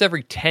once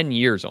every 10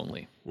 years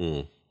only.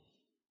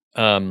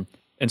 And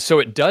so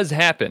it does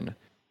happen.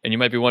 And you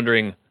might be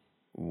wondering,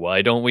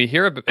 why don't we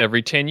hear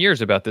every 10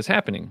 years about this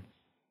happening?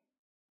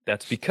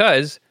 That's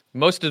because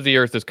most of the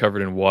Earth is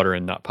covered in water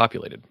and not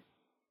populated.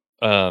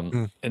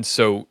 And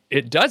so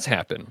it does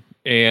happen,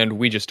 and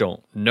we just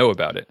don't know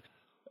about it.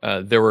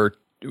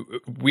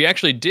 We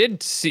actually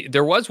did see,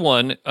 there was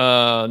one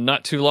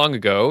not too long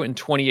ago in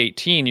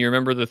 2018. You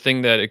remember the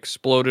thing that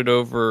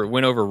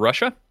went over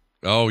Russia?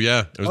 Oh,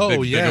 yeah. It was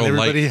big and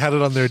everybody had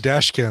it on their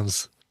dash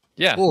cams.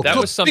 Yeah, that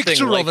was something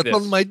picture like of it this.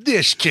 on my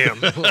dish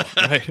cam.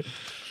 Right.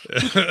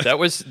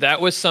 That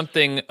was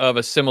something of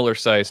a similar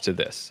size to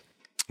this.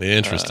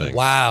 Interesting.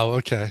 Wow.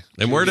 Okay.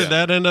 And where did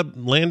that end up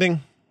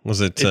landing? Was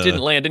it? It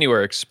didn't land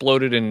anywhere.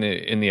 Exploded in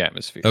the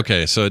atmosphere.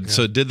 Okay, so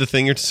it did the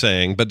thing you're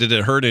saying, but did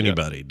it hurt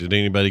anybody? Yeah. Did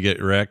anybody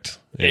get wrecked?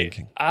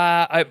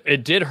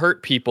 It did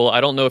hurt people. I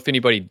don't know if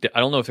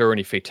there were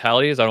any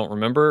fatalities. I don't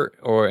remember,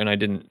 and I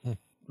didn't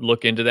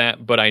look into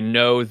that. But I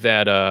know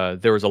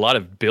that there was a lot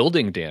of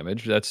building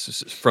damage.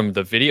 That's from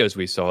the videos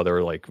we saw. There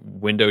were like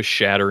windows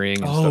shattering.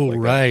 And stuff like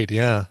right, that.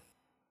 Yeah.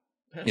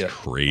 That's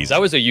crazy. That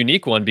was a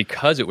unique one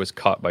because it was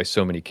caught by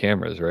so many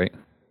cameras, right?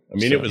 I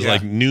mean, it was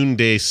like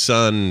noonday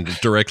sun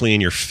directly in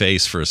your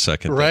face for a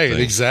second. Right,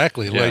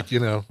 exactly. Yeah. Like,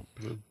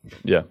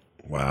 Yeah.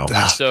 Wow.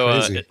 So,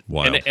 crazy.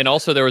 Wow. And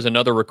also there was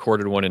another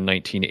recorded one in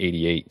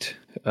 1988.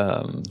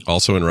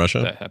 Also in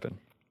Russia? That happened.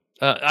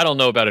 I don't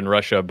know about in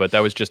Russia, but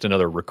that was just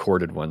another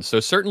recorded one. So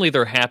certainly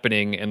they're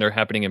happening, and they're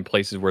happening in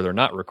places where they're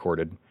not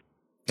recorded.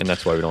 And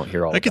that's why we don't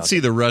hear all about it. I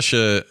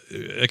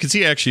could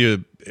see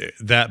actually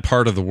that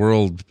part of the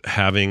world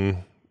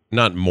having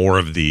not more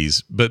of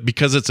these, but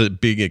because it's a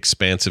big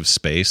expansive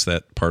space,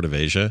 that part of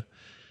Asia,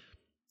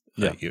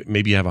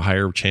 maybe you have a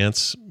higher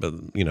chance, but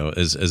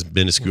as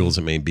minuscule as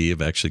it may be,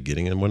 of actually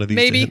getting in one of these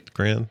to hit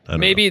grand. I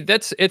don't know.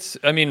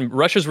 I mean,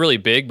 Russia's really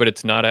big, but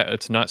it's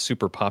not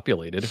super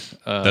populated.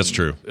 That's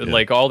true. Yeah.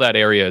 Like all that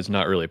area is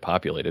not really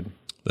populated.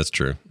 That's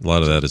true. A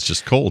lot of that is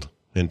just cold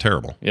and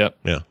terrible. Yep.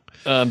 Yeah.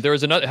 There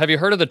was another. Have you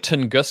heard of the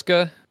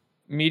Tunguska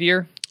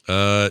meteor?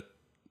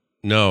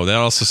 No, that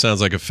also sounds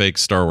like a fake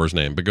Star Wars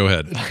name, but go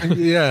ahead.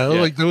 Yeah,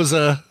 like there was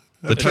a...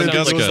 The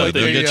Tunguska, like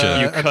they'll get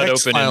you. You cut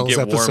open and get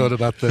warm. Episode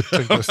about the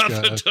Tunguska.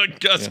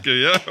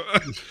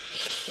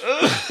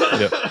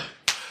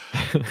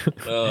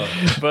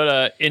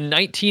 But in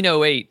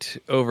 1908,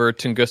 over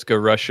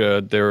Tunguska,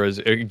 Russia, there was,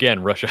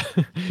 again, Russia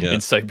in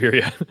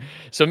Siberia.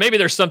 So maybe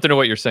there's something to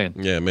what you're saying.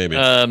 Yeah, maybe.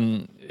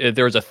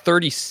 There was a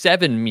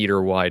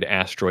 37-meter wide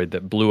asteroid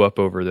that blew up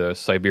over the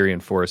Siberian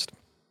forest.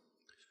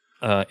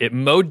 It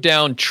mowed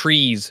down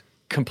trees,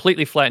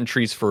 completely flattened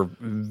trees for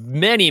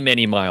many,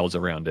 many miles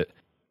around it.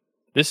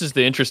 This is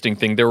the interesting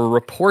thing. There were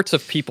reports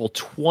of people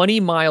 20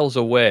 miles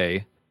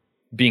away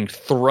being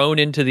thrown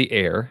into the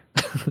air.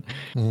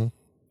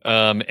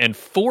 And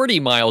 40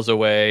 miles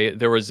away,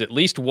 there was at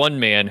least one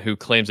man who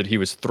claims that he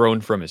was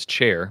thrown from his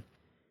chair.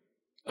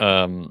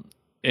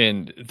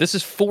 And this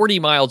is 40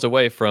 miles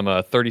away from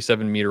a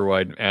 37-meter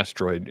wide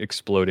asteroid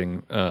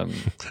exploding.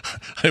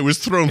 I was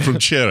thrown from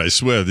chair. I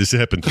swear this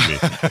happened to me.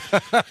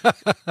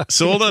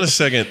 So hold on a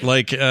second.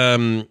 Like,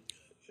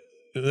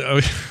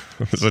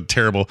 it's a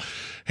terrible.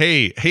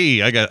 Hey,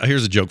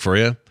 here's a joke for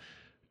you.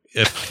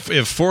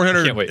 If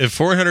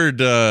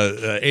 400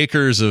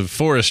 acres of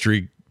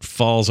forestry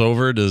falls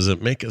over, does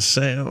it make a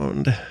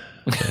sound?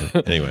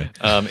 Anyway,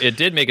 it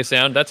did make a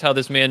sound. That's how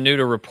this man knew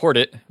to report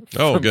it.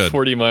 From Good.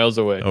 40 miles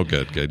away. Oh,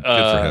 good for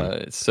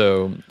him.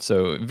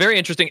 So very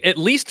interesting. At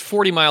least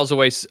 40 miles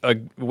away.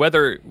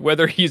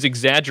 Whether he's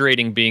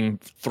exaggerating being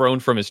thrown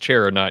from his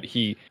chair or not,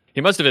 he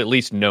must have at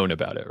least known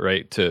about it,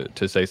 right?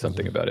 To say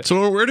something about it.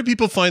 So where do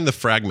people find the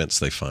fragments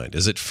they find?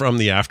 Is it from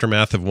the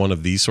aftermath of one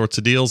of these sorts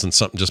of deals, and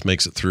something just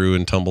makes it through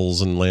and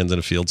tumbles and lands in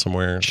a field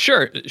somewhere?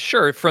 Sure.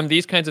 From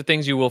these kinds of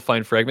things, you will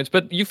find fragments,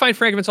 but you find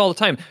fragments all the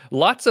time.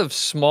 Lots of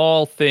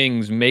small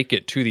things make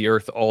it to the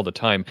Earth all the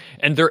time,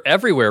 and they're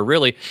everywhere,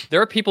 really.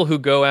 There are people who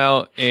go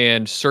out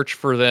and search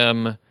for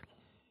them.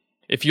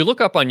 If you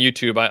look up on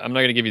YouTube, I'm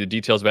not going to give you the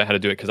details about how to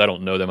do it because I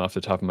don't know them off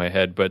the top of my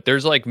head, but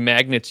there's like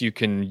magnets you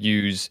can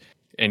use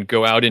and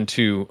go out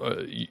into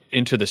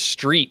the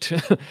street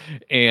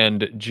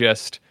and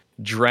just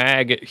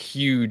drag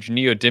huge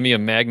neodymium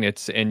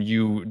magnets, and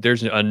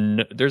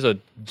there's a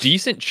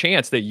decent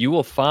chance that you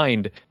will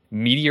find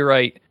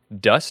meteorite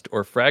dust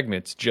or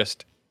fragments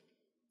just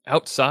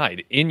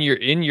outside in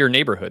your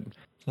neighborhood,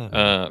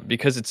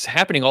 because it's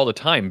happening all the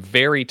time.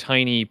 Very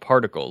tiny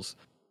particles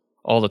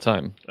all the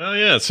time. Oh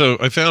yeah, so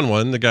I found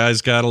one. The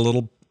guy's got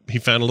he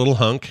found a little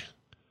hunk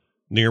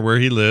near where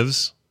he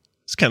lives.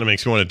 This kind of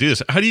makes me want to do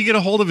this. How do you get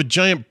a hold of a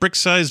giant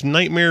brick-sized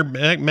nightmare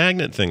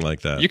magnet thing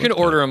like that? You can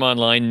order them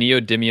online,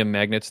 neodymium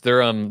magnets.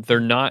 They're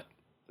not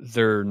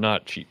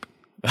cheap.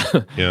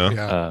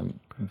 Yeah.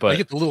 But I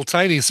get the little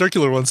tiny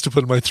circular ones to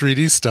put in my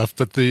 3D stuff,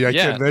 but I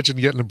can't imagine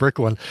getting a brick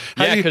one.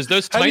 Because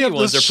those tiny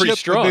ones are pretty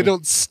strong. They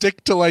don't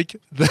stick to like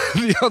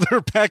the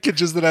other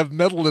packages that have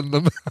metal in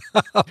them.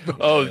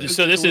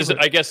 So this is,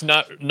 I guess,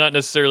 not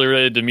necessarily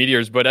related to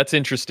meteors, but that's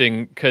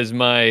interesting because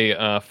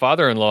my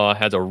father-in-law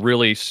has a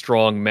really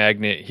strong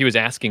magnet. He was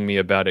asking me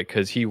about it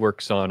because he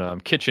works on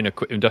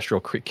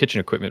industrial kitchen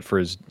equipment for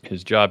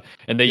his job,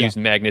 and they use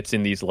magnets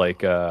in these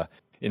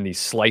in these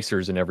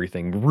slicers and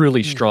everything,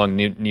 really strong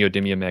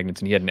neodymium magnets,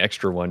 and he had an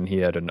extra one. He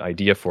had an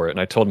idea for it, and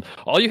I told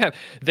him,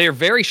 they're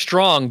very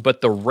strong,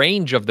 but the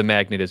range of the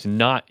magnet is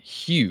not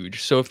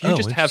huge. So if you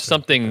just have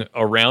something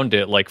around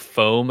it, like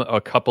foam a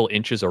couple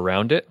inches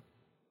around it,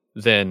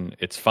 then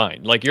it's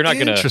fine. Like you're not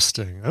going to...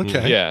 Interesting,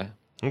 okay. Yeah.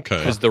 Okay.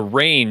 Because the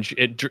range,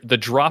 the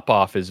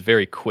drop-off is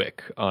very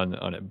quick on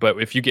it,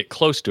 but if you get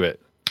close to it,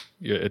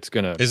 it's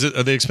going to...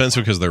 Are they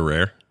expensive because they're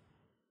rare?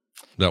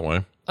 That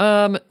way?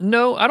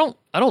 No,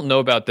 I don't know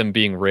about them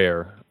being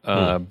rare,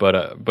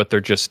 but they're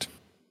just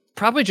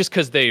probably just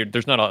because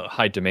there's not a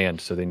high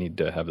demand, so they need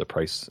to have the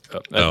price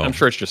up. I'm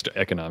sure it's just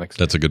economics.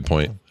 That's a good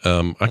point.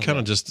 I kind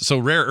of so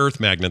rare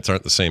earth magnets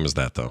aren't the same as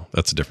that though.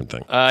 That's a different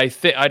thing.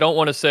 I don't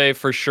want to say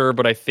for sure,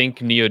 but I think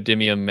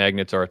neodymium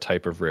magnets are a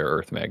type of rare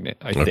earth magnet.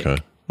 I think.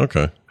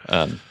 Okay.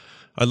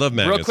 I love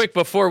magnets. Real quick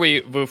before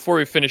we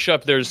finish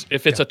up,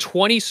 if it's a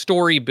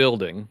 20-story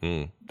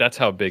building, that's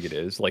how big it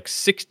is, like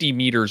 60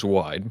 meters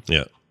wide.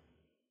 Yeah.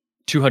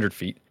 200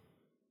 feet,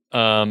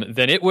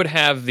 then it would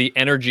have the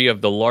energy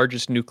of the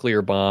largest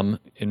nuclear bomb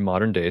in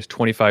modern days,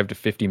 25 to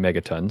 50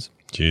 megatons.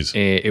 Jeez.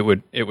 It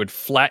would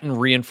flatten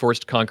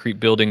reinforced concrete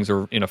buildings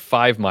in a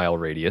 5-mile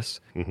radius,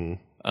 and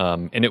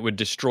it would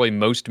destroy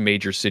most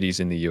major cities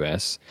in the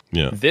U.S.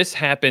 Yeah. This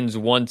happens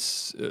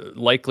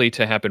likely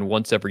to happen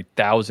once every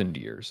 1,000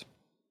 years.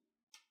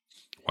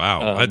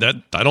 Wow. I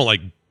don't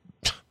like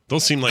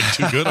Those seem like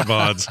too good of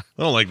odds.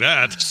 I don't like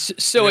that.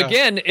 So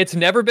again, it's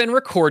never been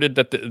recorded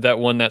that that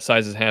one that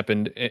size has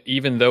happened,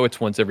 even though it's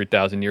once every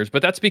 1,000 years.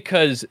 But that's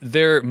because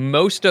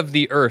most of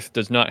the Earth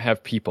does not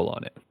have people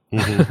on it.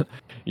 Mm-hmm.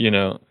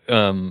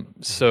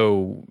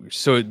 So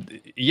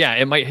yeah,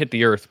 it might hit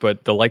the Earth,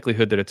 but the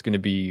likelihood that it's going to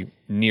be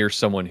near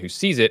someone who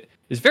sees it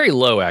is very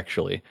low,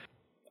 actually.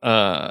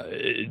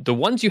 The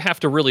ones you have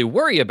to really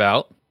worry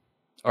about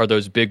are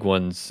those big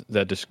ones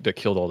that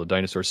killed all the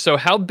dinosaurs. So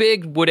how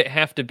big would it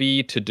have to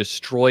be to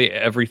destroy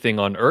everything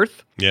on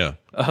Earth? Yeah.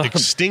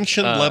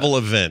 Extinction level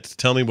event.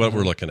 Tell me what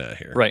we're looking at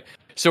here. Right.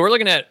 So we're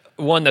looking at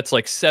one that's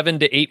like 7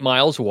 to 8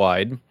 miles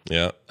wide.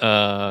 Yeah.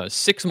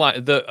 6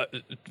 miles.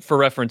 For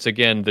reference,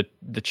 again,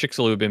 the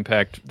Chicxulub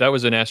impact, that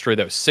was an asteroid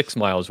that was 6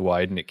 miles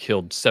wide, and it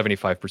killed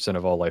 75%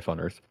 of all life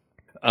on Earth.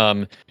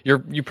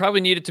 You probably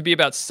need it to be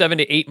about 7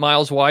 to 8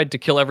 miles wide to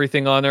kill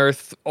everything on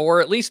Earth,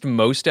 or at least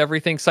most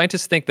everything.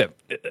 Scientists think that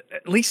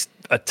at least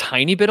a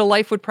tiny bit of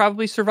life would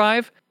probably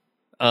survive,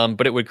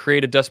 but it would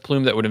create a dust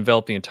plume that would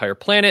envelop the entire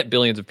planet.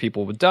 Billions of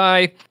people would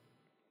die.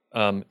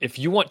 If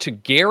you want to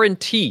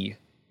guarantee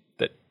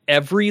that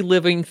every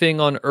living thing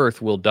on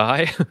Earth will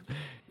die,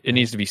 it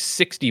needs to be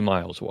 60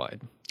 miles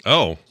wide.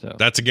 Oh, so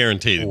that's a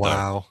guaranteed.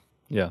 Wow.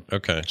 Yeah.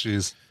 Okay.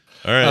 Jeez.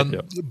 All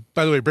right.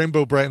 By the way,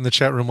 Rainbow Bright in the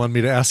chat room wanted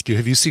me to ask you,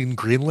 have you seen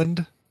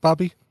Greenland,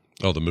 Bobby?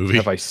 Oh, the movie?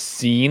 Have I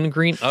seen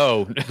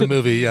Oh. The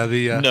movie,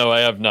 yeah. No, I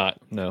have not.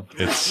 No.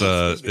 It's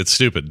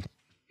stupid.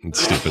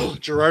 It's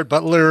stupid. Gerard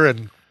Butler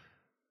and...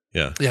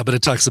 Yeah. Yeah, but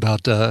it talks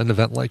about an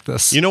event like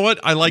this. You know what?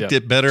 I liked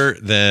it better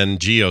than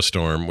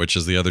Geostorm, which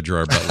is the other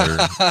Gerard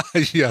Butler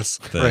yes,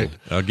 thing. right.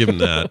 I'll give him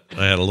that.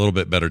 I had a little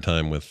bit better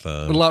time with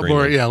a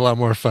lot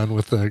more fun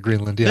with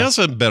Greenland. Yeah. They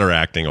also had better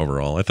acting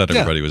overall. I thought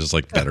everybody was just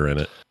like better in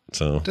it.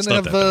 So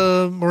didn't they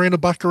have Morena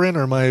Baccarin,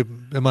 or am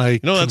I?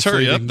 No, that's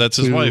her. Yep, that's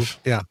his wife.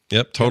 Yeah.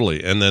 Yep,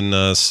 totally. And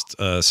then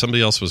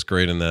somebody else was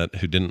great in that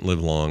who didn't live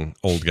long.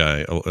 Old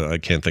guy. I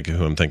can't think of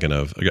who I'm thinking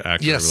of.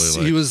 Actor yes, I really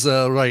like. He was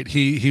right.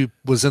 He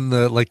was in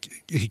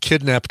he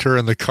kidnapped her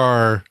in the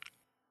car.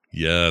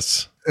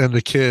 Yes. And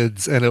the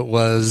kids, and it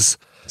was.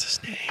 What's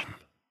his name?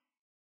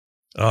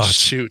 Oh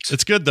shoot!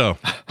 It's good though.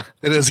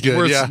 It is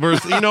good.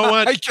 You know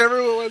what? I can't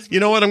remember what it was. You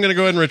know what? I'm going to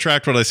go ahead and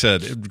retract what I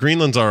said.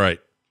 Greenland's all right.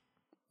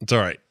 It's all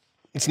right.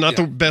 It's not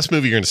the best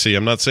movie you're going to see.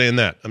 I'm not saying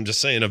that. I'm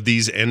just saying of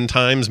these end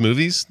times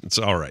movies, it's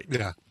all right.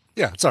 Yeah,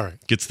 it's all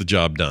right. Gets the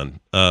job done.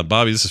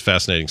 Bobby, this is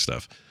fascinating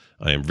stuff.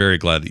 I am very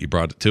glad that you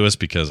brought it to us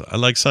because I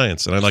like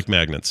science and I like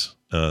magnets.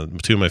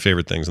 Two of my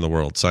favorite things in the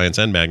world, science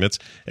and magnets.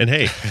 And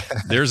hey,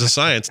 there's a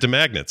science to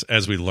magnets,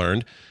 as we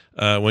learned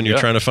when you're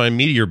trying to find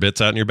meteor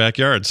bits out in your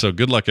backyard. So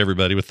good luck,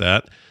 everybody, with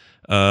that.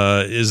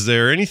 Is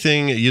there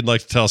anything you'd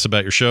like to tell us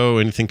about your show?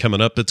 Anything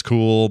coming up that's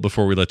cool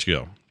before we let you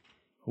go?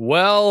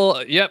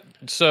 Well, yep.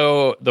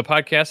 So the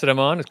podcast that I'm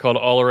on is called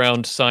All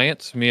Around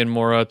Science. Me and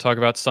Maura talk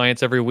about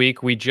science every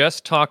week. We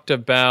just talked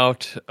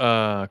about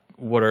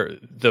what are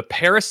the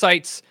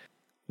parasites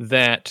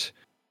that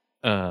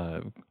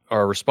are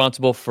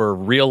responsible for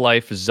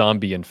real-life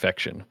zombie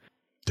infection.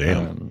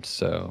 Damn.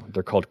 So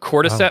they're called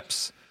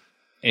cordyceps,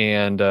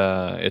 and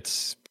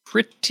it's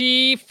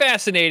pretty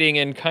fascinating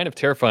and kind of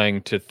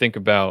terrifying to think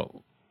about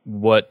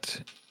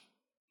what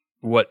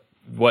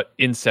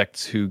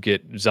insects who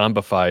get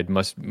zombified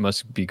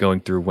must be going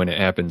through when it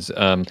happens.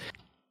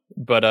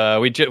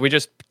 But we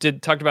just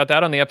talked about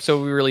that on the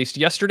episode we released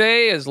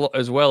yesterday, as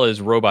well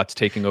as robots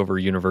taking over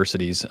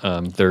universities.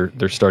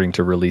 They're starting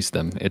to release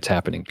them. It's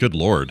happening. Good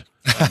Lord.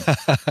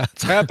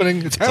 It's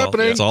happening. It's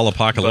happening. It's all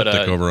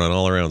apocalyptic over on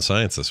All Around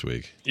Science this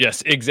week.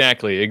 Yes,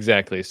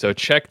 exactly. So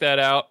check that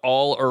out,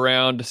 All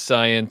Around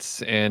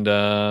Science. And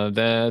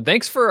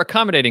thanks for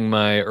accommodating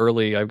my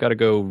early. I've got to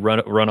go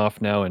run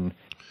off now and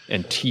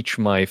teach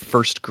my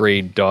first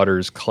grade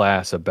daughter's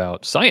class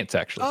about science,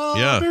 actually. Oh,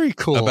 yeah. Very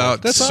cool.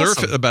 About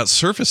awesome. About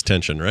surface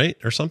tension, right?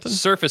 Or something?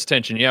 Surface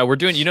tension, yeah. We're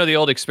doing, the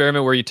old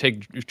experiment where you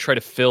try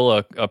to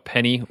fill a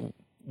penny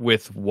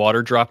with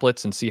water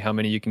droplets and see how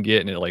many you can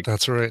get, and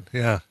that's right.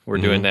 Yeah, we're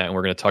doing that, and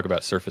we're going to talk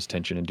about surface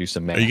tension and do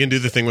some math. Are you going to do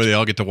the thing where they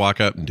all get to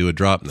walk up and do a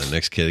drop, and the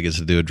next kid gets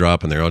to do a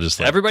drop, and they're all just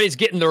like everybody's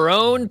getting their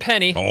own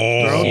penny, their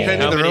own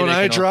penny, their own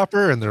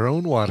eyedropper, and their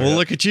own water. Well,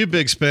 look at you,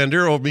 big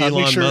spender, old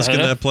Elon Musk in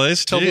that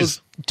place.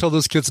 Tell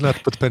those kids not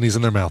to put the pennies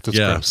in their mouth. It's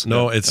gross.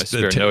 No, I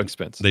spare no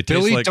expense. They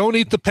taste Billy, don't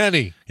eat the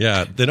penny.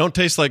 Yeah, they don't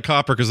taste like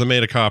copper because they're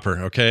made of copper.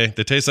 Okay,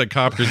 they taste like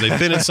copper because they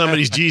fit in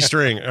somebody's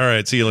G-string. All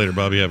right, see you later,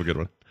 Bobby. Have a good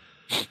one.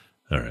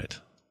 All right.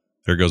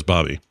 There goes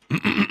Bobby.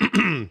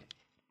 And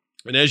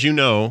as you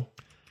know,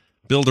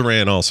 Bill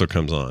Duran also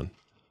comes on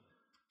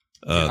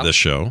this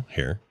show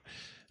here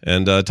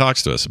and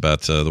talks to us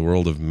about the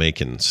world of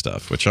making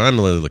stuff, which I'm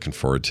really looking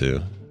forward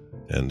to.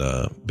 And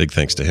big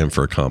thanks to him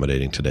for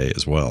accommodating today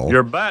as well.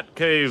 Your bat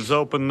cave's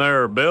open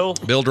there, Bill.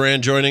 Bill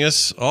Duran joining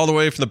us all the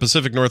way from the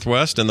Pacific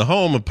Northwest and the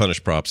home of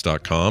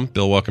punishprops.com.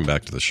 Bill, welcome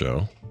back to the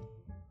show.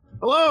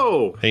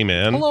 Hello. Hey,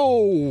 man.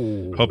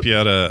 Hello. Hope you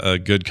had a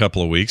good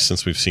couple of weeks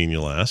since we've seen you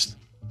last.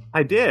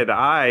 I did.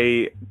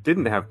 I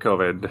didn't have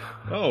COVID.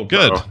 Oh,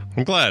 good.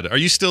 I'm glad. Are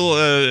you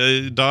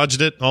still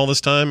dodged it all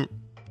this time?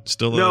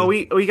 Still No,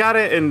 we got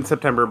it in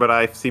September, but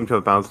I seem to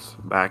have bounced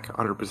back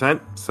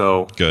 100%.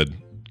 So good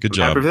I'm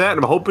job. happy for that,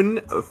 and I'm hoping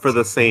for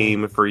the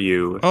same for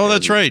you. Oh,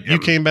 that's right. You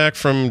came back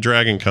from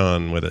Dragon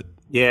Con with it.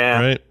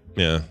 Yeah. Right?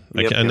 Yeah.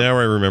 Yep. Now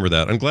I remember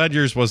that. I'm glad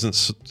yours wasn't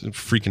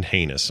freaking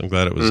heinous. I'm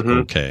glad it was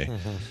okay.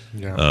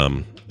 Yeah.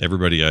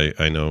 Everybody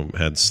I know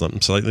had something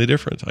slightly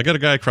different. I got a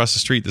guy across the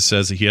street that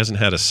says that he hasn't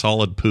had a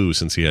solid poo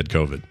since he had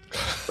COVID.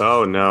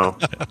 Oh, no.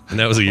 And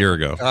that was a year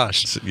ago.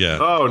 Gosh. So, yeah.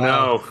 Oh,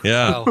 no.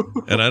 Yeah. Wow.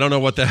 And I don't know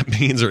what that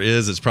means or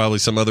is. It's probably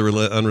some other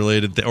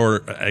unrelated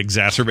or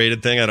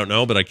exacerbated thing. I don't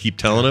know, but I keep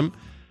telling him,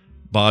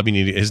 Bob,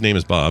 his name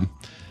is Bob.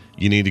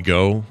 You need to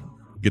go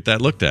get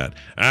that looked at.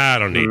 I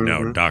don't need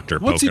no doctor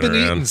What's he poking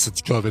been around. eating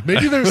since COVID?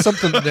 Maybe there's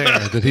something there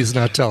that he's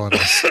not telling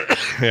us.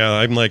 Yeah,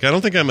 I'm like, I don't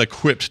think I'm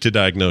equipped to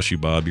diagnose you,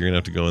 Bob. You're going to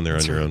have to go in there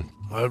on your own.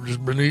 I've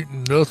just been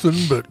eating nothing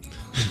but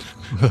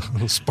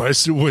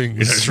spicy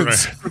wings.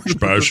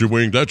 Spicy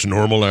wing. That's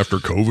normal after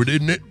COVID,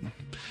 isn't it?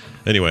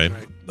 Anyway,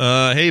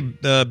 hey,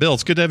 Bill,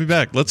 it's good to have you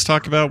back. Let's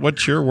talk about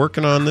what you're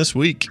working on this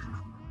week.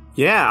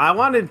 Yeah, I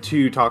wanted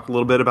to talk a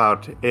little bit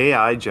about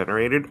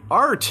AI-generated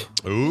art.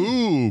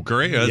 Ooh,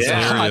 great. That's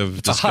an area of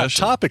It's a hot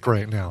discussion. topic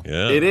right now.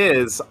 Yeah. It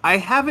is. I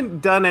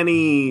haven't done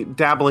any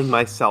dabbling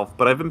myself,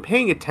 but I've been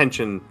paying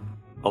attention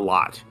a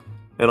lot.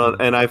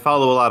 And I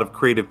follow a lot of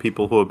creative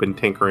people who have been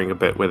tinkering a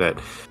bit with it.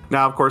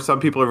 Now, of course, some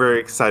people are very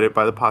excited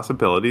by the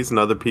possibilities, and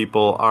other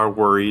people are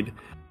worried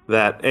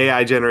that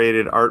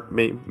AI-generated art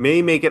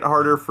may make it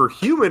harder for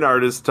human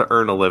artists to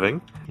earn a living.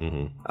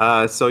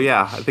 So,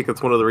 yeah, I think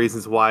that's one of the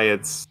reasons why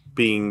it's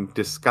being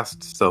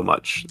discussed so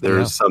much.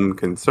 There's some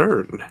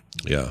concern.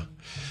 Yeah.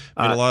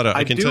 I mean,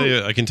 I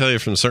can tell you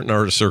from certain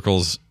artist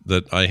circles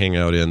that I hang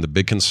out in, the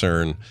big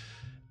concern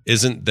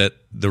isn't that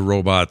the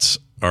robots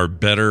are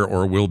better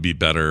or will be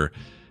better.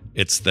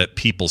 It's that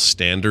people's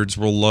standards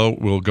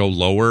will go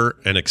lower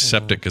and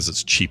accept it because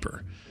it's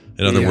cheaper.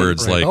 In other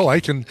words, like, I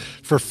can,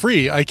 for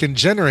free, I can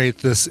generate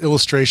this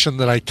illustration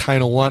that I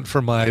kind of want for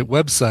my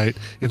website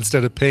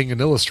instead of paying an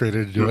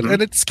illustrator to do it.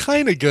 And it's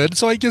kind of good.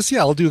 So I guess,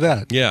 I'll do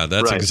that. Yeah,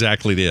 that's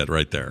exactly it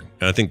right there.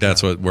 And I think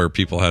that's where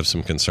people have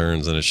some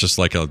concerns. And it's just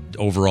like a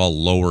overall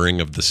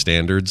lowering of the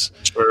standards.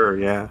 Sure,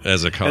 yeah.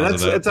 As a cause of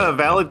that. It's a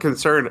valid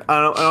concern.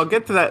 I'll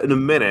get to that in a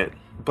minute,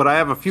 but I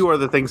have a few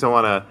other things I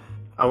want to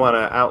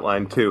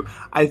outline too.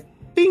 I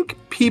think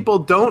people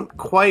don't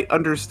quite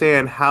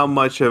understand how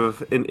much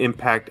of an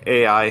impact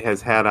AI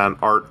has had on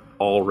art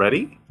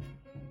already,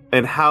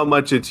 and how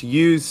much it's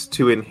used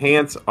to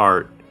enhance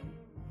art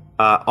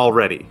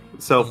already.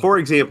 So, for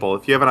example,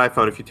 if you have an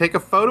iPhone, if you take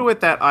a photo with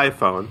that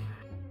iPhone,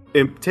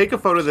 and take a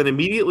photo, then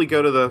immediately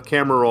go to the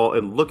camera roll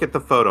and look at the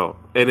photo,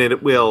 and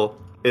it'll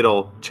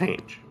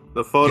change.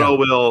 The photo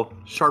will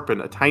sharpen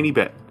a tiny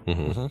bit,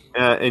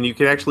 and you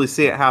can actually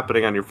see it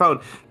happening on your phone.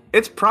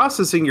 It's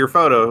processing your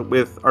photo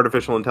with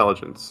artificial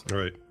intelligence.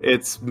 Right.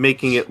 It's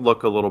making it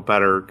look a little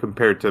better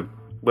compared to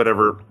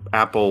whatever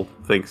Apple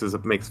thinks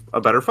makes a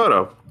better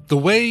photo. The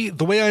way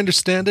I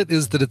understand it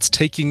is that it's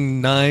taking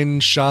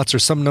 9 shots or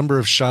some number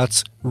of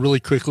shots really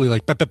quickly,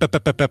 like bam, bam, bam,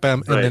 bam, bam,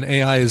 bam, and then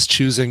AI is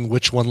choosing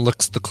which one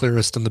looks the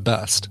clearest and the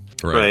best.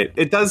 Right.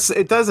 It does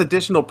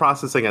additional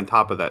processing on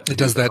top of that. It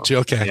does that too.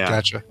 Okay,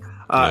 gotcha.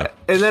 And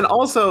then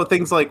also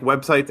things like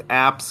websites,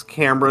 apps,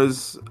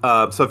 cameras.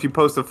 So if you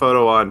post a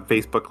photo on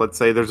Facebook, let's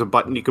say, there's a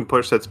button you can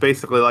push that's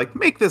basically like,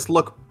 make this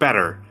look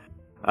better.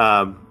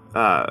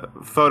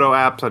 Photo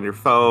apps on your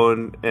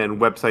phone and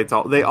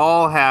websites, they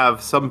all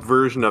have some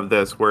version of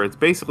this where it's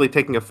basically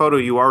taking a photo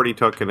you already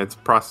took and it's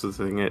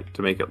processing it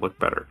to make it look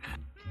better.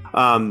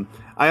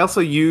 I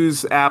also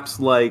use apps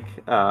like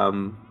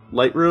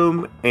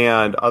Lightroom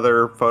and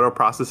other photo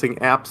processing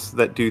apps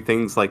that do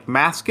things like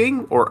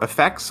masking or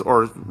effects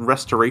or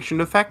restoration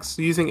effects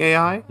using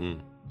AI.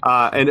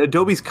 And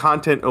Adobe's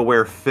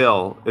content-aware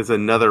fill is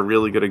another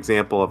really good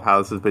example of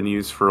how this has been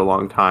used for a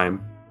long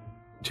time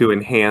to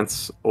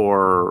enhance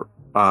or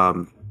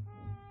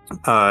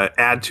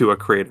add to a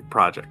creative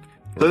project.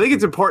 So I think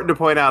it's important to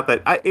point out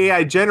that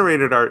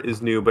AI-generated art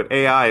is new, but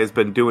AI has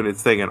been doing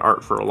its thing in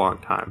art for a long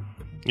time.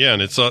 Yeah,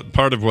 and it's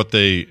part of what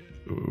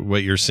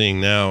you're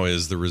seeing now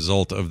is the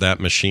result of that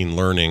machine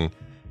learning.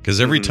 Because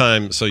every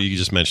time, so you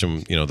just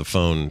mentioned, the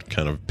phone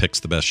kind of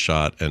picks the best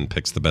shot and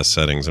picks the best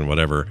settings and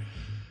whatever.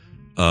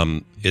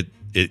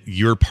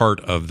 You're part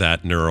of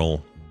that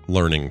neural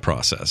learning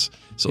process.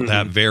 So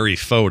that very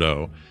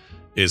photo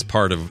is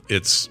part of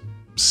its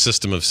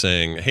system of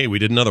saying, hey, we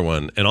did another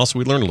one. And also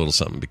we learned a little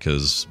something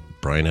because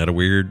Brian had a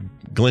weird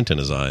glint in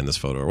his eye in this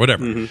photo or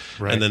whatever.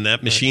 Right. And then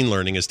that machine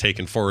learning is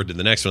taken forward to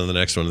the next one and the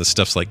next one. This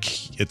stuff's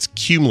like, it's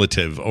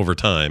cumulative over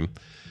time,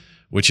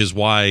 which is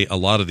why a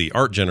lot of the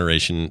art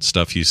generation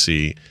stuff you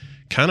see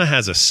kind of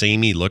has a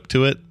samey look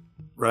to it.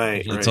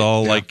 Right. It's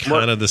all like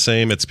kind of the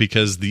same. It's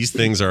because these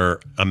things are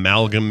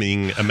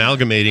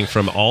amalgamating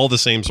from all the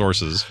same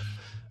sources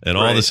and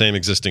all the same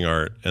existing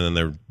art, and then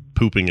they're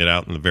pooping it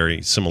out in a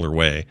very similar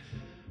way.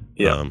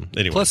 Yeah.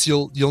 Anyway. Plus,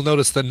 you'll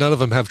notice that none of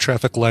them have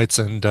traffic lights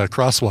and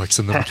crosswalks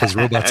in them because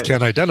robots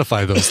can't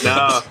identify those things.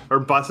 No, or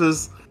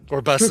buses.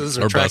 Or buses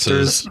or, or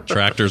tractors. buses.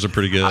 Tractors are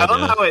pretty good. I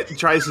love how it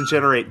tries to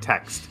generate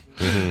text.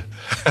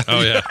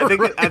 Oh yeah.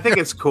 I think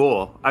it's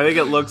cool. I think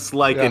it looks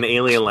like an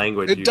alien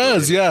language. It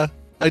does, yeah.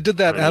 I did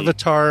that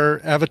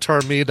avatarme.ai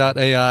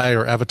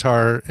or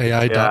avatar.ai.me.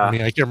 I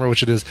can't remember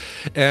which it is.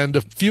 And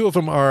a few of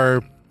them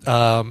are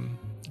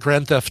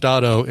Grand Theft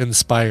Auto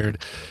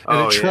inspired.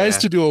 And it tries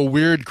to do a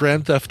weird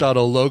Grand Theft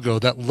Auto logo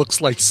that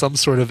looks like some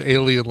sort of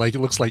alien, like it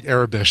looks like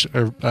Arabish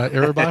or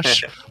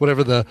Erebash,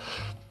 whatever the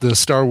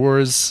Star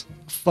Wars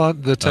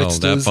font, the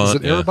text is. Font, is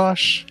it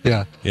Erebash?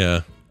 Yeah.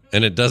 Yeah.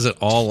 And it does it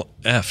all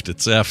effed.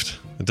 It's effed.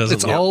 It doesn't.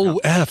 It's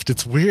all effed.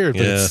 It's weird.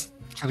 But it's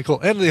kind of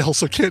cool. And they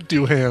also can't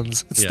do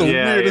hands. It's the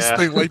weirdest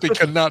thing. Like they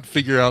cannot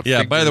figure out.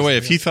 Yeah. By the way,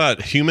 if you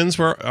thought humans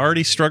were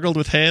already struggled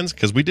with hands,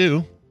 because we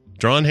do,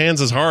 drawing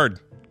hands is hard.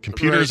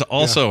 Computers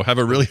also have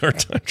a really hard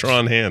time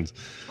drawing hands.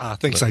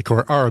 Thanks,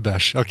 Icor.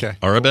 Arabesh. Okay.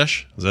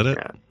 Arabesh? Is that it?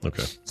 Yeah.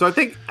 Okay. So I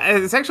think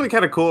it's actually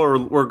kind of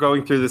cool. We're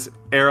going through this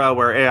era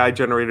where AI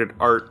generated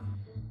art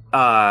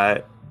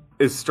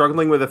is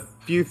struggling with a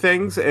few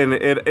things, and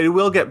it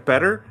will get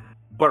better.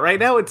 But right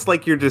now, it's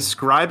like you're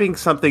describing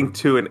something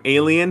to an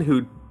alien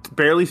who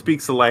barely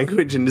speaks the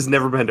language and has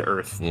never been to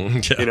Earth.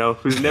 You know,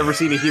 who's never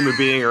seen a human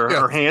being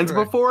or hands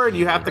before, and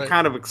you have to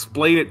kind of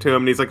explain it to him,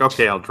 and he's like,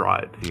 "Okay, I'll draw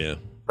it." Yeah.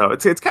 So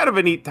it's kind of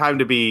a neat time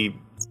to be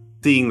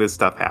seeing this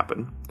stuff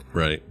happen.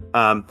 Right.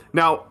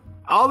 Now,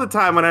 all the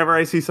time, whenever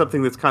I see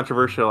something that's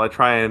controversial, I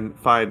try and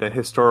find a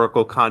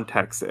historical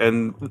context,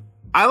 and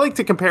I like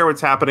to compare what's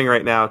happening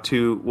right now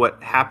to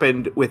what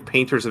happened with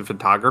painters and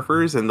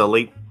photographers in the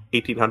late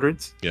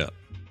 1800s. Yeah.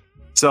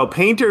 So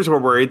painters were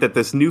worried that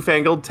this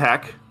newfangled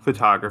tech,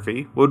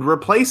 photography, would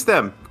replace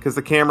them because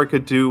the camera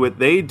could do what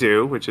they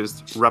do, which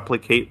is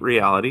replicate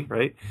reality,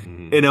 right?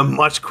 In a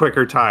much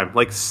quicker time,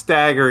 like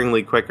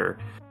staggeringly quicker.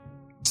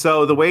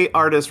 So the way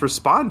artists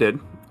responded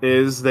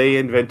is they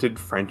invented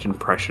French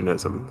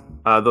Impressionism.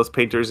 Those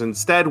painters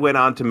instead went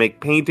on to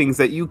make paintings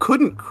that you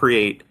couldn't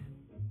create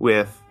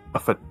with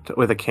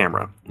a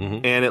camera,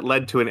 and it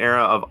led to an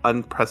era of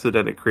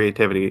unprecedented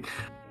creativity.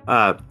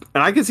 And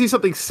I can see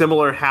something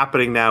similar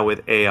happening now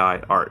with AI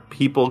art.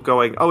 People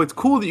going, "Oh, it's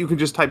cool that you can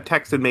just type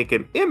text and make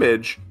an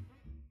image,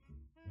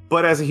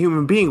 but as a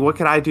human being, what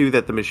can I do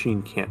that the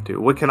machine can't do?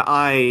 What can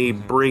I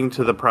bring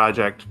to the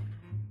project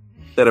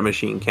that a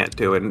machine can't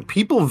do?" And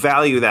people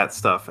value that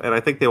stuff, and I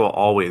think they will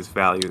always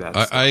value that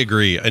stuff. I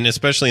agree, and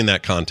especially in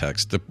that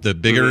context, the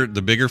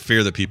bigger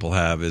fear that people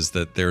have is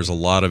that there's a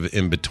lot of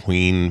in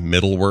between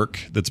middle work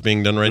that's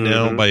being done right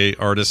now by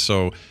artists.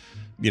 So,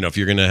 you know, if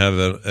you're going to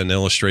have an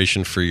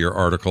illustration for your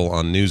article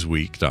on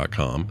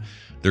Newsweek.com,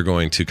 they're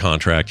going to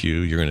contract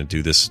you. You're going to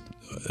do this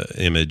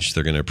image.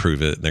 They're going to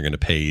approve it. They're going to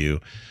pay you,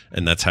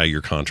 and that's how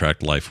your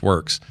contract life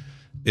works.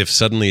 If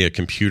suddenly a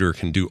computer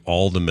can do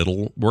all the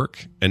middle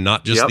work and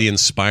not just the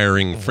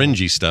inspiring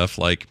fringy stuff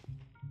like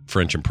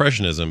French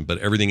Impressionism, but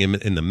everything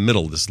in the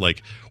middle, this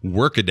like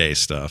workaday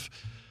stuff,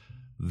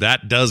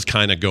 that does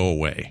kind of go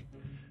away.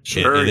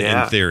 Sure,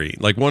 in theory.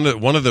 Like one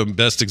of the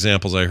best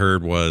examples I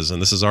heard was,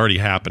 and this is already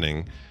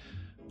happening,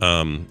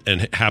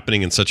 and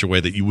happening in such a way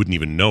that you wouldn't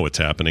even know it's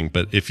happening.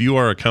 But if you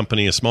are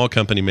a small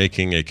company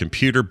making a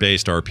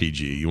computer-based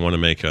RPG, you want to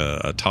make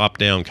a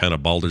top-down kind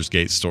of Baldur's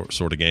Gate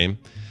sort of game.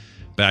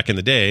 Back in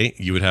the day,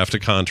 you would have to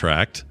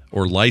contract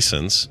or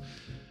license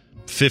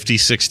 50,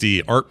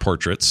 60 art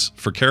portraits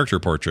for character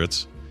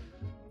portraits.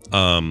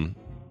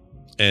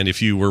 And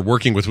if you were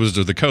working with Wizards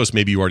of the Coast,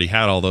 maybe you already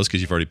had all those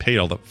because you've already paid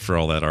for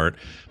all that art.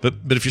 But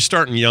if you're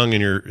starting young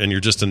and you're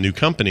just a new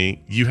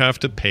company, you have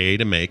to pay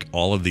to make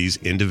all of these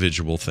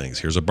individual things.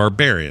 Here's a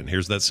barbarian.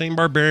 Here's that same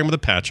barbarian with a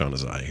patch on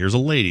his eye. Here's a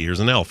lady. Here's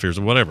an elf. Here's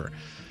whatever.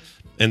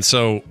 And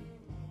so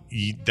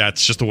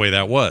that's just the way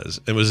that was.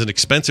 It was an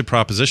expensive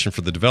proposition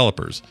for the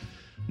developers.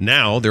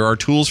 Now there are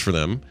tools for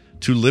them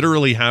to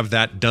literally have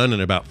that done in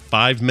about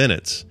 5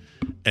 minutes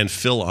and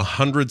fill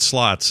 100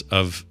 slots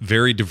of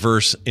very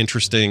diverse,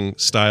 interesting,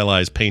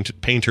 stylized,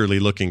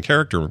 painterly looking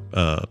character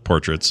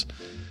portraits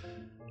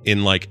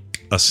in like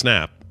a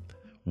snap.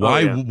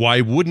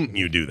 Why wouldn't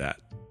you do that?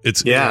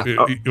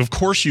 Of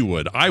course you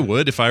would. I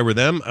would if I were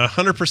them.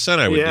 100%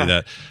 I would do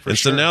that. And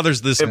so now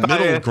there's this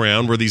middle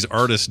ground where these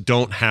artists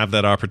don't have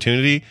that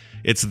opportunity.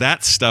 It's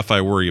that stuff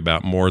I worry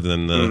about more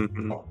than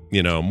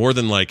more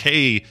than like,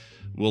 hey,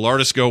 will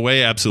artists go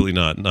away? Absolutely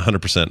not.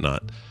 100%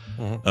 not.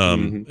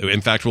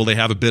 In fact, will they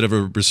have a bit of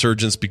a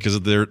resurgence because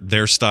of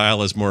their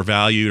style is more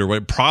valued or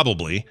what?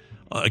 Probably,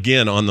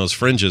 again, on those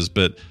fringes.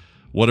 But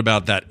what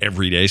about that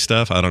everyday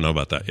stuff? I don't know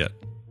about that yet.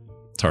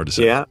 It's hard to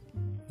say. Yeah.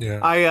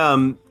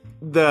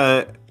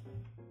 The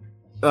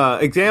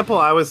example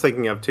I was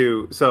thinking of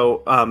too.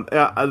 So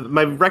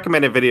my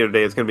recommended video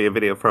today is going to be a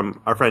video from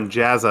our friend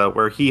Jazza,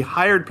 where he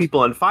hired people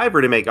on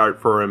Fiverr to make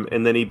art for him,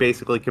 and then he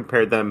basically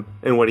compared them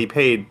and what he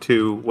paid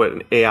to what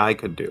an AI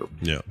could do.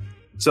 Yeah.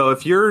 So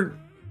if you're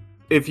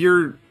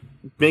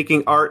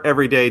making art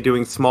every day,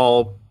 doing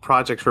small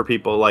projects for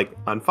people like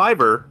on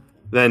Fiverr,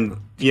 then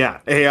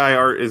AI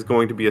art is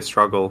going to be a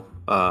struggle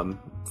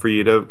for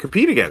you to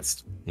compete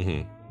against.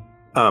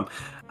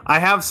 I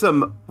have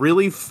some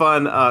really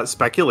fun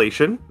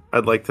speculation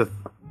I'd like to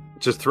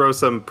just throw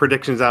some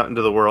predictions out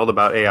into the world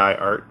about AI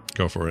art.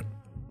 Go for it.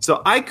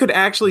 So I could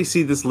actually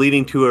see this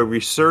leading to a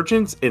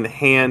resurgence in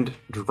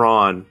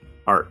hand-drawn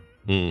art,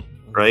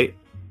 right?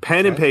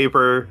 Pen and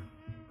paper.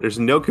 There's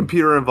no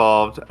computer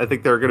involved. I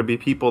think there are going to be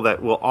people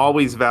that will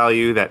always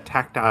value that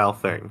tactile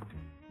thing.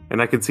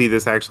 And I could see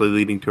this actually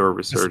leading to a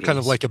resurgence. It's kind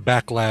of like a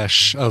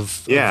backlash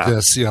of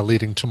this,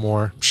 leading to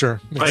more.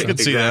 Sure. I can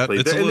see that.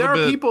 It's and there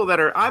are people that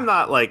are, I'm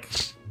not like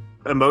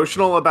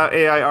emotional about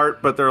AI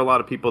art, but there are a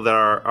lot of people that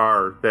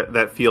are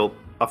that feel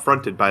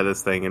affronted by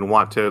this thing and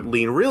want to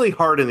lean really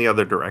hard in the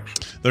other direction.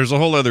 There's a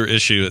whole other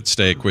issue at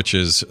stake, which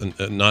is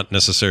not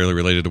necessarily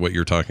related to what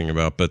you're talking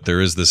about, but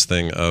there is this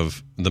thing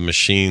of the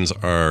machines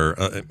are,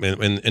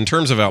 in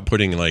terms of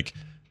outputting like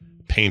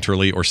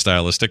painterly or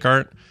stylistic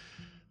art,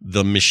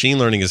 the machine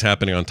learning is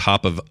happening on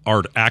top of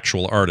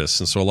actual artists.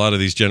 And so a lot of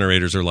these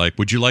generators are like,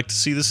 would you like to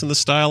see this in the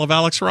style of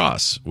Alex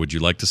Ross? Would you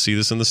like to see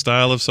this in the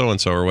style of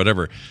so-and-so or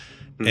whatever?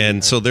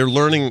 And so they're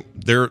learning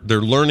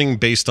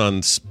based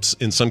on,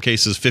 in some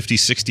cases, 50,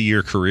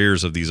 60-year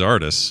careers of these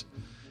artists,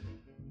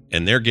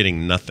 and they're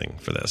getting nothing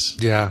for this.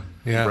 Yeah.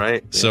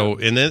 Right. So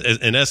in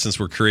essence,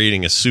 we're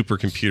creating a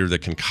supercomputer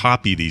that can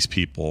copy these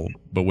people,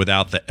 but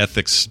without the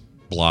ethics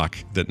block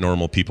that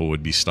normal people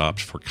would be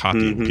stopped for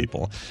copying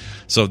people.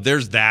 So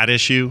there's that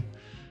issue.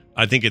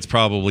 I think it's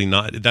probably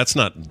not, that's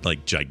not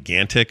like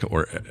gigantic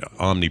or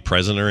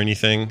omnipresent or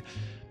anything,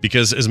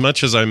 because as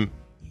much as I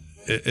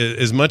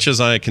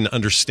can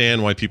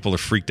understand why people are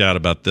freaked out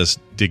about this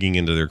digging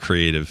into their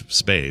creative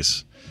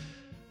space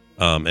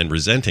and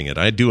resenting it,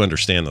 I do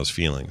understand those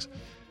feelings.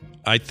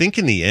 I think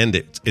in the end,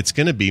 it's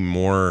going to be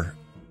more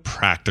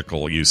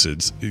practical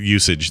usage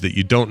that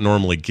you don't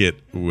normally get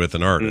with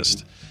an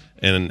artist.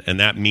 And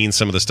that means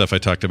some of the stuff I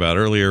talked about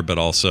earlier, but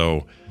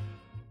also,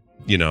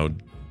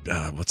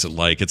 what's it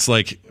like? It's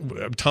like,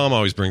 Tom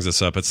always brings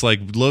this up. It's like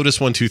Lotus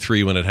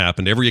 1-2-3 when it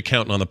happened. Every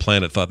accountant on the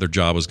planet thought their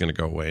job was going to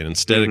go away. And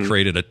instead it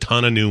created a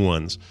ton of new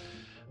ones.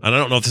 And I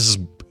don't know if this is,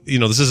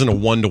 this isn't a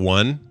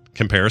one-to-one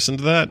comparison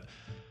to that,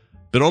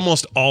 but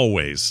almost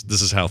always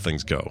this is how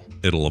things go.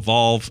 It'll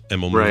evolve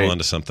and we'll move on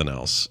to something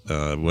else.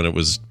 When it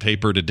was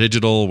paper to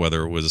digital,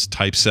 whether it was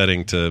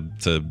typesetting to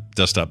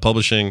desktop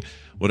publishing,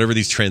 whatever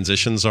these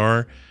transitions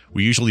are,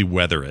 we usually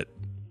weather it.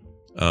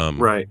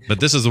 But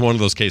this is one of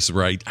those cases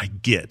where I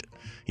get,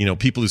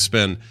 people who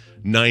spend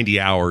 90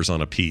 hours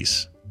on a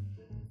piece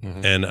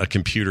and a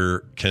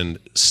computer can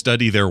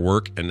study their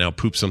work and now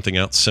poop something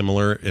out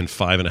similar in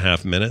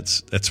 5.5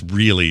 minutes. That's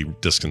really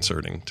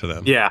disconcerting to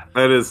them. Yeah,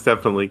 that is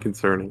definitely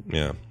concerning.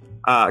 Yeah.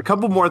 A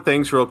couple more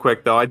things real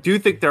quick, though. I do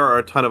think there are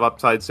a ton of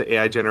upsides to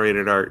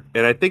AI-generated art,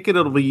 and I think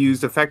it'll be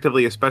used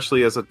effectively,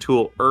 especially as a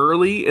tool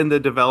early in the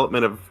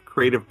development of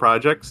creative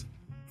projects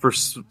for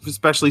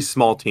especially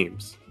small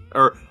teams.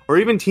 Or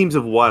even teams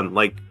of one,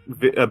 like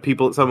a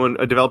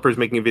developer is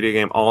making a video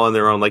game all on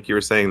their own, like you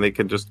were saying, they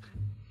can just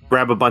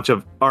grab a bunch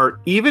of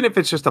art, even if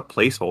it's just a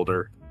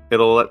placeholder.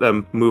 It'll let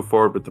them move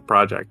forward with the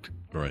project.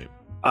 Right.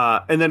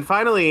 And then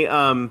finally,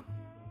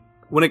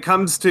 when it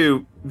comes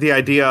to the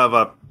idea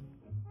of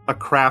a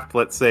craft,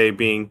 let's say,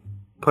 being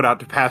put out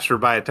to pasture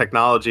by a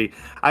technology,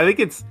 I think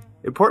it's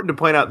important to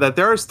point out that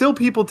there are still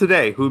people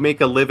today who make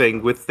a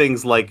living with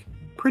things like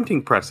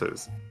printing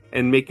presses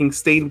and making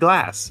stained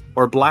glass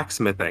or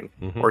blacksmithing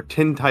or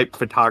tin-type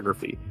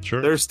photography.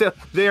 Sure.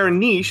 They are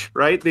niche,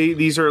 right?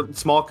 These are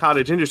small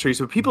cottage industries,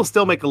 but people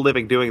still make a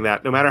living doing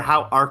that, no matter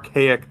how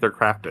archaic their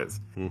craft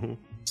is.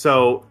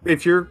 So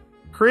if you're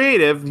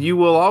creative, you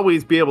will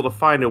always be able to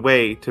find a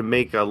way to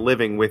make a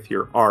living with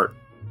your art.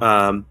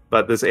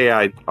 But this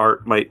AI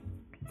art might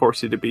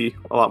force you to be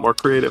a lot more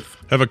creative.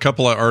 I have a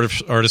couple of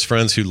artist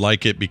friends who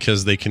like it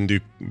because they can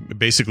do,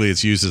 basically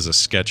it's used as a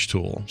sketch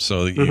tool.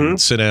 So you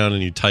sit down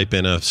and you type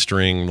in a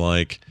string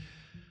like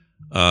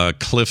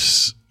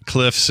cliffs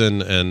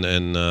and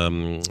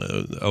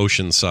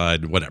ocean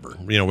side, whatever,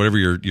 whatever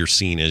your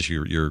scene is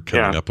you're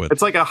coming up with.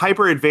 It's like a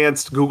hyper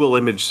advanced Google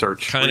image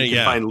search. Kind of, you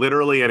can find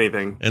literally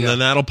anything. And then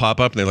that'll pop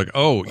up and they're like,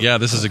 oh yeah,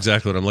 this is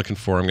exactly what I'm looking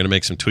for. I'm going to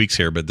make some tweaks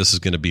here, but this is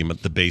going to be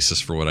the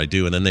basis for what I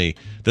do. And then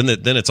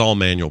then it's all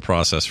manual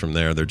process from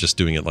there. They're just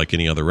doing it like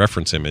any other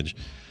reference image.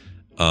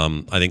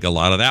 I think a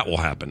lot of that will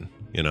happen,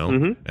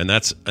 and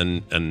that's,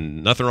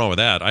 and nothing wrong with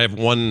that. I have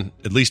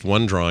at least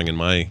one drawing in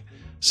my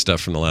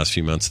stuff from the last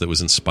few months that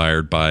was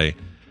inspired by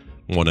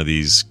one of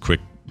these quick,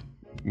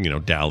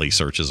 DALL-E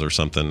searches or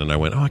something. And I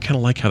went, I kind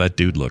of like how that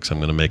dude looks. I'm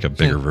going to make a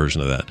bigger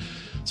version of that.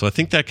 So I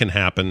think that can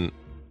happen.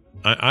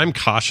 I'm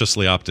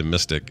cautiously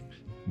optimistic.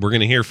 We're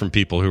going to hear from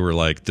people who are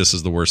like, this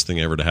is the worst thing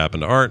ever to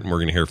happen to art. And we're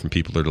going to hear from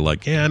people that are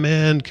like, yeah,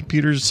 man,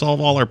 computers solve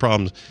all our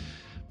problems.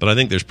 But I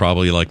think there's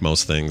probably, like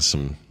most things,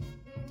 some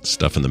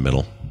stuff in the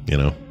middle,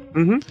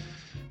 And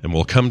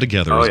we'll come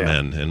together as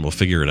men and we'll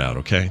figure it out.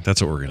 Okay.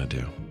 That's what we're going to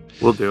do.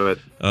 We'll do it.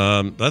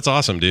 That's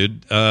awesome,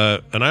 dude.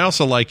 And I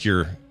also like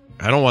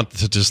I don't want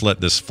to just let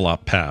this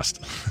flop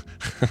past.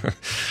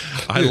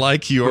 I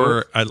like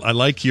your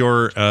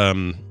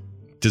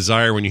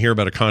desire when you hear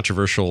about a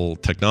controversial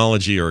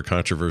technology or a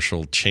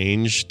controversial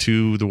change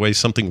to the way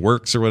something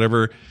works or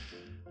whatever.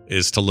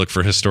 is to look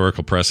for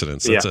historical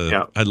precedents.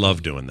 I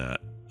love doing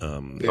that.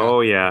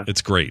 Oh yeah,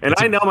 it's great, and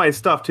I know my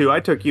stuff too.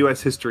 I took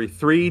U.S. history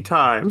 3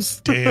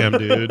 times. Damn,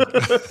 dude!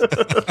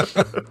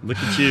 Look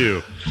at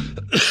you.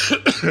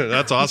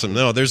 That's awesome.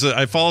 No,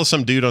 I follow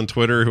some dude on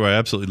Twitter who I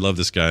absolutely love.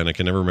 This guy, and I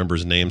can never remember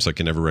his name, so I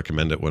can never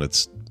recommend it when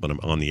I'm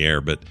on the air.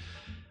 But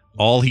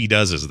all he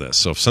does is this.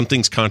 So if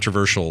something's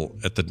controversial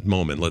at the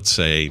moment, let's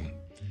say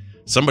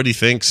somebody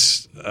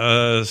thinks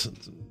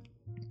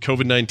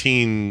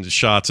COVID-19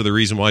 shots are the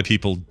reason why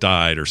people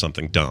died or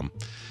something dumb,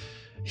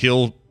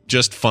 he'll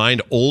just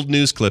find old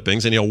news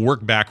clippings and he'll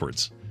work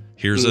backwards.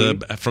 Here's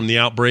from the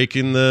outbreak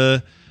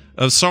of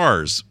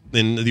SARS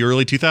in the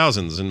early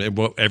 2000s and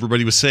what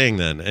everybody was saying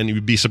then, and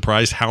you'd be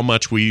surprised how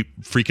much we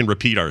freaking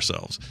repeat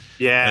ourselves.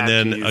 Yeah, and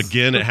then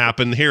again it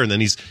happened here, and then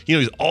he's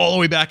all the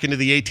way back into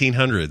the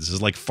 1800s,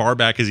 as like far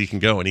back as he can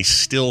go, and he's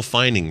still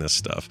finding this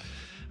stuff.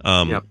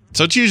 So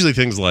it's usually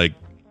things like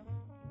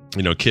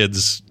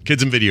kids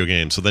in video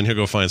games. So then he'll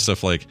go find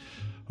stuff like,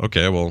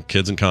 okay, well,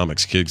 kids in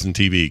comics, kids in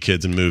TV,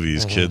 kids in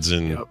movies, kids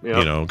in,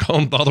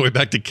 going all the way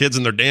back to kids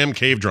in their damn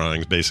cave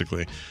drawings,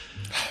 basically.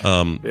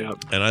 And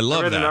I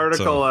love that. I read an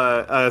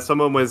article,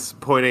 someone was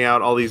pointing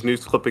out all these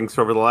news clippings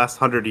over the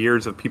last 100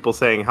 years of people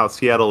saying how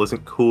Seattle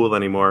isn't cool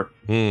anymore.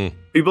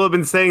 People have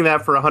been saying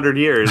that for 100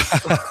 years.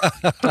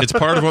 It's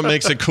part of what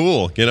makes it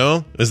cool,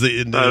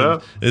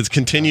 it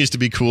continues to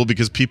be cool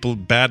because people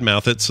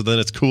badmouth it, so then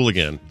it's cool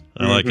again.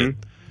 I like it.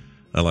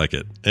 I like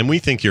it. And we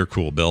think you're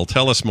cool, Bill.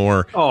 Tell us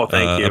more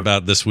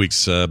about this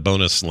week's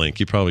bonus link.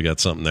 You probably got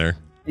something there.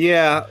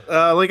 Yeah.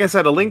 Like I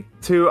said, a link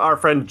to our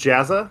friend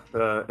Jazza,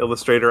 the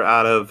illustrator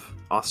out of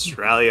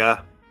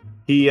Australia.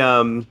 He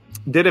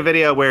did a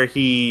video where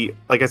he,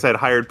 like I said,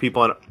 hired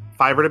people on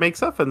Fiverr to make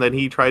stuff, and then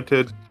he tried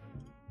to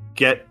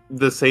get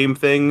the same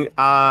thing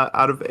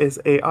out of his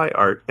AI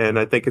art. And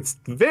I think it's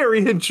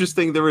very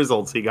interesting, the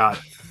results he got.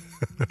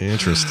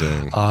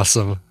 Interesting.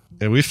 Awesome.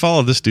 And we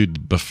followed this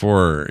dude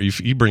before.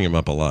 You bring him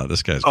up a lot.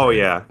 This guy's great. Oh,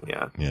 yeah.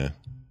 Cool.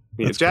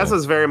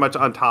 Jazza's very much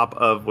on top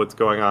of what's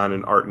going on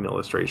in art and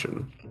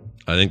illustration.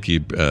 I think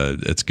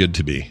it's good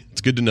to be.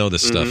 It's good to know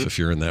this stuff if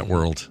you're in that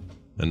world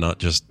and not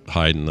just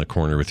hide in the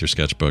corner with your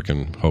sketchbook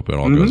and hope it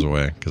all goes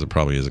away, because it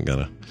probably isn't going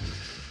to.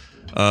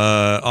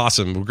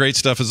 Awesome. Great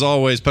stuff as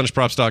always.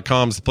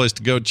 punishprops.com is the place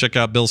to go. Check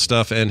out Bill's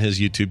stuff and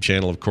his YouTube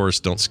channel, of course.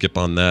 Don't skip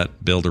on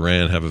that. Bill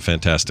Duran, have a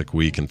fantastic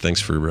week, and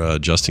thanks for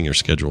adjusting your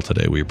schedule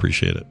today. We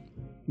appreciate it.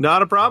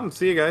 Not a problem.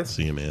 See you guys.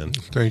 See you, man.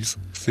 Thanks.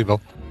 See you,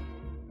 Bill.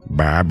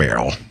 Bye,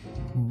 Bill.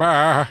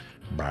 Bye.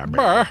 Bye,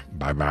 Bill.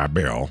 Bye,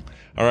 Bill.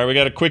 All right, we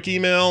got a quick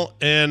email,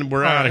 and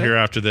we're out of here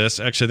after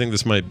this. Actually, I think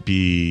this might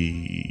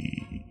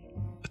be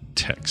a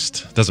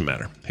text. Doesn't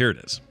matter. Here it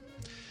is.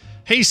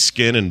 Hey,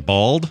 Skin and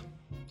Bald.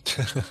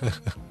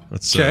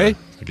 That's okay.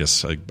 I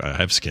guess I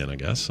have skin, I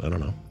guess. I don't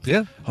know.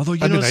 Yeah. Although,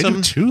 I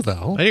do too,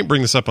 though. I didn't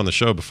bring this up on the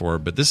show before,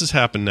 but this has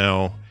happened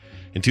now.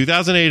 In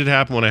 2008, it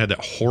happened when I had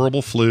that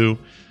horrible flu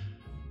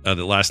that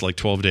lasted like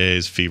 12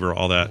 days, fever,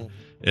 all that.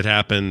 It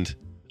happened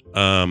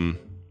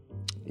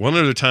one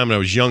other time when I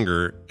was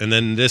younger, and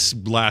then this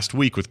last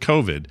week with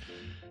COVID.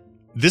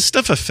 This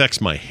stuff affects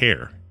my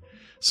hair.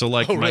 So,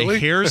 like, my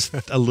hair's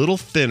a little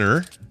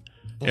thinner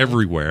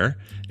everywhere,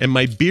 and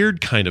my beard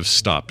kind of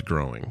stopped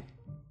growing.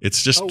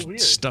 It's just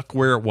stuck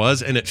where it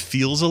was, and it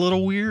feels a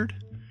little weird.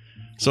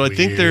 So I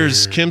think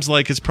Kim's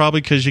like, it's probably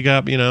because you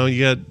got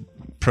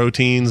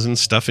proteins and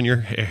stuff in your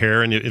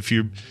hair, and if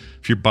your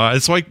body,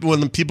 it's like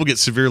when people get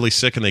severely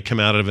sick and they come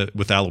out of it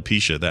with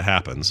alopecia, that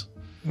happens.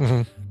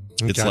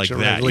 It's like that.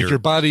 Right. Like your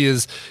body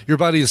is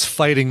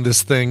fighting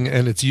this thing,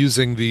 and it's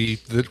using the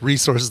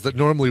resources that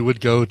normally would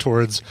go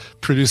towards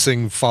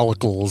producing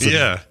follicles.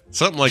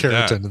 Something like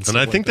that. And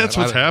I think that's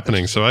what's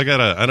happening. So I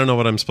don't know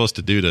what I'm supposed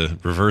to do to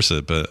reverse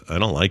it, but I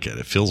don't like it.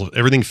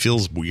 Everything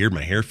feels weird.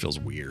 My hair feels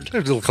weird.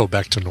 It'll go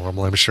back to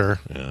normal, I'm sure.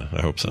 Yeah, I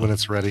hope so. When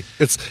it's ready.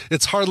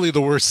 It's hardly the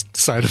worst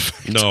side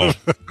effect. No,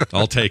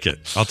 I'll take it.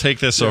 I'll take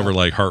this over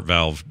like heart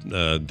valve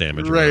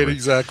damage. Right,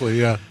 exactly,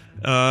 yeah.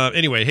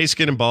 Anyway, hey,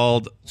 Skin and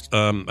Bald.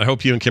 I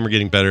hope you and Kim are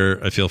getting better.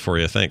 I feel for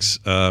you. Thanks.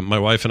 My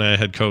wife and I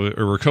had COVID,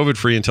 or were COVID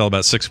free until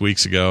about 6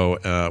 weeks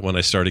ago when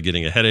I started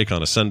getting a headache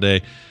on a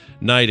Sunday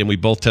night, and we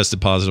both tested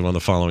positive on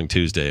the following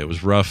Tuesday. It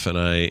was rough, and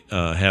I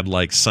had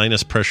like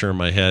sinus pressure in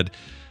my head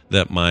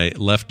that my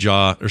left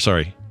jaw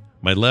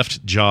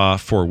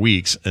for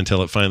weeks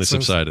until it finally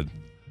subsided.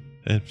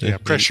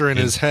 Pressure in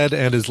his head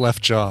and his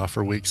left jaw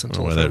for weeks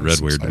until that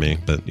read weird to me,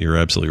 but you're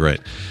absolutely right.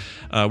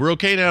 We're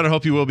okay now, and I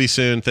hope you will be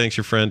soon. Thanks,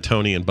 your friend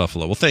Tony in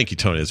Buffalo. Well, thank you,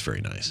 Tony. That's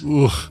very nice.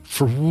 Ooh,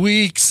 for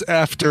weeks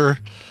after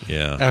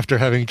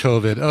having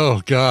COVID.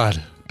 Oh,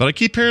 God. But I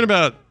keep hearing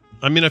about,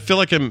 I feel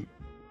like I'm,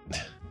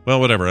 well,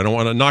 whatever. I don't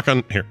want to knock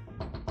on, here.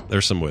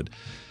 There's some wood.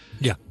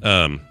 Yeah.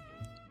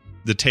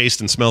 The taste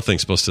and smell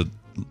thing's supposed to,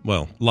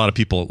 well, a lot of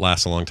people, it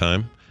lasts a long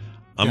time.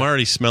 I'm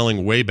already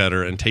smelling way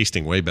better and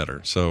tasting way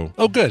better. So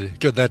good.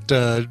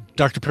 That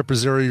Dr. Pepper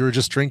Zero you were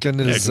just drinking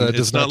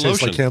does not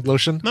taste like hand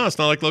lotion? No, it's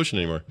not like lotion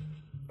anymore.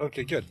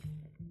 Okay, good.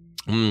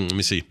 Let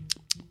me see.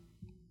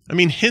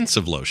 Hints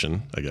of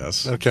lotion, I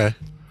guess. Okay.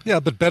 Yeah,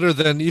 but better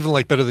than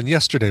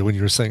yesterday when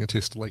you were saying it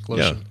tasted like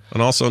lotion. Yeah,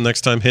 and also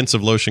next time Hints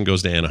of Lotion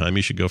goes to Anaheim,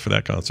 you should go for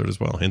that concert as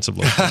well. Hints of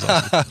Lotion is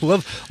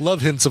awesome.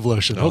 love Hints of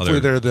Lotion. Oh, Hopefully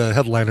they're the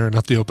headliner and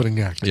not the opening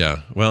act.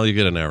 Yeah, well, you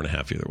get an hour and a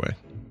half either way.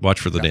 Watch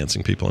for the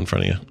dancing people in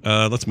front of you.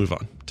 Let's move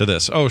on to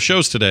this. Oh,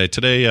 shows today.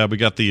 Today we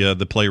got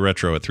the Play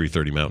Retro at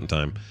 3:30 Mountain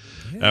Time.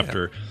 Yeah.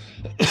 After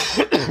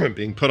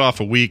being put off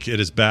a week, it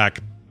is back.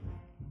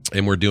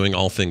 And we're doing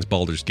all things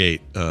Baldur's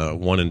Gate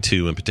 1 and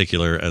 2 in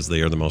particular, as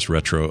they are the most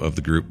retro of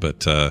the group.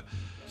 But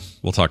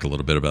we'll talk a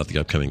little bit about the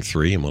upcoming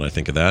 3 and what I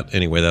think of that.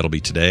 Anyway, that'll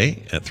be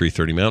today at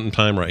 3:30 Mountain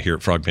Time right here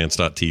at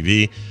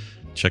frogpants.tv.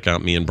 Check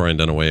out me and Brian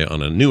Dunaway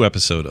on a new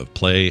episode of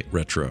Play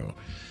Retro.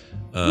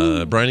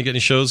 Brian, you got any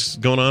shows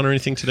going on or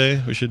anything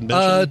today we should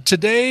mention?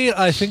 Today,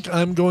 I think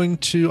I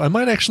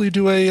might actually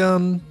do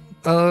a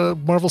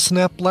Marvel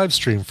Snap live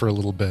stream for a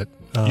little bit.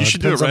 You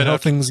should do it right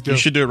after things go. You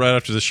should do it right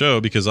after the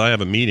show because I have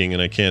a meeting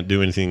and I can't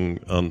do anything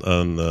on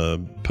the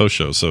post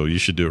show. So you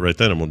should do it right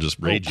then, and we'll just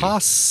raid you.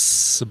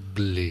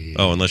 Possibly.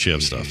 Oh, unless you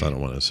have stuff, I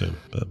don't want to assume.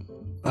 But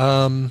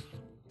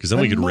because then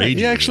we could raid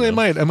you. Yeah, actually,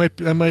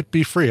 I might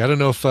be free. I don't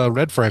know if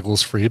Red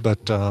Fraggle's free,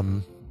 but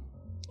well,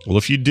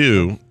 if you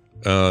do,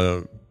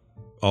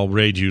 I'll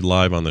raid you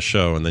live on the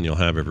show, and then you'll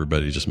have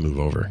everybody just move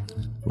over.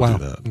 We'll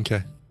do that.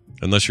 Okay.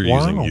 Unless you're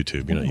using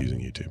YouTube, you're not using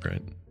YouTube,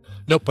 right?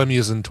 Nope, I'm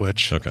using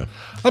Twitch. Okay.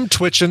 I'm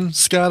twitching,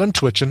 Scott. I'm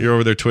twitching. You're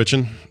over there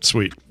twitching?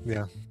 Sweet.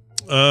 Yeah.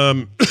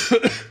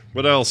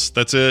 What else?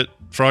 That's it.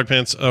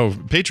 Frogpants. Oh,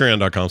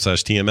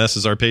 patreon.com/TMS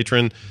is our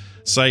patron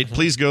site.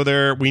 Please go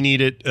there. We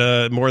need it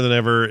more than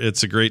ever.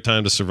 It's a great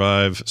time to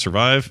survive,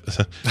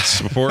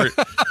 support.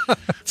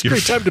 It's a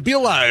great time to be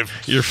alive.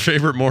 Your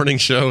favorite morning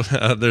show.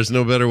 There's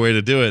no better way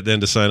to do it than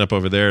to sign up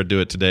over there. Do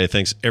it today.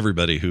 Thanks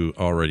everybody who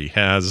already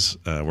has.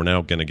 We're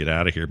now going to get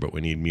out of here, but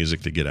we need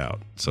music to get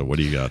out. So what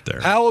do you got there?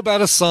 How about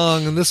a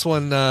song? And this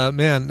one,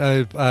 man,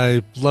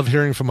 I love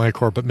hearing from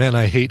Icor, but man,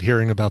 I hate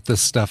hearing about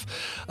this stuff.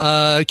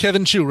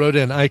 Kevin Chu wrote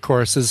in.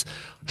 Icor says,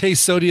 "Hey,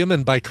 sodium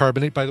and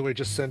bicarbonate." By the way,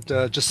 just sent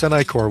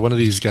Icor, one of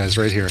these guys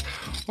right here.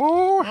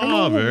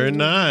 Oh, very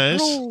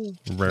nice. Hello.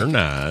 Very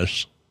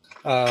nice.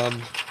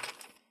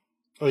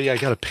 Oh yeah, I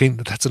gotta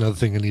paint. That's another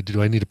thing I need to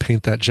do. I need to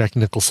paint that Jack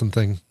Nicholson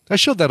thing. I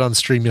showed that on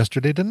stream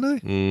yesterday, didn't I?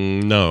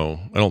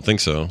 No, I don't think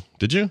so.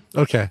 Did you?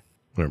 Okay.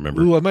 I don't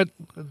remember. Ooh, I might.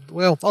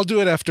 Well, I'll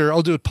do it after.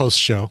 I'll do it post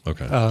show.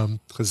 Okay.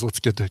 Because let's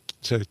get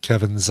to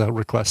Kevin's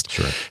request.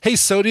 Sure. Hey,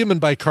 sodium and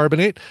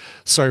bicarbonate.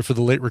 Sorry for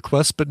the late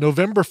request, but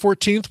November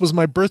 14th was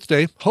my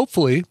birthday.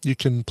 Hopefully, you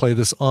can play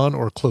this on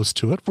or close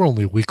to it. We're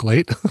only a week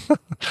late.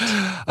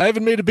 I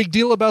haven't made a big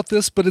deal about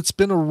this, but it's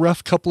been a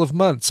rough couple of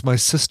months. My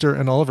sister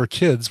and all of her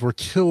kids were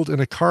killed in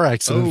a car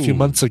accident a few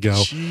months ago.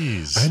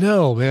 Jeez. I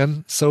know,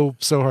 man. So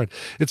hard.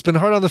 It's been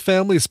hard on the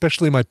family,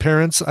 especially my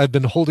parents. I've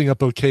been holding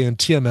up okay, and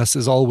TMS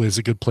is always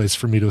a good place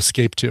for me to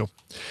escape to.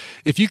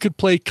 If you could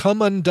play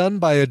Come Undone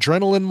by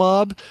Adrenaline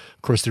Mob,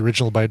 of course the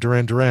original by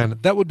Duran Duran,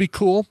 that would be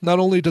cool. Not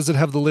only does it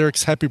have the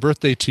lyrics Happy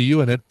Birthday to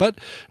You in it, but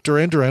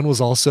Duran Duran was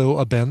also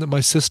a band that my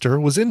sister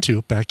was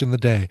into back in the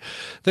day.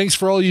 Thanks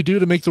for all you do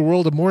to make the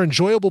world a more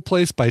enjoyable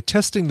place by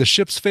testing the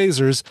ship's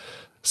phasers.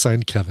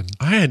 Signed, Kevin.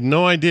 I had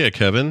no idea,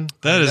 Kevin.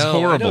 That is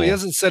horrible. I know. He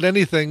hasn't said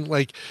anything.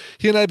 Like,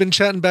 he and I have been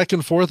chatting back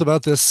and forth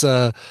about this,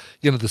 this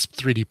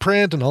 3D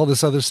print and all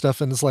this other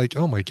stuff, and it's like,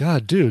 oh my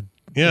God, dude.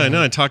 Yeah, I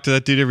know. I talk to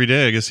that dude every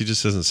day. I guess he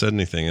just hasn't said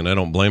anything, and I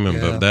don't blame him,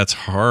 but that's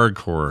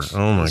hardcore.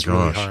 Oh my gosh.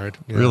 Really hard.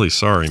 Yeah. Really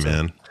sorry,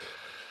 man.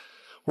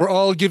 We're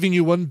all giving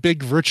you one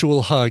big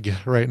virtual hug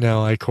right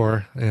now,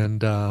 Icor,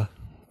 and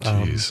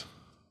jeez.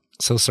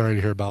 So sorry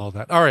to hear about all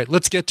that. All right,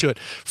 let's get to it.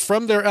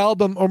 From their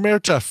album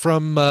Omerta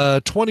from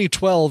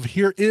 2012,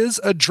 here is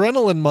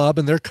Adrenaline Mob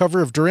and their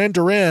cover of Duran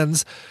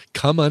Duran's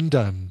Come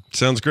Undone.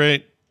 Sounds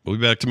great. We'll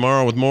be back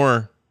tomorrow with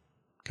more.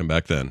 Come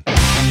back then.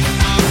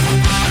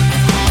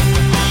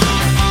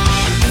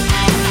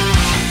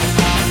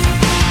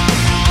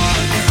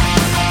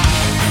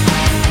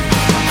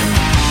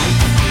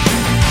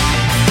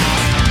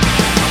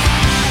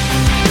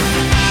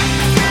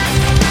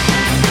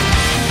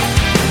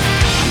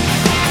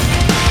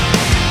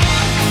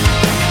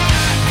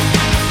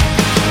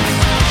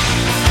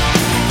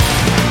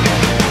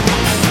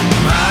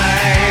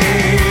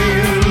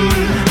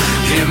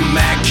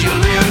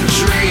 Immaculate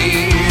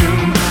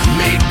dream,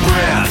 made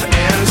breath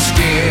and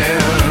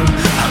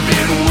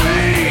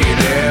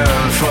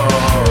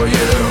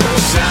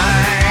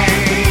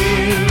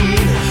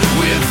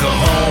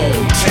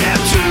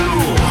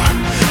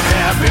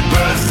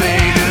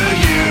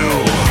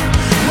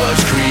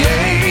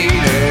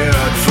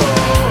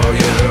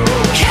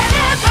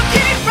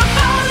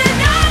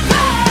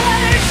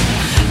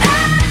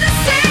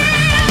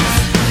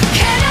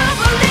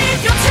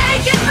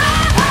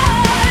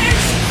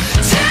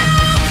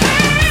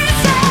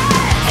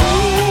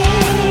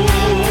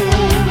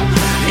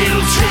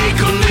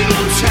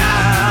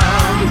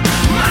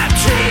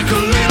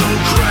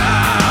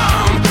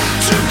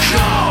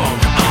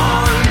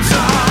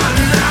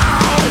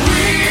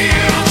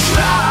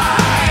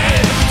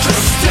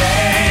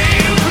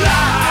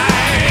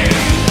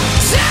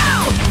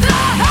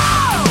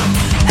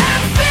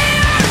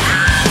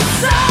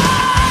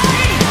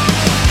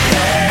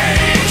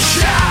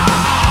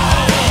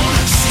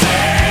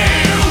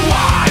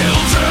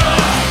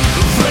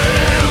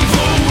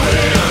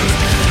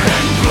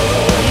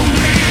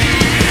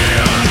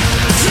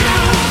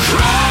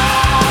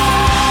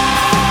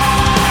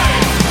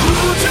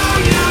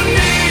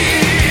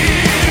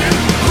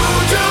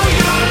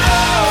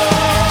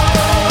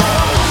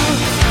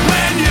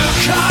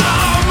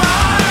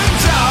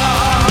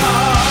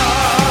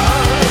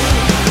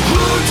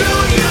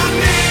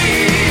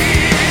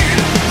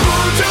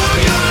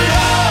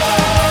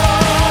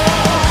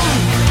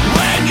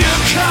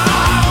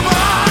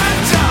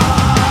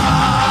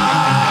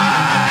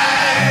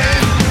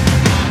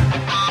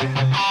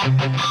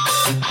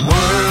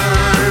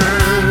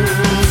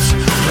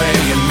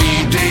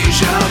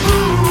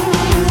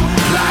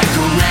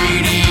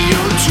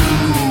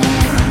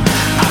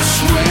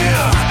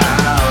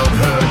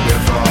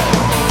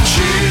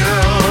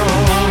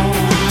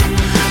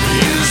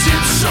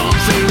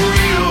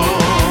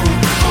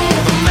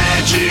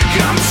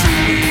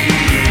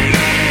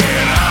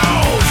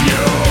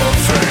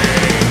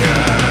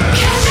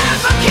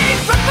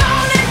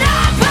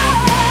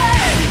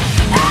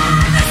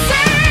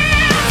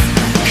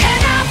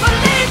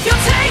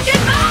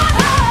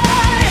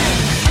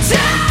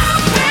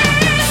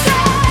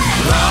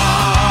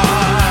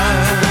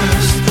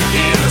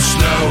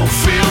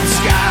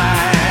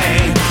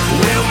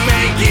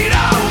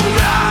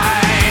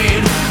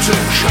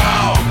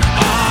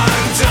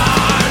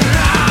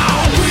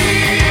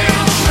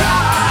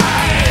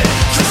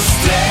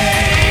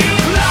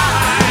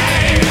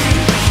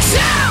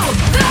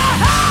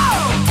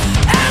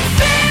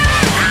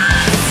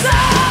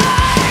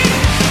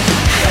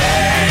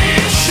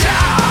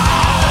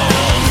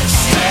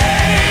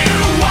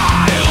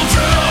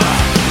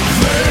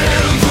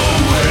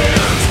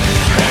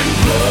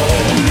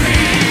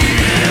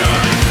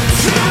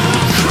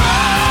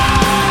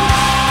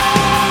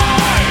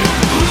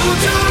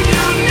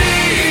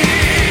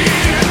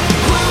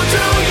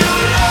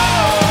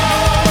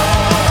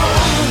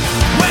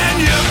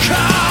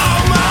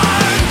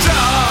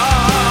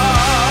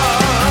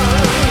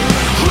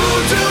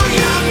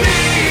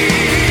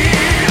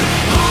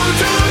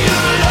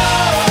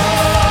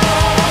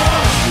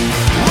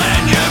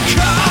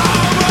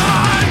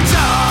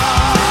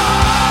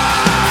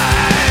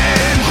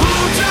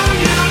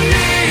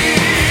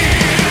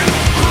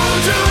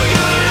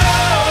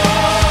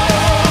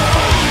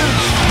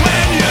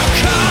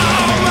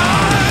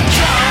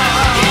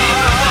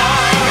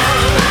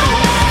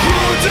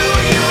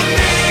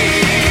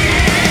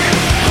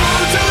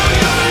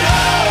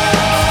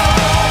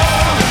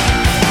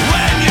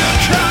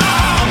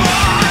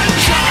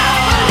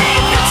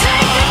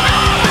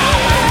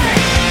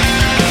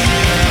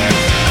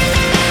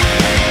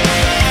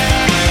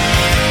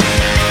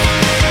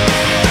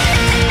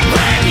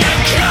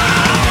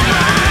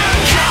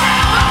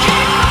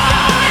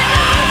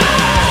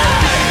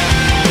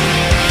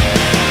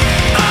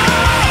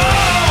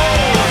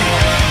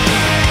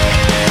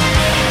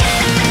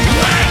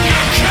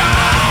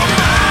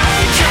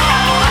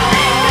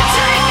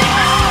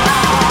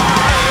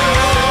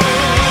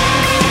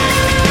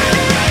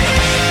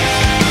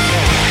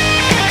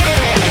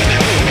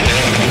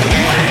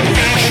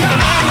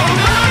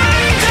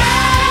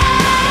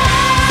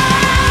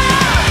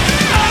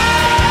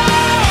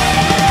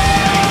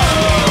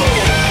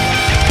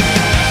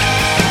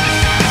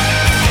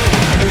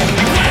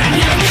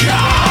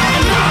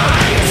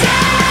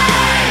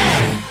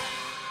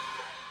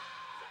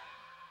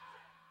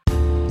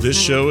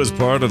This show is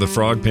part of the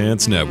Frog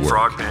Pants Network.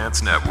 Frog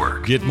Pants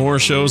Network. Get more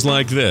shows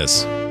like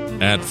this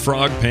at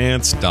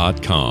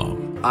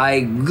frogpants.com. I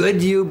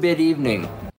good you bid evening.